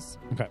goggles.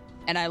 Okay.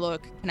 And I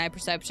look. Can I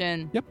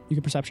perception? Yep, you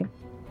get perception.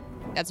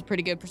 That's a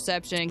pretty good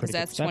perception because Pretty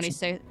good that's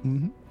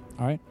perception. 26.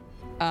 All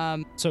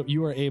right. So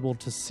you are able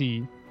to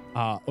see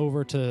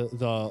over to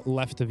the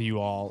left of you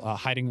all,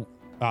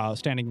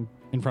 standing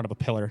in front of a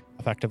pillar,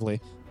 effectively,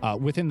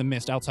 within the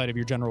mist outside of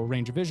your general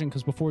range of vision,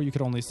 because before you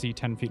could only see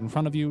 10 feet in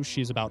front of you.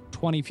 She's about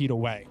 20 feet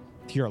away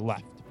to your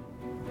left.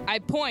 I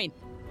point.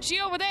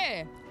 She over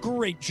there.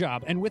 Great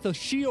job. And with a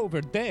she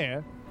over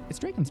there, it's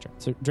Draken's turn.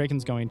 So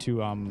Draken's going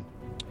to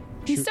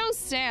He's shoot. so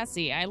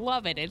sassy. I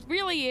love it. It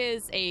really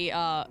is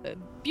a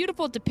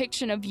beautiful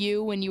depiction of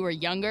you when you were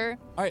younger.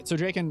 All right, so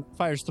Draken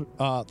fires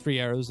 3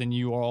 arrows, and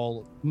you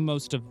all,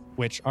 most of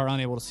which are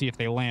unable to see if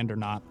they land or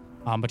not.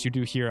 But you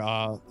do hear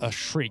a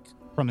shriek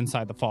from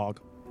inside the fog.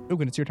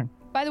 Ugin, it's your turn.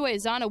 By the way,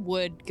 Zana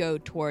would go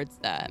towards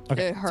that.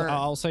 Okay, Her. so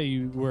I'll say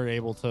you were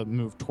able to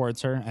move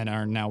towards her and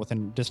are now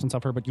within distance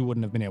of her, but you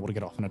wouldn't have been able to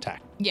get off an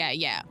attack.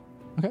 Yeah.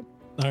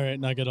 All right,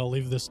 Nugget, I'll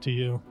leave this to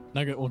you.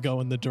 Nugget will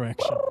go in the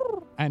direction.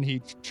 And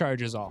he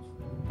charges off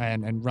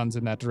and runs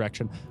in that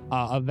direction.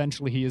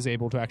 Eventually, he is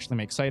able to actually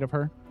make sight of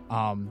her,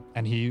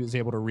 and he is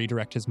able to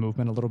redirect his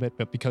movement a little bit,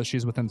 but because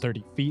she's within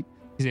 30 feet,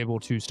 he's able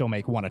to still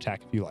make one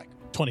attack if you like.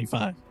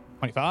 25.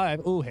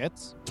 25. Ooh,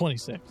 hits.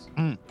 26.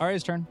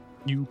 Ari's turn.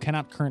 You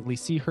cannot currently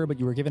see her, but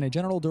you were given a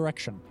general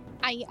direction.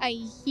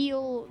 I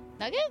heal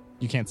Nugget?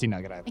 You can't see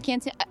Nugget either. I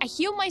can't say. I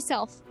heal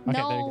myself. Okay,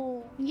 there you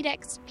No, need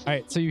XP. All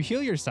right, so you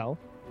heal yourself.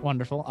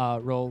 Wonderful.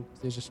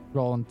 Just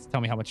roll and tell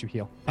me how much you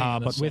heal. Hang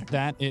on a But with second.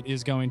 that, it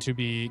is going to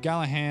be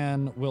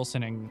Gallahan,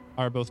 Wilson, and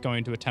are both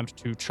going to attempt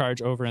to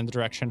charge over in the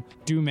direction.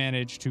 Do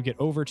manage to get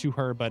over to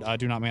her, but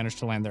do not manage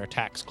to land their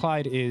attacks.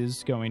 Clyde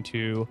is going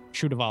to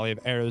shoot a volley of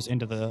arrows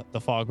into the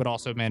fog, but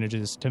also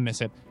manages to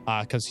miss it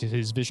because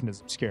his vision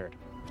is obscured.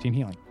 15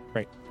 healing.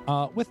 Great.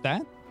 With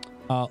that,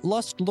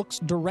 Lust looks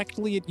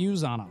directly at you,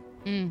 Zana.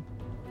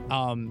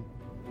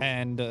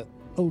 And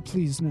Oh,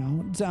 please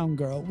now. Down,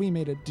 girl. We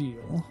made a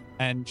deal.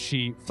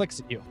 she flicks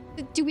at you.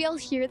 Do we all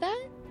hear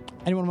that?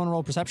 Anyone want to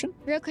roll perception?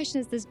 Real question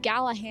is, does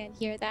Gallahan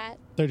hear that?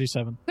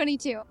 37.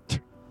 22.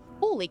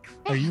 Holy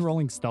crap. Are you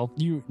rolling stealth?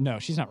 No,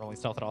 she's not rolling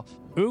stealth at all.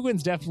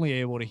 Ugwin's definitely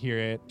able to hear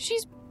it.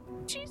 She's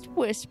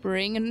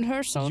whispering in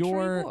her sultry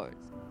You're- voice.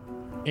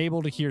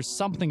 Able to hear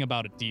something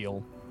about a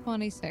deal.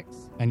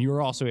 26. And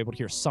you're also able to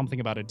hear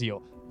something about a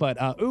deal. But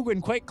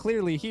Ugwin quite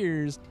clearly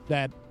hears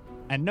that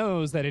and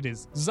knows that it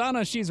is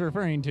Zana she's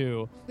referring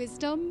to.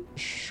 Wisdom?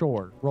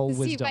 Sure. Roll To see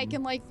wisdom. if I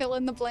can, fill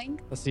in the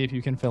blank. Let's see if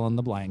you can fill in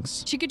the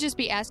blanks. She could just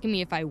be asking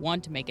me if I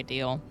want to make a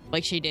deal,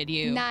 like she did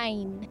you.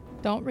 9.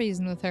 Don't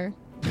reason with her.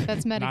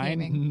 That's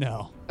metagaming. 9?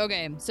 No.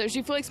 Okay, so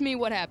she flicks me.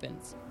 What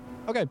happens?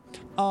 Okay.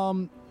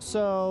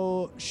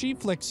 So she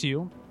flicks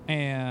you,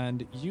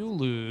 and you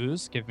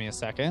lose. Give me a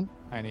second.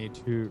 I need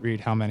to read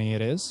how many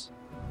it is.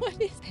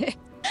 What is it?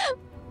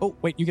 Oh,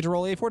 wait. You get to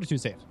roll a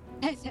fortitude save.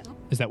 I know.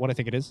 Is that what I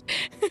think it is?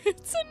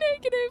 It's a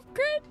negative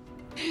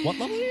crit. What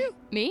level are you?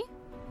 Me?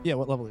 Yeah,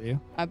 what level are you?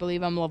 I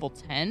believe I'm level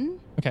 10.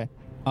 Okay.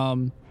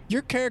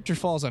 Your character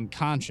falls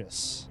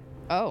unconscious.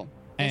 Oh.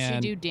 Does she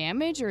And- do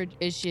damage or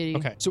is she?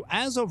 Okay. So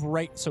as of how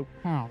do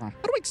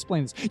I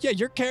explain this? Yeah,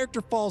 your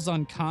character falls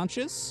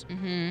unconscious,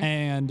 Mm-hmm.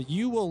 and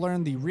you will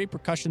learn the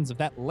repercussions of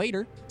that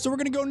later. So we're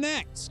gonna go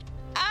next.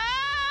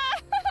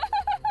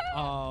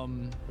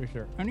 For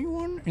sure.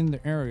 Anyone in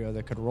the area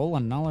that could roll a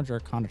knowledge or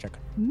arcana check?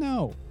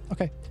 No.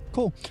 Okay,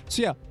 cool.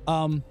 So yeah,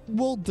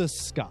 we'll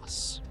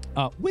discuss.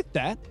 With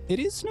that, it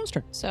is Snow's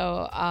turn.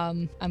 So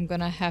I'm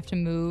gonna have to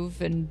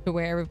move and to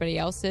where everybody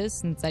else is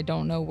since I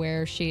don't know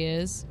where she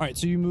is. All right,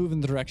 so you move in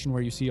the direction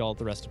where you see all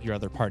the rest of your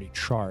other party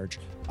charge.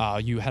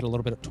 You head a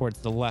little bit towards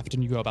the left,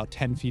 and you go about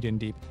 10 feet in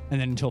deep, and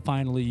then until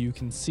finally you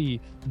can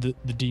see the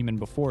demon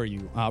before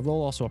you.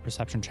 Roll also a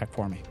perception check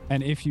for me.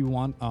 And if you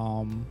want,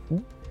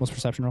 what's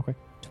perception real quick?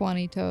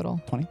 20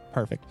 total. 20?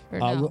 Perfect. Or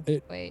no,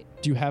 Do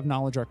you have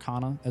knowledge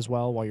arcana as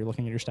well while you're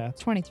looking at your stats?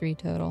 23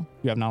 total.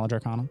 You have knowledge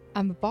arcana?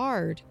 I'm a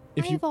bard.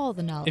 If I you- have all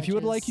the knowledge. If you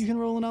would like, you can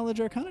roll a knowledge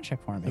arcana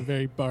check for A me.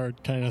 very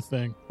bard kind of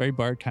thing. Very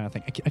bard kind of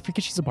thing. I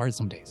forget she's a bard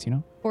some days, you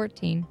know?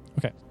 14.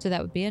 Okay. So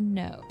that would be a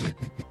no.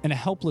 In a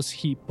helpless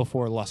heap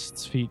before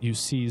Lust's feet, you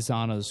see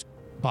Zana's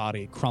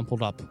body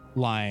crumpled up,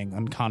 lying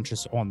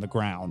unconscious on the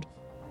ground.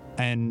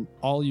 And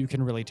all you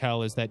can really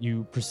tell is that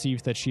you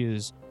perceive that she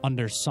is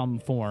under some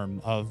form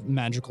of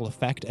magical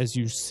effect as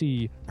you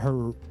see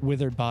her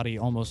withered body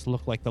almost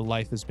look like the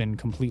life has been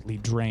completely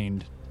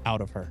drained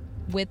out of her.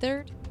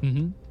 Withered?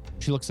 Mm-hmm.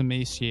 She looks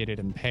emaciated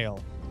and pale,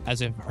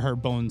 as if her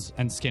bones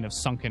and skin have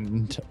sunken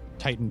and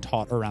tightened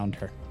taut around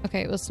her.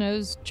 Okay, well,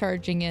 Snow's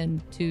charging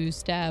in to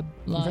stab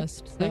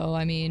Lust. great. So,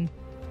 I mean,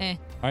 All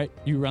right,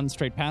 you run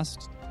straight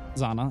past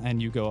Zana and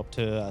you go up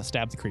to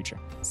stab the creature.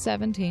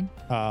 17.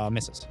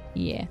 Misses.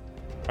 Yeah.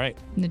 All right,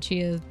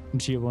 Nachia.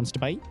 and she wants to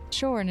bite.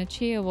 Sure,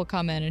 Nachia will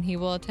come in and he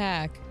will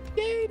attack.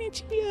 Yay,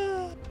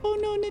 Nichia! Oh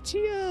no,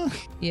 Nichia!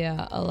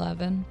 Yeah,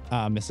 11.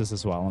 Misses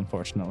as well,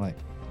 unfortunately.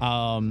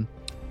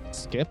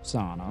 Skip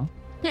Zana.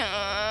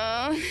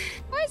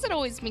 Why is it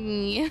always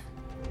me?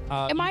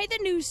 Am I the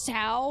new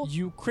Sal?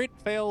 You crit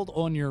failed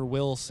on your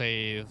will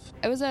save,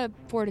 It was a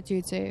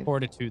fortitude save.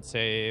 fortitude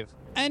save.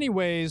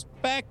 Anyways,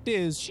 fact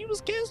is, she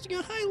was casting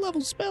a high level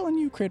spell and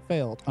you crit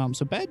failed.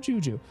 So bad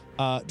juju.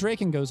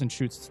 Draken goes and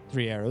shoots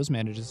 3 arrows,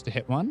 manages to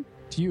hit one.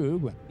 To you,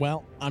 Ugwin.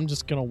 Well, I'm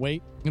just gonna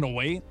wait. Gonna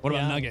wait? What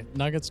about Yeah, Nugget?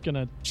 Nugget's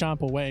gonna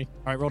chomp away.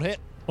 All right, roll to hit.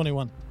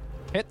 21,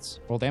 Hits.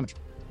 Roll damage.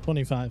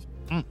 25.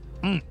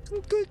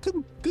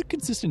 Good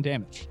consistent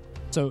damage.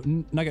 So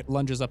Nugget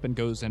lunges up and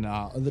goes and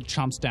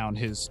chomps down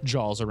his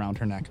jaws around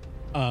her neck.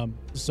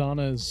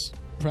 Zana's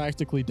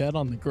practically dead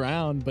on the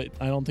ground, but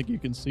I don't think you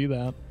can see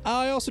that.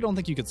 I also don't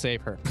think you could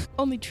save her.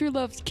 Only true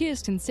love's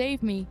kiss can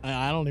save me.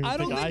 I don't even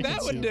think I can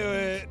see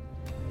it.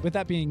 With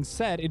that being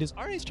said, it is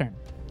Ari's turn.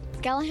 Is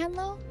Gallahan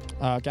low?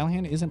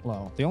 Gallahan isn't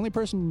low. The only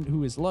person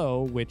who is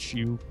low, which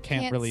you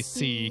can't Can't really see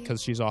see.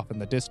 because she's off in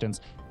the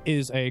distance,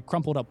 is a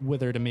crumpled up,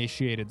 withered,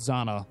 emaciated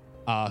Zana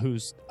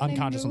who's Can I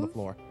unconscious on the move?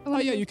 floor. I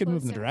wanna Yeah, you could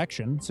move in the closer.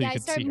 direction so Yeah, you I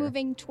could start see her.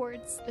 moving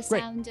towards the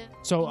Great. sound of.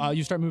 So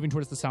you start moving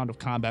towards the sound of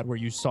combat where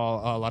you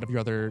saw a lot of your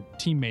other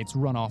teammates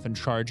run off and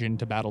charge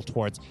into battle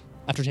towards.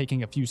 After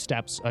taking a few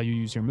steps, you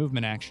use your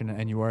movement action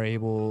and you are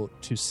able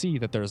to see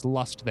that there's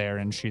Lust there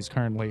and she's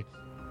currently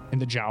in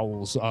the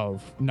jowls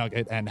of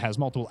Nugget and has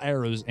multiple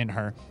arrows in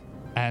her.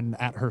 And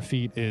at her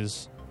feet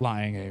is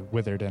lying a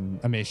withered and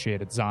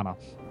emaciated Zana.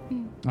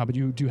 But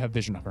you do have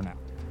vision of her now.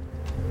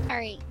 All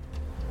right.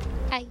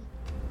 I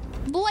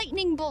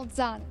lightning bolts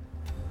on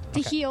to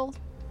Okay. heal.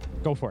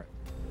 Go for it.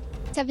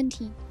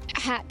 17.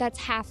 That's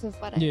half of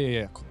what I.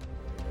 Yeah. Cool.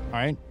 All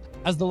right.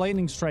 As the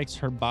lightning strikes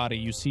her body,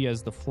 you see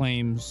as the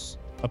flames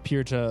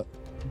appear to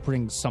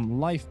bring some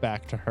life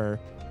back to her.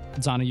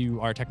 Zana, you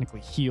are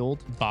technically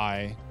healed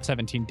by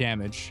 17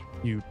 damage.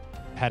 You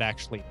had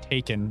actually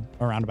taken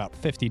around about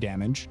 50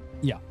 damage.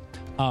 Yeah.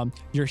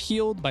 You're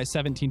healed by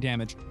 17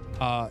 damage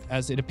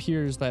as it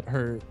appears that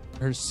her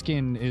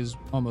skin is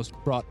almost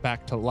brought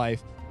back to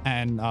life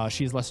and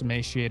she's less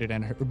emaciated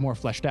and more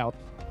fleshed out.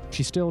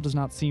 She still does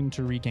not seem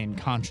to regain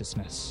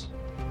consciousness.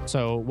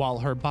 So while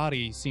her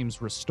body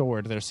seems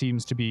restored, there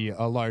seems to be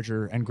a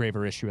larger and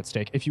graver issue at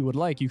stake. If you would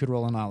like, you could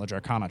roll a knowledge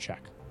arcana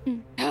check.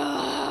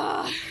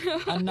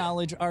 A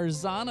knowledge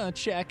arzana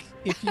check,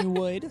 if you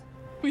would.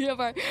 We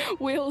have our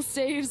will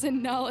saves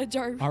and knowledge.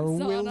 Our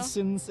Zana.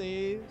 Wilson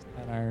saves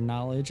and our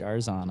knowledge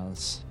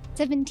arzanas.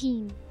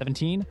 17.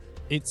 17.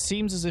 It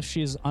seems as if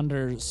she is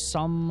under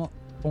some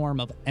form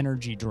of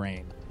energy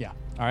drain. Yeah.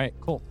 All right,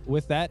 cool.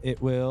 With that, it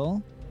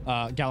will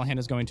Gallahan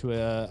is going to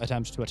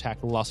attempt to attack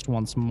Lust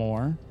once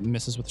more.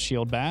 Misses with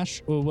Shield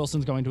Bash.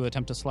 Wilson's going to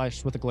attempt to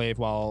slash with a glaive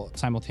while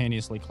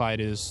simultaneously Clyde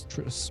is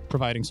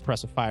providing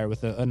suppressive fire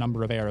with a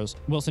number of arrows.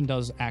 Wilson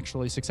does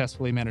actually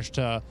successfully manage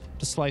to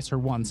slice her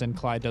once, and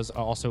Clyde does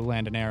also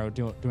land an arrow,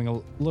 doing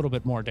a little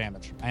bit more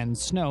damage. And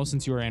Snow,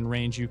 since you are in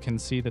range, you can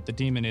see that the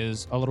demon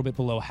is a little bit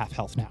below half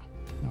health now.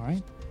 All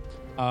right.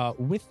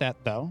 With that,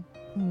 though,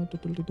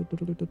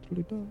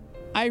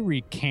 I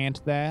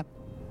recant that.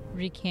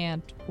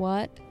 Recant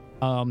what?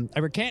 I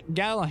recant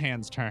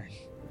Gallahan's turn.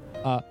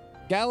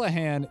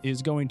 Gallahan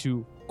is going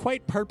to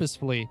quite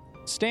purposefully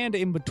stand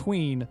in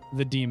between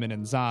the demon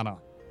and Zana.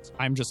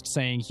 I'm just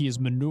saying he is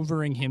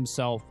maneuvering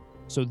himself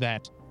so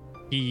that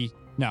he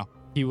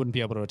wouldn't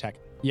be able to attack.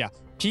 Yeah,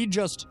 he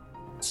just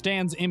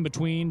stands in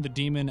between the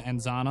demon and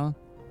Zana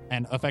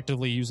and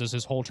effectively uses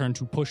his whole turn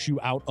to push you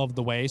out of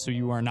the way so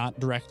you are not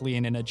directly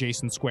in an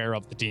adjacent square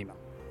of the demon.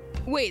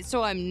 Wait,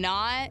 so I'm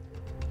not?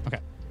 Okay,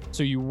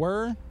 so you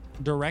were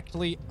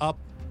directly up.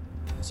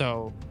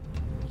 So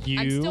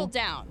I'm still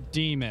down.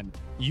 Demon,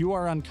 you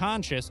are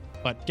unconscious,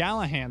 but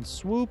Gallahan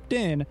swooped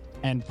in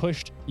and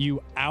pushed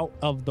you out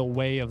of the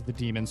way of the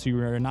demon, so you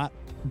are not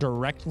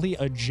directly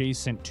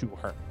adjacent to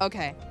her.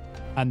 Okay.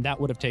 And that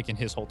would have taken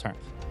his whole turn.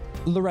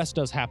 The rest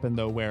does happen,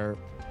 though, where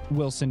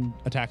Wilson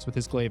attacks with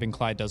his glaive and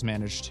Clyde does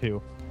manage to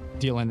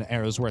deal an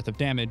arrow's worth of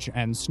damage,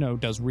 and Snow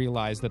does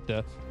realize that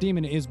the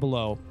demon is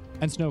below,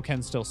 and Snow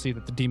can still see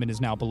that the demon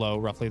is now below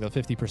roughly the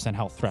 50%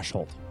 health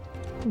threshold.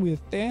 With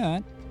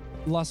that,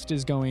 Lust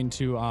is going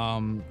to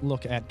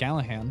look at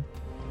Gallahan.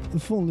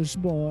 Foolish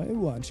boy,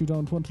 what, you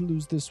don't want to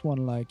lose this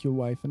one like your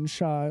wife and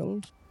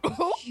child?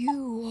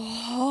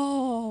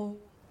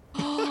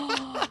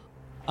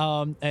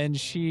 And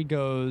she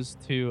goes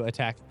to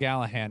attack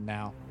Gallahan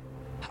now.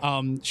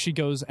 She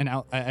goes and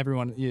out.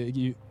 Everyone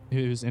you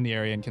who's in the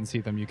area and can see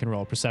them, you can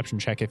roll a perception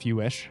check if you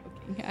wish.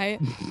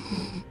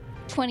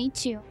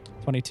 22.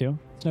 22.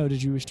 Snow,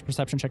 did you wish to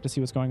perception check to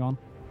see what's going on?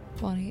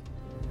 20.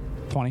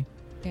 20.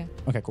 Yeah.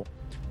 Okay, cool.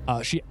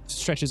 She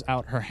stretches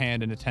out her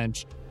hand in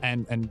attention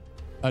and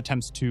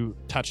attempts to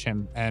touch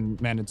him and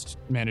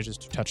manages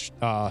to touch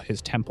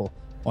his temple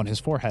on his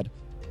forehead.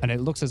 And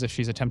it looks as if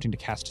she's attempting to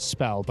cast a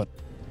spell, but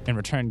in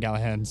return,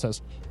 Gallahan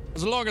says,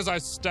 As long as I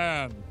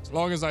stand, as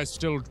long as I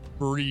still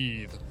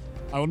breathe,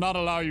 I will not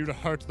allow you to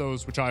hurt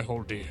those which I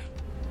hold dear.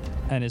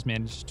 and has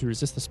managed to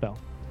resist the spell.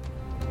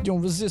 Your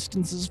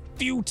resistance is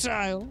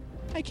futile.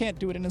 I can't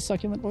do it in a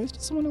succulent voice.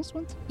 Did someone else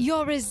want?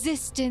 Your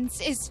resistance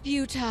is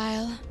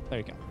futile. There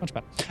you go. Much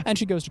better. And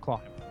she goes to claw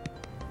him.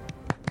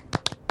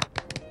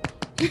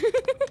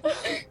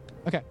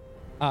 Okay.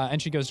 And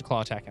she goes to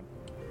claw attack him.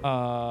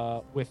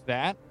 With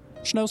that,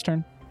 Snow's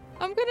turn.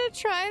 I'm gonna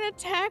try and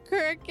attack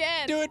her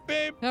again. Do it,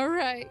 babe. All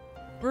right.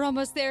 We're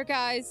almost there,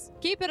 guys.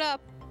 Keep it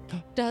up.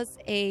 Does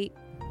a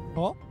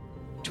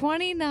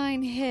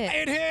 29 hit?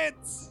 It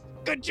hits.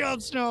 Good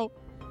job, Snow.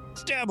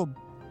 Stab him.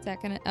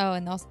 Second. Oh,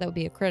 and also that would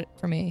be a crit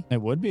for me.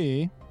 It would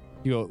be.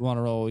 You want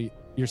to roll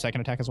your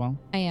second attack as well?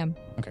 I am.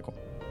 Okay, cool.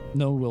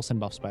 No Wilson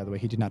buffs, by the way.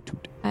 He did not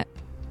toot.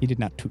 He did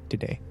not toot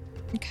today.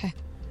 Okay.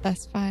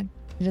 That's fine.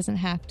 He doesn't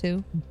have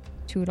to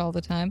toot all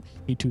the time.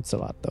 He toots a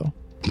lot, though.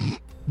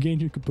 Gain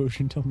your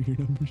composure and tell me your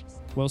numbers.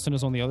 Wilson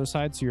is on the other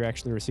side, so you're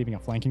actually receiving a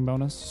flanking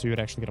bonus. So you would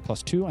actually get a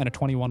 +2, and a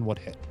 21 would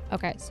hit.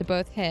 Okay, so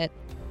both hit.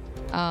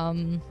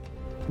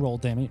 Roll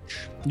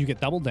damage. You get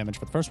double damage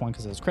for the first one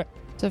because it was crit.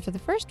 So for the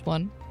first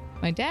one,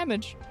 my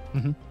damage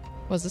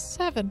was a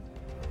 7.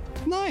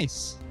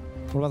 Nice.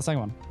 What about the second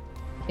one?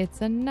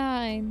 It's a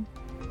 9.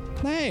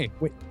 Hey,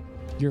 wait.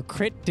 Your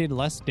crit did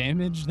less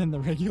damage than the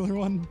regular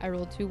one? I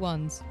rolled 2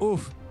 1s.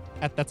 Oof.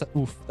 That's an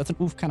oof. That's an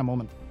oof kind of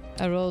moment.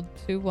 I rolled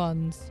 2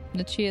 1s.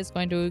 Nachia is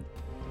going to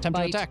Attempt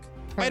to attack.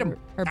 Bite him.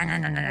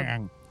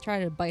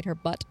 Try to bite her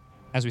butt.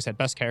 As we said,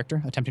 best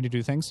character, attempting to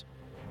do things.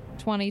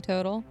 20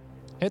 total.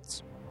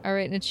 Hits. All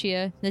right,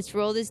 Nachia, let's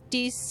roll this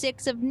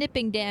d6 of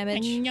nipping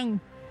damage.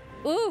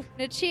 Ooh,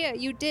 Nachia,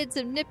 you did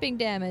some nipping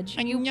damage.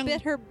 You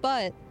bit her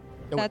butt.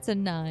 That's a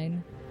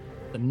 9.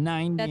 The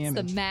 9 That's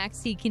damage. the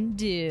max he can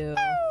do.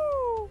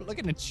 Look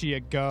at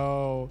Nachia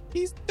go.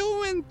 He's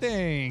doing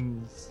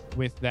things.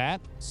 With that,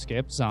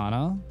 skip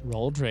Zana,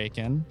 roll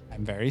Draken.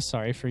 I'm very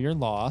sorry for your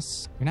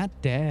loss. You're not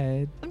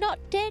dead. I'm not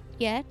dead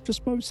yet.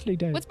 Just mostly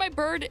dead. What's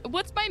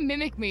my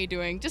mimic me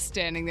doing? Just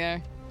standing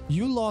there.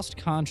 You lost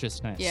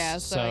consciousness. Yeah,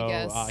 so I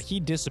guess. He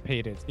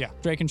dissipated. Yeah,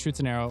 Draken shoots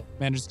an arrow,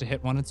 manages to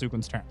hit one. It's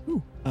Zugun's turn.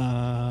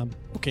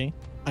 Okay.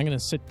 I'm going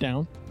to sit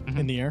down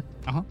in the air.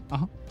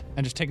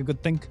 And just take a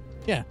good think.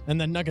 Yeah, and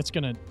then Nugget's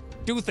going to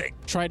Do thing.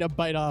 try to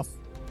bite off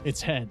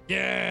its head.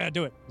 Yeah,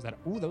 do it. That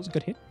was a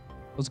good hit.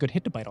 That was a good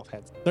hit to bite off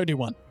heads.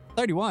 31.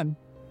 31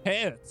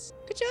 hits.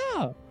 Good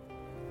job.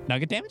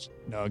 Nugget damage?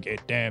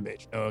 Nugget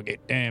damage.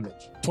 Nugget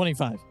damage.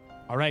 25.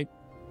 All right.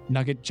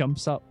 Nugget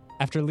jumps up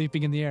after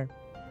leaping in the air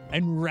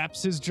and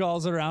wraps his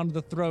jaws around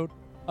the throat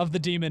of the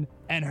demon,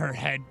 and her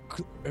head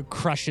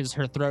crushes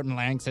her throat and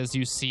larynx as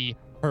you see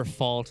her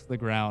fall to the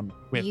ground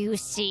with You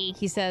see,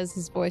 he says,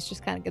 his voice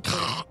just kind of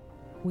gets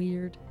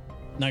weird.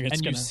 Nugget's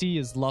And you gonna see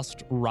as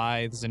Lust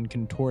writhes and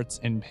contorts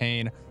in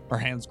pain, her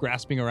hands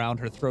grasping around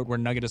her throat where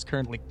Nugget is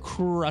currently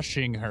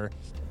crushing her.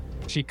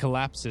 She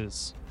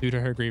collapses due to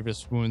her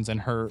grievous wounds and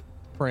her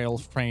frail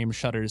frame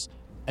shudders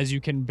as you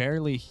can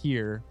barely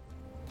hear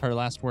her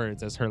last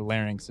words as her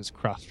larynx is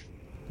crushed.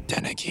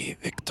 Deneki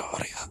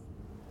Victoria.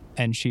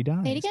 And she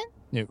dies. Say it again?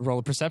 Yeah, roll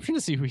a perception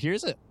to see who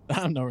hears it.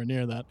 I'm nowhere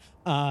near that.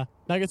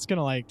 Nugget's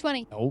gonna like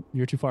 20. Nope,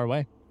 you're too far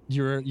away.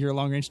 You're a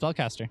long range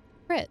spellcaster.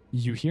 Crit.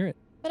 You hear it.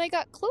 But I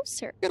got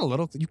closer. Get a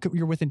little.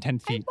 You're within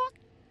 10 I feet. walked.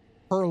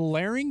 Her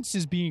larynx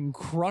is being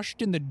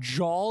crushed in the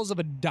jaws of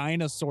a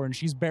dinosaur, and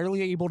she's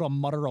barely able to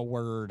mutter a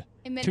word.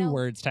 Two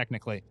words,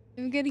 technically.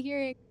 I'm good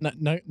hearing.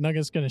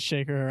 Nugget's gonna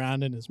shake her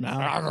around in his mouth.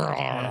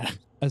 Yeah.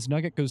 As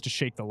Nugget goes to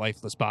shake the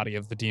lifeless body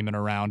of the demon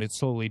around, it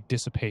slowly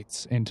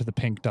dissipates into the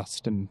pink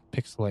dust and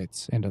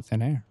pixelates into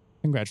thin air.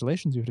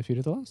 Congratulations, you've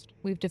defeated the Lust.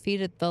 We've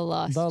defeated the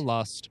lust. The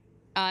Lust.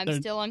 I'm They're-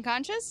 still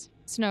unconscious.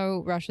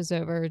 Snow rushes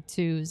over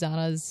to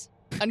Zana's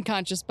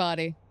Unconscious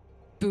body.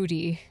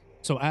 booty.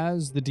 So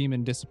as the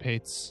demon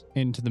dissipates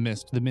into the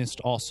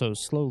mist also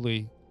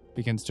slowly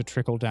begins to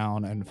trickle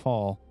down and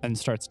fall and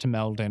starts to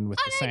meld in with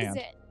the sand.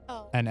 Exit.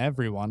 Oh. And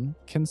everyone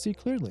can see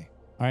clearly.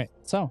 All right,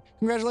 so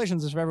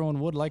congratulations. If everyone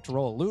would like to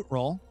roll a loot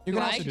roll, you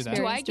can also do that.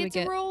 Do I Experience do we get to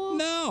get? roll?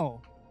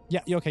 No.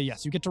 Yeah, okay,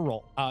 yes, you get to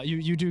roll.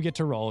 You do get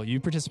to roll. You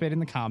participate in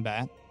the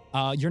combat.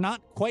 You're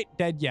not quite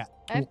dead yet.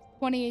 I have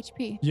 20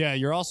 HP. Yeah,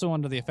 you're also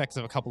under the effects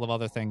of a couple of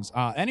other things.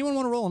 Anyone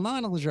want to roll a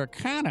knowledge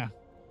arcana?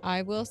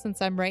 I will,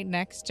 since I'm right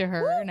next to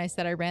her, and I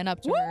said I ran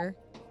up to her.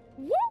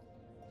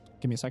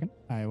 Give me a second.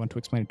 I want to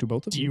explain it to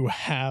both of Do you. you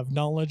have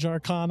knowledge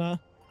arcana?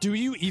 Do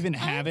you even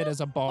have it as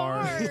a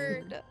bard?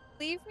 Bard.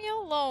 Leave me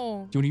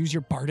alone. Do you want to use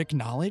your bardic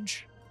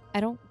knowledge?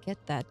 I don't get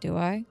that, do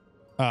I?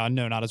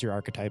 No, not as your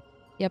archetype.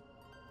 Yep.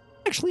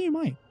 Actually, you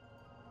might.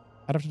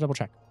 I'd have to double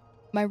check.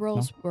 My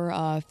rolls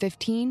were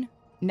 15,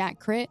 nat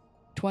crit,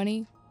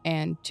 20,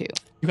 and 2.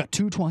 You got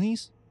 2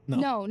 20s?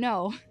 No.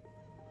 No.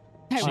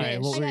 I All right,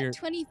 wish. what I were got your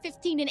 20,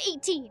 15, and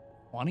 18.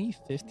 20,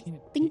 15?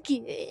 Thank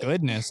you.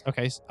 Goodness.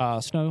 Okay,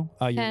 Snow,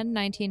 you 10,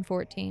 19,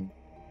 14.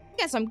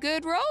 Got some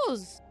good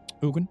rolls.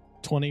 Ugin.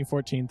 20,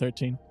 14,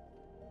 13.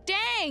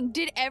 Dang,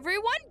 did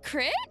everyone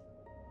crit?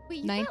 Wait,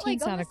 you got 19's like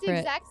not a almost the crit.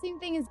 exact same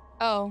thing as.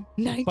 Oh,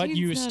 But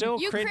you still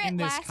You crit crit in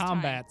this last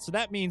combat. So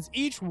that means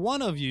each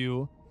one of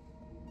you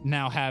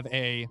now have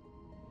a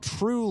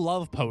true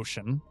love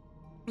potion,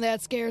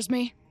 that scares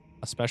me.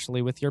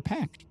 especially with your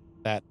pact.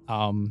 That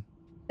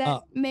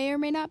That may or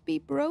may not be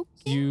broken.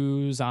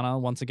 you, Zana,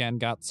 once again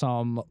got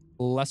some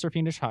lesser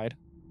fiendish hide.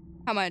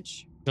 How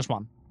much? Just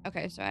one.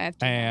 Okay, so I have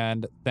 2.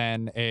 And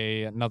then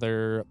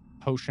another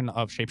potion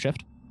of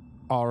shapeshift.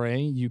 Ra,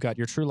 you got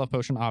your true love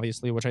potion,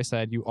 obviously, which I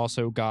said. You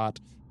also got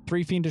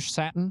 3 fiendish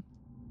satin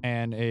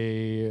and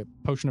a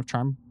potion of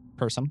charm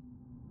person.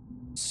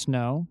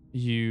 Snow,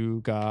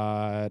 you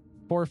got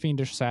 4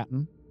 fiendish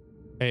satin,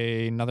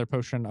 another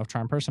potion of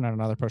charm person, and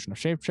another potion of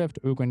shapeshift.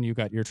 Ugin, you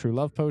got your true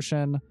love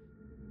potion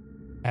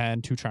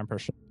and 2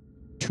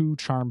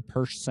 charm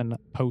person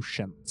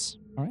potions.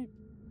 All right.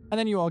 And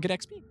then you all get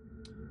XP.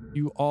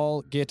 You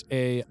all get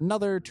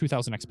another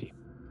 2,000 XP.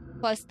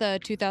 Plus the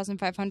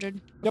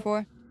 2,500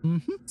 before.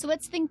 So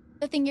what's the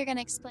thing you're gonna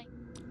explain?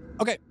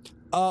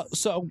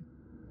 So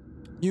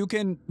you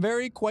can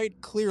very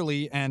quite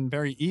clearly and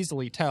very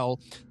easily tell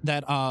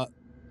that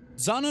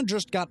Zana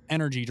just got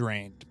energy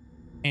drained,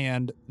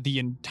 and the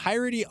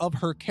entirety of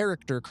her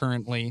character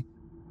currently,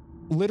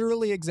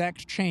 literally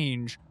exact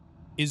change,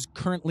 is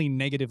currently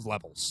negative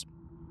levels.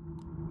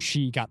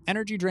 She got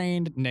energy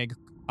drained,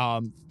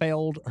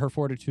 failed her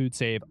fortitude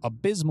save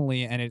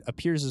abysmally, and it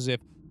appears as if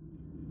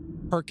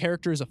her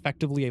character is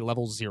effectively a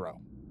level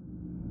 0.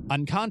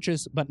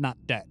 Unconscious, but not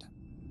dead.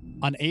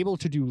 Unable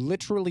to do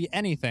literally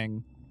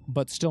anything,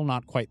 but still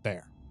not quite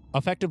there.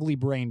 Effectively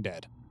brain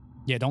dead.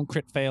 Yeah, don't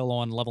crit fail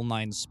on level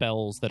 9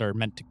 spells that are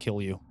meant to kill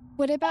you.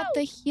 What about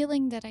the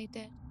healing that I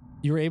did?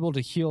 You were able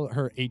to heal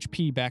her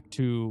HP back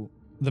to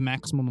the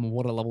maximum of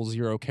what a level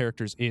 0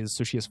 character's is,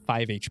 so she has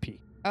 5 HP.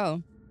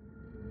 Oh.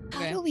 How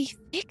Okay. do we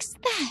fix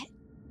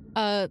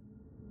that?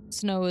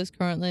 Snow is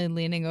currently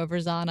leaning over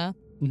Zana,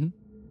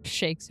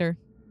 shakes her,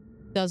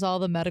 does all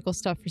the medical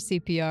stuff for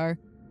CPR.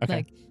 Okay,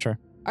 Like, sure.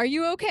 Are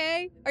you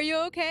okay? Are you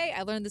okay?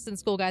 I learned this in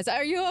school, guys.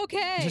 Are you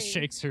okay? Just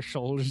shakes her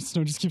shoulder.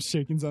 Snow just keeps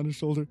shaking Zana's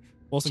shoulder.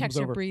 Wilson Checks comes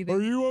her over. breathing.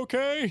 Are you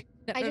okay?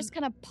 I just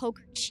kind of poke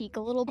her cheek a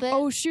little bit.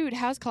 Oh, shoot.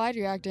 How's Clyde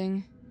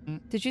reacting?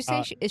 Did you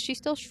say is she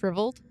still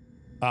shriveled?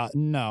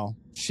 No.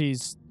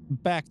 She's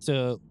back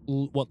to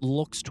what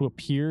looks to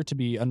appear to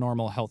be a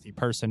normal, healthy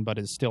person, but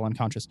is still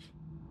unconscious.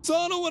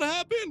 Zana, what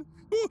happened?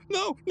 Ooh,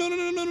 no.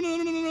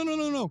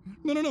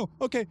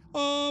 Okay.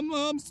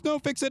 Snow,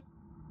 fix it.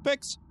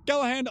 Fix.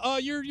 Gallahan,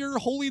 you're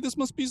holy. This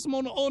must be some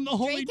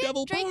unholy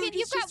devil power. Draken,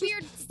 you've got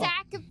weird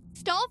stack of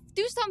stuff.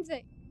 Do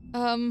something.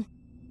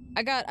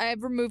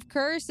 I've removed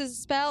curse as a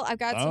spell. I've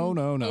got some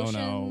No.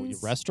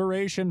 potions.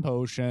 Restoration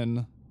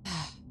potion.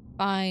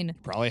 Fine.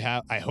 Probably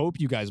have. I hope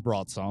you guys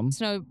brought some.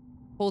 Snow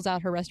pulls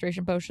out her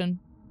restoration potion.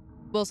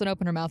 Wilson,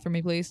 open her mouth for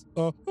me, please.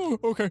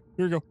 Okay.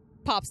 Here you go.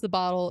 pops the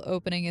bottle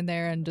opening in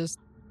there and just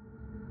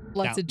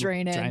lets it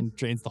drain in.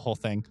 Drains the whole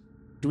thing.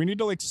 Do we need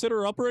to like sit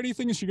her up or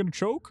anything? Is she gonna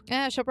choke?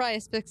 Yeah, she'll probably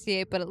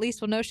asphyxiate, but at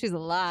least we'll know she's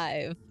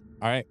alive.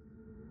 All right.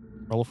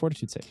 Roll a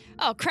fortitude save.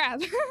 Oh,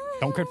 crap.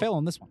 Don't crit fail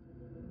on this one.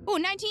 Oh,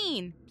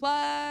 19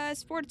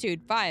 plus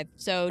fortitude, 5.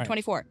 So right.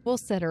 24. We'll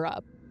set her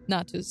up,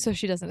 not to so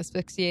she doesn't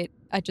asphyxiate.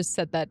 I just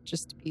said that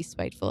just to be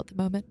spiteful at the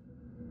moment.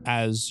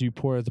 As you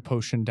pour the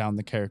potion down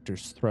the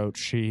character's throat,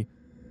 she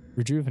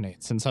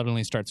rejuvenates and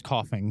suddenly starts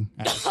coughing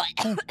as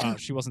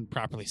she wasn't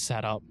properly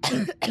set up.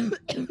 Sana,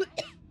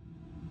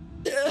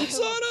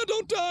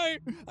 don't die!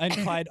 And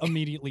Clyde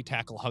immediately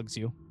tackle hugs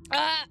you.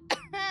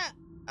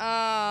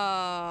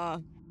 Why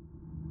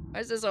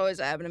does this always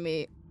happen to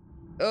me?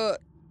 Zana,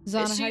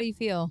 how do you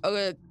feel?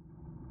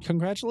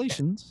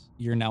 Congratulations.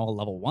 You're now a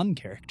level 1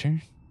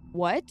 character.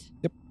 What?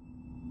 Yep.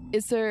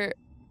 Is there...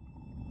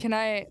 Can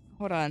I...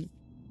 Hold on.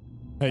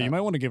 Hey, you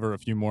might want to give her a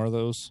few more of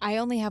those. I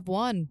only have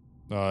one.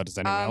 Does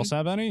anyone else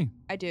have any?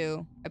 I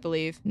do, I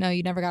believe. No,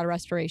 you never got a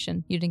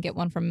restoration. You didn't get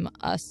one from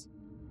us.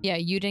 Yeah,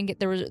 you didn't get...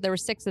 There were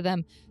 6 of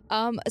them.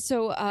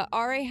 So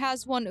Ra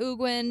has one,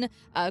 Ugwin,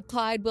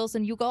 Clyde,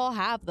 Wilson, you all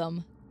have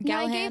them. Yeah,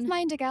 I Gallahan, gave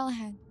mine to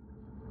Gallahan.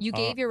 you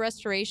gave your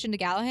restoration to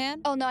Gallahan?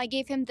 Oh, no, I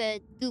gave him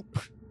the goop.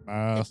 The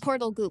Uh,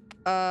 portal goop.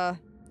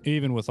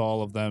 even with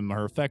all of them,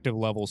 her effective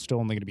level is still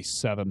only going to be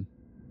 7.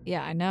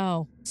 Yeah, I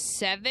know.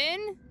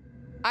 7?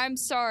 I'm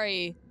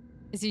sorry.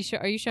 Is he?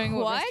 Are you showing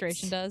what What?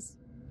 restoration does?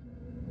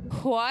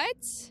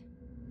 What?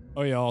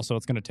 Oh yeah, also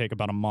it's going to take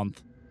about a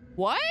month.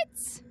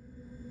 What?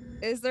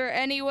 Is there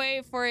any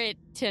way for it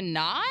to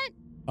not?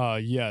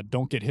 Yeah,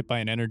 don't get hit by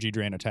an energy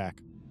drain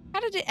attack. How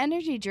did the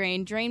energy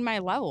drain my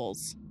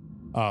levels?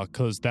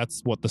 Because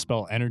that's what the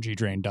spell Energy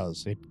Drain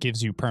does. It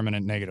gives you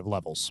permanent negative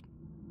levels.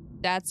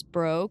 That's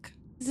broke.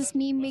 Does this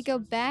mean we go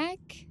back?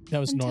 That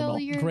was until normal.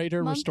 your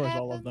Greater month restores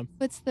all of happens? them.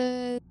 What's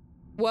the...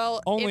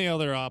 Well, Only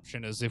other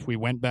option is if we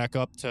went back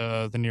up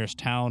to the nearest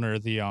town or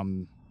the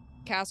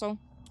castle.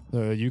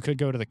 you could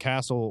go to the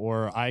castle,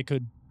 or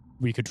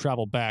we could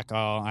travel back.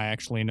 I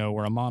actually know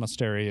where a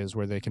monastery is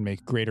where they can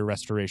make greater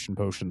restoration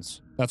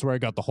potions. That's where I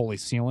got the Holy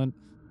Sealant.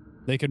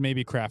 They could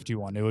maybe craft you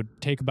one. It would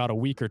take about a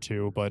week or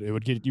 2, but it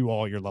would get you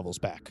all your levels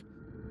back.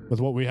 With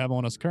what we have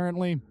on us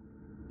currently,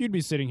 you'd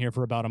be sitting here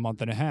for about a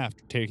month and a half,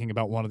 taking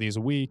about one of these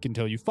a week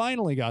until you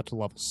finally got to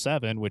level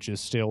 7, which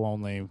is still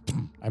only,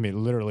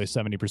 literally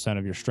 70%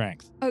 of your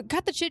strength.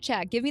 Cut the chit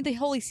chat. Give me the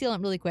holy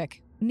sealant really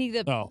quick. We need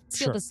to Oh,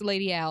 seal sure. this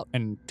lady out.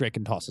 And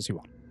Draken tosses you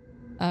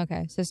on.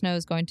 Okay, so Snow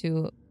is going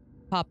to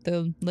pop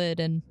the lid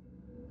and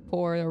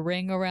pour a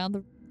ring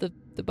around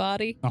the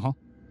body. Uh-huh.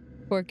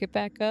 Work it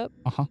back up.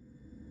 Uh-huh.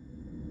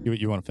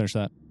 You want to finish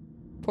that?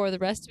 Pour the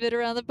rest of it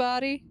around the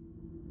body.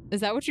 Is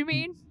that what you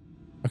mean?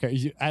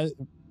 Okay.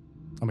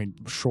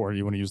 Sure,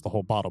 you want to use the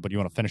whole bottle, but you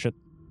want to finish it?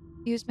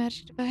 Use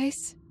magic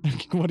device.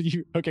 What do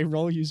you... Okay,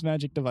 roll use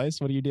magic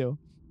device. What do you do?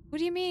 What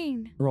do you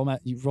mean? Roll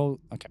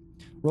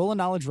a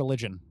knowledge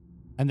religion,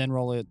 and then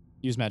roll a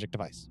use magic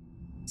device.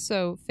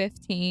 So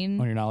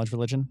 15. On your knowledge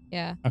religion?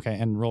 Yeah. Okay,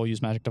 and roll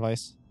use magic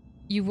device.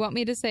 You want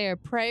me to say a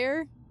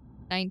prayer?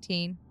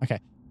 19.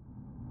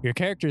 Your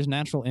character's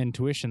natural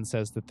intuition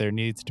says that there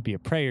needs to be a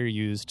prayer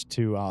used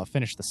to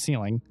finish the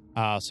sealing.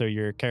 So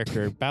your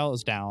character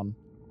bows down,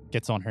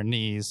 gets on her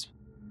knees,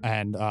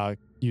 and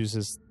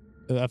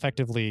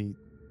effectively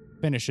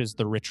finishes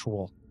the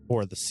ritual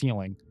or the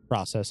sealing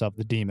process of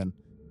the demon.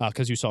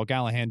 Because you saw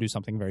Gallahan do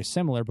something very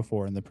similar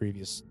before in the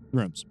previous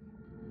rooms.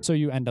 So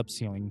you end up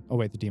sealing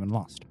away the demon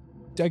lost.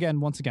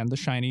 Once again, the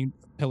shiny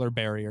pillar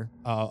barrier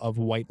of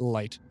white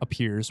light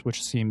appears,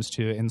 which seems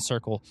to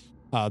encircle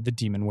the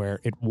demon where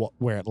it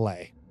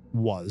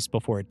was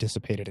before it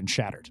dissipated and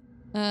shattered.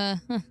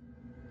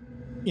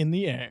 In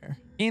the air.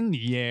 In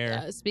the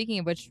air. Speaking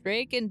of which,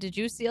 Draken, did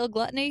you seal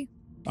gluttony?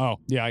 Oh,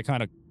 yeah, I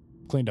kind of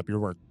cleaned up your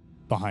work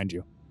behind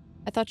you.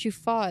 I thought you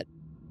fought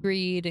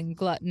greed and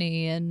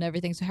gluttony and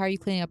everything, so how are you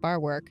cleaning up our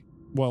work?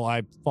 Well,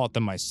 I fought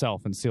them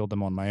myself and sealed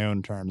them on my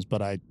own terms,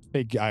 but I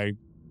figured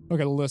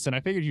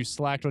you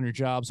slacked on your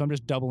job, so I'm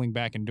just doubling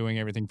back and doing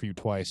everything for you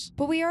twice.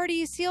 But we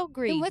already sealed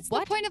greed. Then what's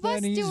the point of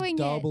us Then he's doing it?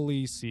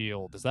 doubly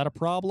sealed. Is that a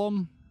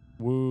problem?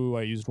 Woo,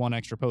 I used 1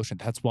 extra potion.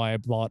 That's why I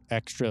bought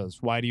extras.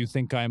 Why do you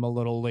think I'm a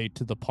little late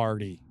to the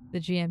party? The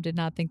GM did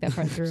not think that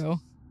part through.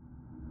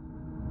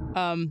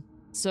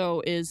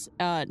 So is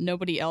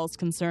nobody else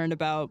concerned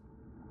about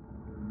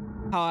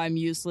how I'm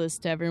useless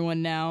to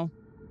everyone now?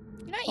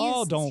 You're not Oh,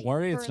 useless don't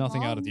worry. for It's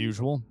nothing out of the long.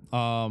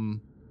 usual.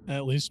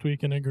 At least we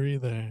can agree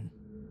there.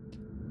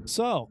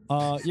 So,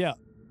 yeah,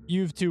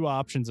 you have 2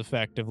 options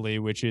effectively,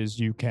 which is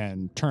you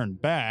can turn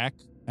back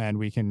and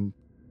we can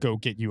go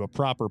get you a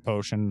proper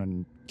potion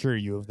and cure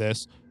you of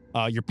this.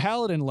 Your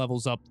paladin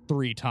levels up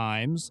 3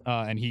 times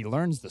and he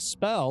learns the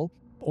spell,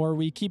 or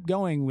we keep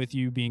going with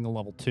you being a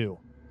level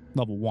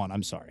 1,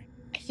 I'm sorry.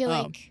 I feel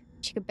like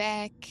we should go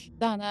back.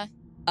 Donna.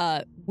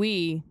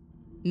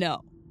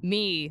 No,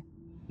 me,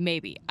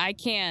 maybe. I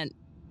can't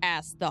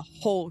ask the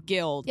whole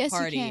guild Yes,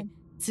 party you can.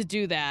 to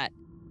do that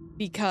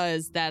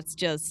because that's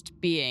just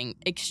being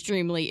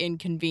extremely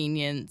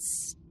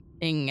inconvenienced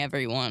fighting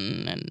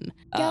everyone. And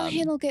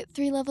Galahad will get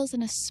 3 levels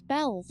in a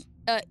spell.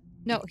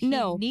 No, he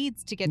No.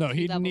 needs to get No, 3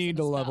 he'd levels in need a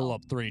to level spell.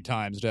 up 3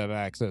 times to have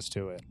access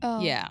to it. Oh.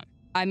 yeah,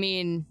 I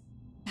mean,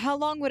 How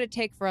long would it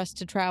take for us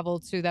to travel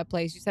to that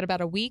place? You said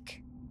about a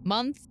week?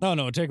 Month? No,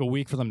 it'd take a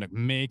week for them to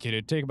make it.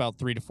 It'd take about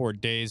 3 to 4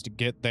 days to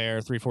get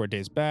there, 3-4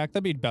 days back.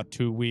 That'd be about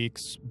 2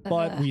 weeks.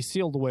 But we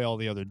sealed away all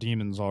the other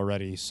demons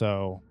already,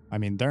 so I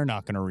mean they're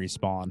not going to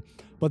respawn.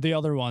 But the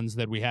other ones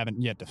that we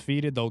haven't yet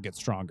defeated, they'll get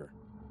stronger.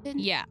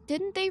 yeah.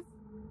 Didn't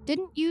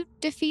you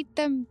defeat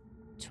them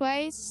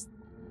twice,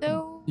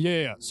 though?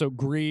 Yeah. So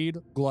greed,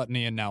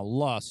 gluttony, and now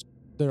lust,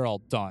 they're all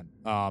done.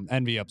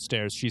 Envy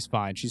upstairs, she's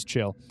fine, she's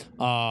chill.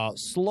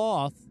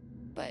 Sloth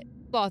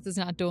Sloth is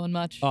not doing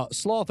much.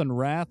 Sloth and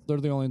Wrath, they're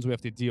the only ones we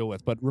have to deal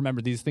with. But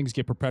remember, these things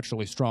get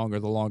perpetually stronger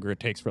the longer it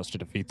takes for us to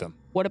defeat them.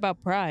 What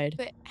about Pride?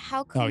 But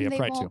how come yeah, they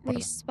Pride too. won't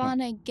Whatever.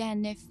 respawn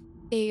again if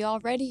they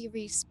already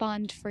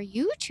respawned for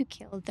you to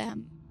kill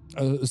them?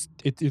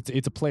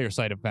 It's a player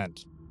side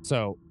event.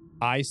 So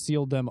I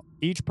sealed them.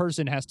 Each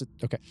person has to.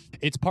 Okay,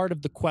 it's part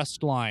of the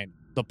quest line.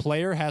 The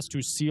player has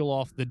to seal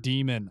off the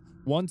demon.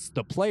 Once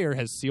the player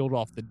has sealed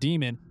off the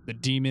demon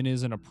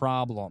isn't a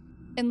problem.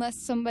 Unless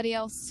somebody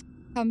else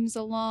comes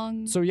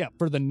along. So yeah,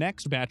 for the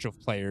next batch of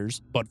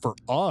players, but for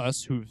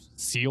us who've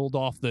sealed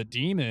off the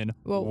demon,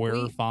 Well,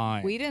 we're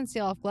fine. We didn't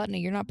seal off Gluttony.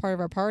 You're not part of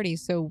our party,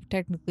 so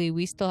technically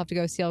we still have to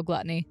go seal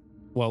Gluttony.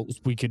 Well,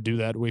 we could do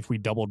that if we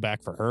doubled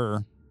back for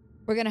her.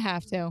 We're going to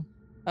have to.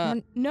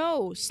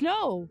 No,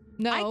 Snow.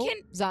 No, I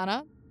can-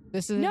 Zana,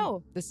 this is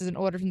No. This is an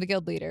order from the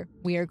guild leader.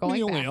 We are I going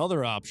mean, the back. only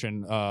other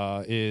option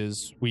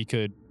is we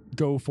could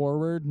go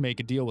forward,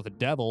 make a deal with the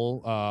devil,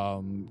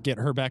 get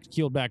her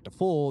healed back to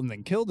full, and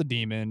then kill the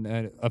demon,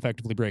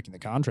 effectively breaking the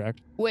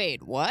contract.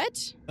 Wait,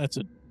 what? That's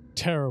a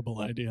terrible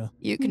idea.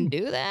 You can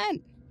do that?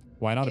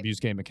 Why not abuse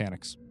game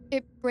mechanics?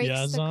 It breaks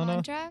Yeah, the Zana?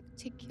 contract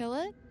to kill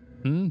it?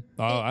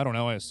 I don't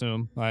know. I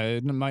assume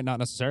it might not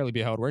necessarily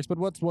be how it works, but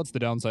what's the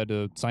downside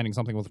to signing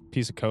something with a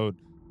piece of code?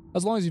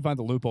 As long as you find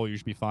the loophole, you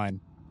should be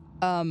fine.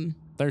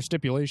 There's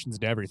stipulations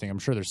to everything. I'm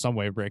sure there's some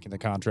way of breaking the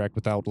contract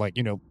without,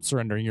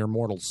 surrendering your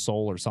mortal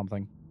soul or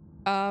something.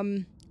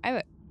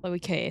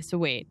 Okay, so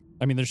wait.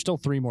 I mean, there's still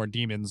 3 more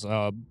demons.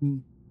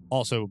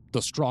 Also,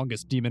 the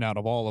strongest demon out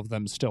of all of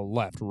them still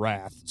left,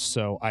 Wrath.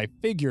 So I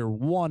figure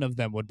one of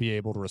them would be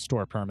able to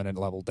restore permanent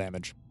level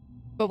damage.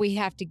 But we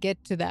have to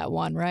get to that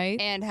one, right?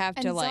 And have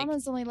And to,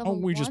 Zana's only level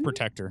We just 1?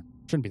 protect her.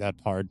 Shouldn't be that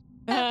hard.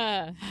 We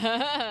have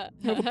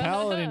a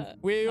paladin.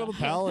 We have a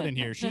paladin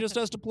here. She just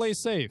has to play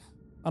safe.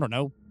 I don't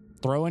know.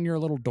 Throw in your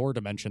little door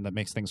dimension that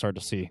makes things hard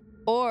to see.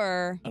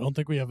 Or I don't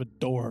think we have a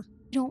door.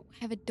 You don't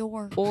have a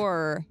door.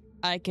 or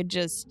I could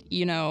just,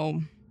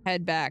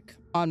 head back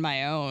on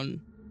my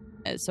own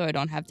so I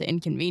don't have to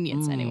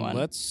inconvenience anyone.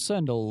 Let's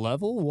send a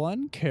level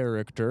 1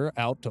 character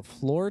out to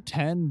floor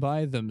 10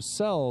 by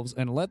themselves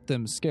and let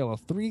them scale a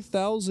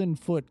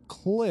 3,000-foot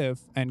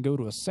cliff and go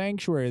to a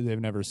sanctuary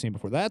they've never seen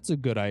before. That's a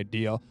good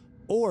idea.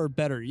 Or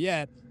better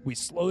yet, we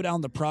slow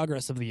down the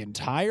progress of the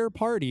entire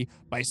party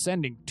by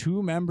sending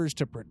 2 members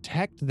to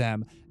protect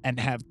them and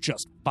have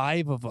just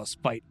 5 of us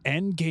fight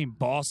endgame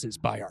bosses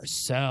by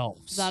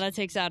ourselves. Zana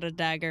takes out a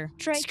dagger.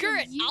 Draken, Screw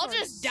it, you I'll are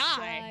just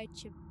die.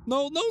 such a-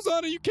 No,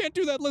 Zana, you can't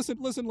do that. Listen.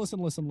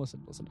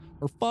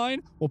 We're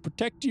fine. We'll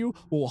protect you.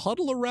 We'll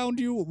huddle around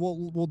you.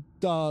 We'll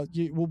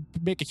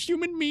make a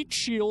human meat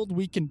shield.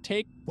 We can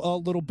take a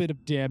little bit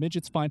of damage.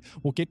 It's fine.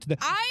 We'll get to the.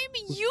 I'm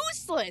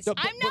useless. No,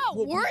 I'm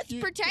not worth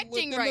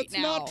protecting right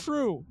that's now. not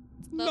true.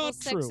 It's level not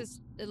 6 true. is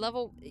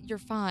level. You're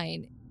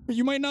fine.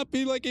 You might not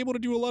be able to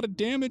do a lot of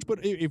damage,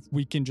 but if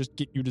we can just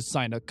get you to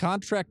sign a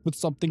contract with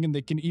something and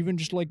they can even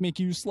just make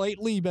you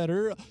slightly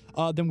better,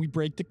 then we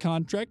break the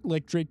contract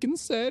like Draken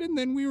said, and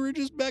then we were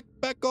just back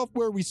off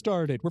where we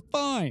started. We're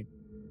fine.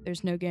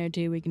 There's no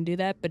guarantee we can do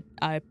that, but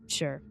I'm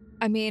sure.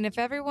 I mean, if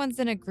everyone's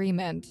in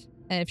agreement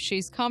and if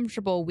she's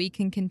comfortable, we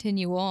can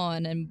continue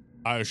on. And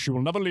She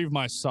will never leave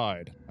my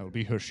side. I will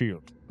be her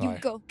shield. You I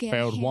go get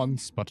failed him.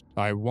 once, but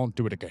I won't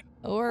do it again.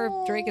 or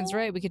if Draken's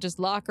right, we could just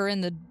lock her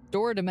in the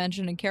door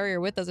dimension and carry her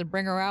with us and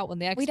bring her out when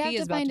the XP We'd have is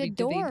to about find to a be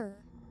divvied. door.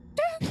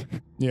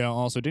 Yeah,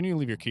 also, didn't you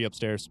leave your key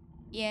upstairs?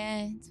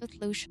 Yeah, it's with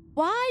Lucian.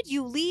 Why'd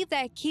you leave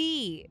that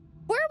key?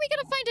 Where are we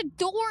gonna find a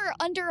door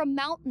under a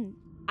mountain?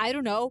 I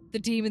don't know. The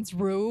demon's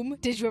room.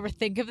 Did you ever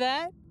think of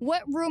that?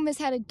 What room has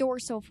had a door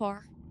so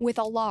far with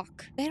a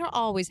lock? They don't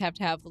always have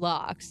to have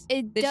locks.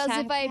 It They just does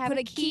have if to I have put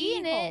a key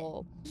in it.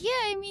 keyhole. Yeah,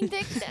 I mean,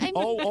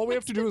 All we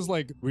have to do is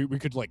we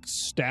could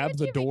stab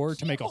the door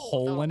to make a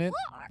hole in it.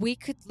 We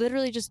could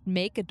literally just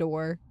make a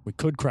door. We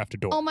could craft a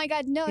door. Oh my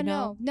god, no, You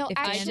know, no. if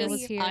Actually, Daniel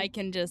was here- I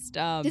can just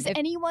does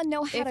anyone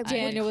know how to If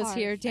Daniel was wood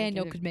here, carve?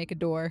 Daniel could make a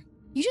door.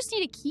 You just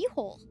need a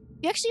keyhole.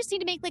 You actually just need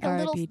to make a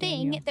little R.I.P. thing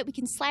Daniel. that we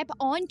can slap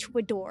onto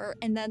a door,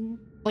 and then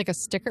Like a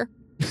sticker?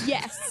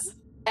 yes,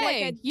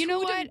 Hey, like a you know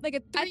what? Like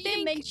a I think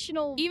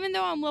three-dimensional. even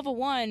though I'm level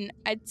 1,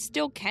 I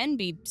still can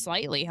be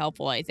slightly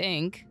helpful, I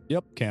think.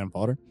 Yep, cannon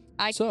fodder.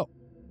 I- So,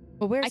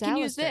 Well, where's I can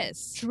use Alistair?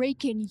 this.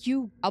 Draken,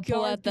 you I'll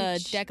pull out the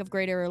garbage. deck of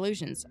greater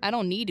illusions. I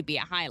don't need to be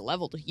a high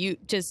level to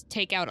just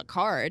take out a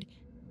card.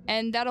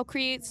 and that'll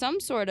create some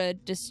sort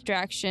of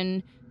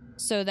distraction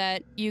so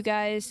that you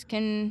guys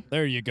can...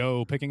 There you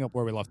go, picking up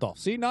where we left off.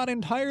 See, not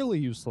entirely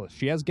useless.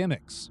 She has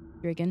gimmicks.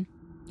 Draken.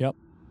 Yep.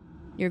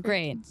 You're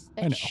great.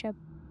 I know.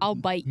 I'll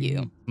bite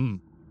you.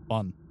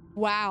 Fun.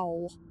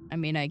 Wow. I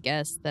mean, I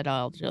guess that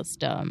I'll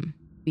just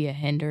be a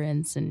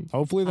hindrance and...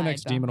 Hopefully the hide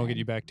next demon will get behind.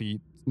 you back to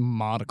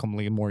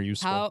modicumly more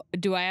useful. How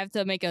do I have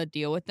to make a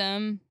deal with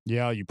them?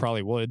 Yeah, you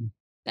probably would.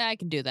 I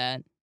can do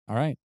that. All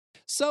right.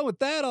 So with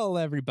that all,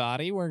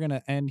 everybody, we're going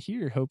to end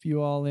here. Hope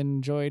you all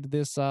enjoyed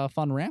this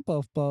fun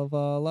wrap-up of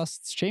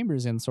Lust's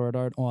Chambers in Sword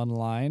Art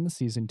Online,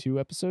 Season 2,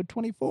 Episode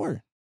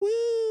 24.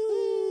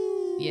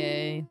 Woo!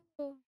 Yay.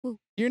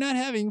 You're not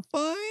having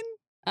fun?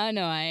 I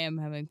know I am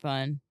having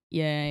fun.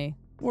 Yay.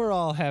 We're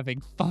all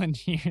having fun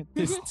here at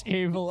this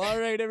table. All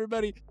right,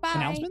 everybody. Bye.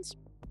 Announcements?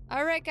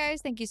 All right,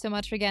 guys, thank you so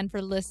much again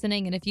for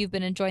listening. And if you've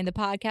been enjoying the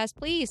podcast,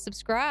 please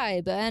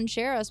subscribe and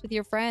share us with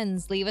your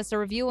friends. Leave us a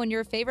review on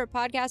your favorite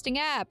podcasting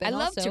app. I And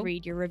love to also,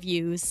 read your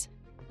reviews.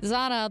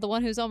 Zana, the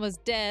one who's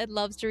almost dead,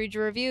 loves to read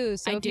your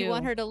reviews. So I if you do.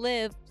 want her to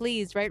live,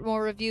 please write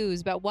more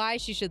reviews about why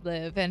she should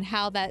live and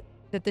how that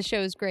the show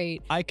is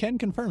great. I can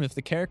confirm if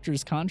the character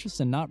is conscious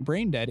and not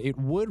brain dead, it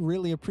would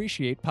really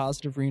appreciate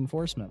positive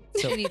reinforcement.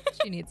 So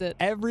She needs it.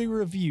 every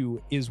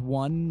review is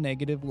one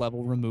negative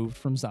level removed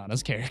from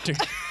Zana's character.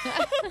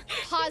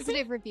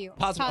 Positive review.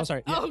 Positive. Oh,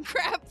 sorry. Yeah. Oh,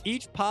 crap.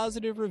 Each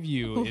positive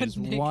review One is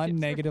negative one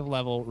negative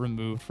level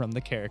removed from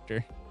the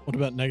character. What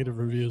about negative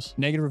reviews?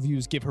 Negative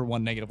reviews give her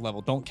one negative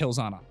level. Don't kill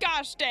Zana.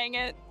 Gosh dang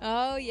it.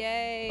 Oh,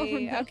 yay.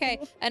 Oh, no. Okay.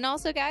 And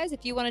also, guys,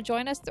 if you want to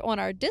join us on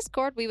our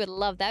Discord, we would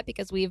love that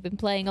because we've been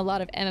playing a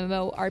lot of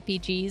MMO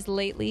RPGs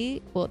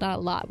lately. Well, not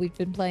a lot. We've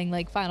been playing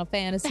like Final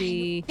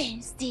Fantasy.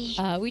 Fantasy.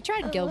 We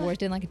tried Guild Wars,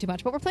 didn't like it too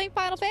much, but we're playing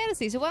Final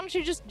Fantasy. So why don't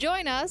you just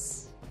join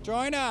us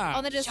Join us.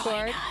 on the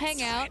Discord,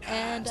 hang out,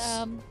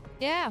 and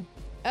yeah.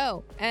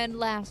 Oh, and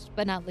last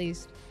but not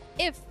least,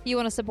 if you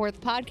want to support the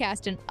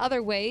podcast in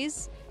other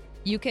ways,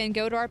 you can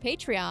go to our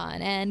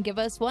Patreon and give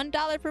us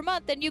 $1 per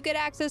month, and you get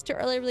access to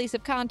early release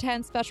of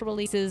content, special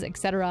releases,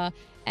 etc.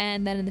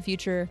 And then in the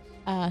future,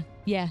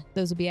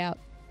 those will be out.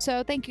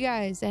 So thank you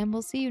guys, and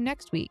we'll see you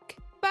next week.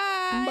 Bye.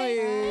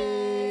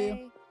 Bye.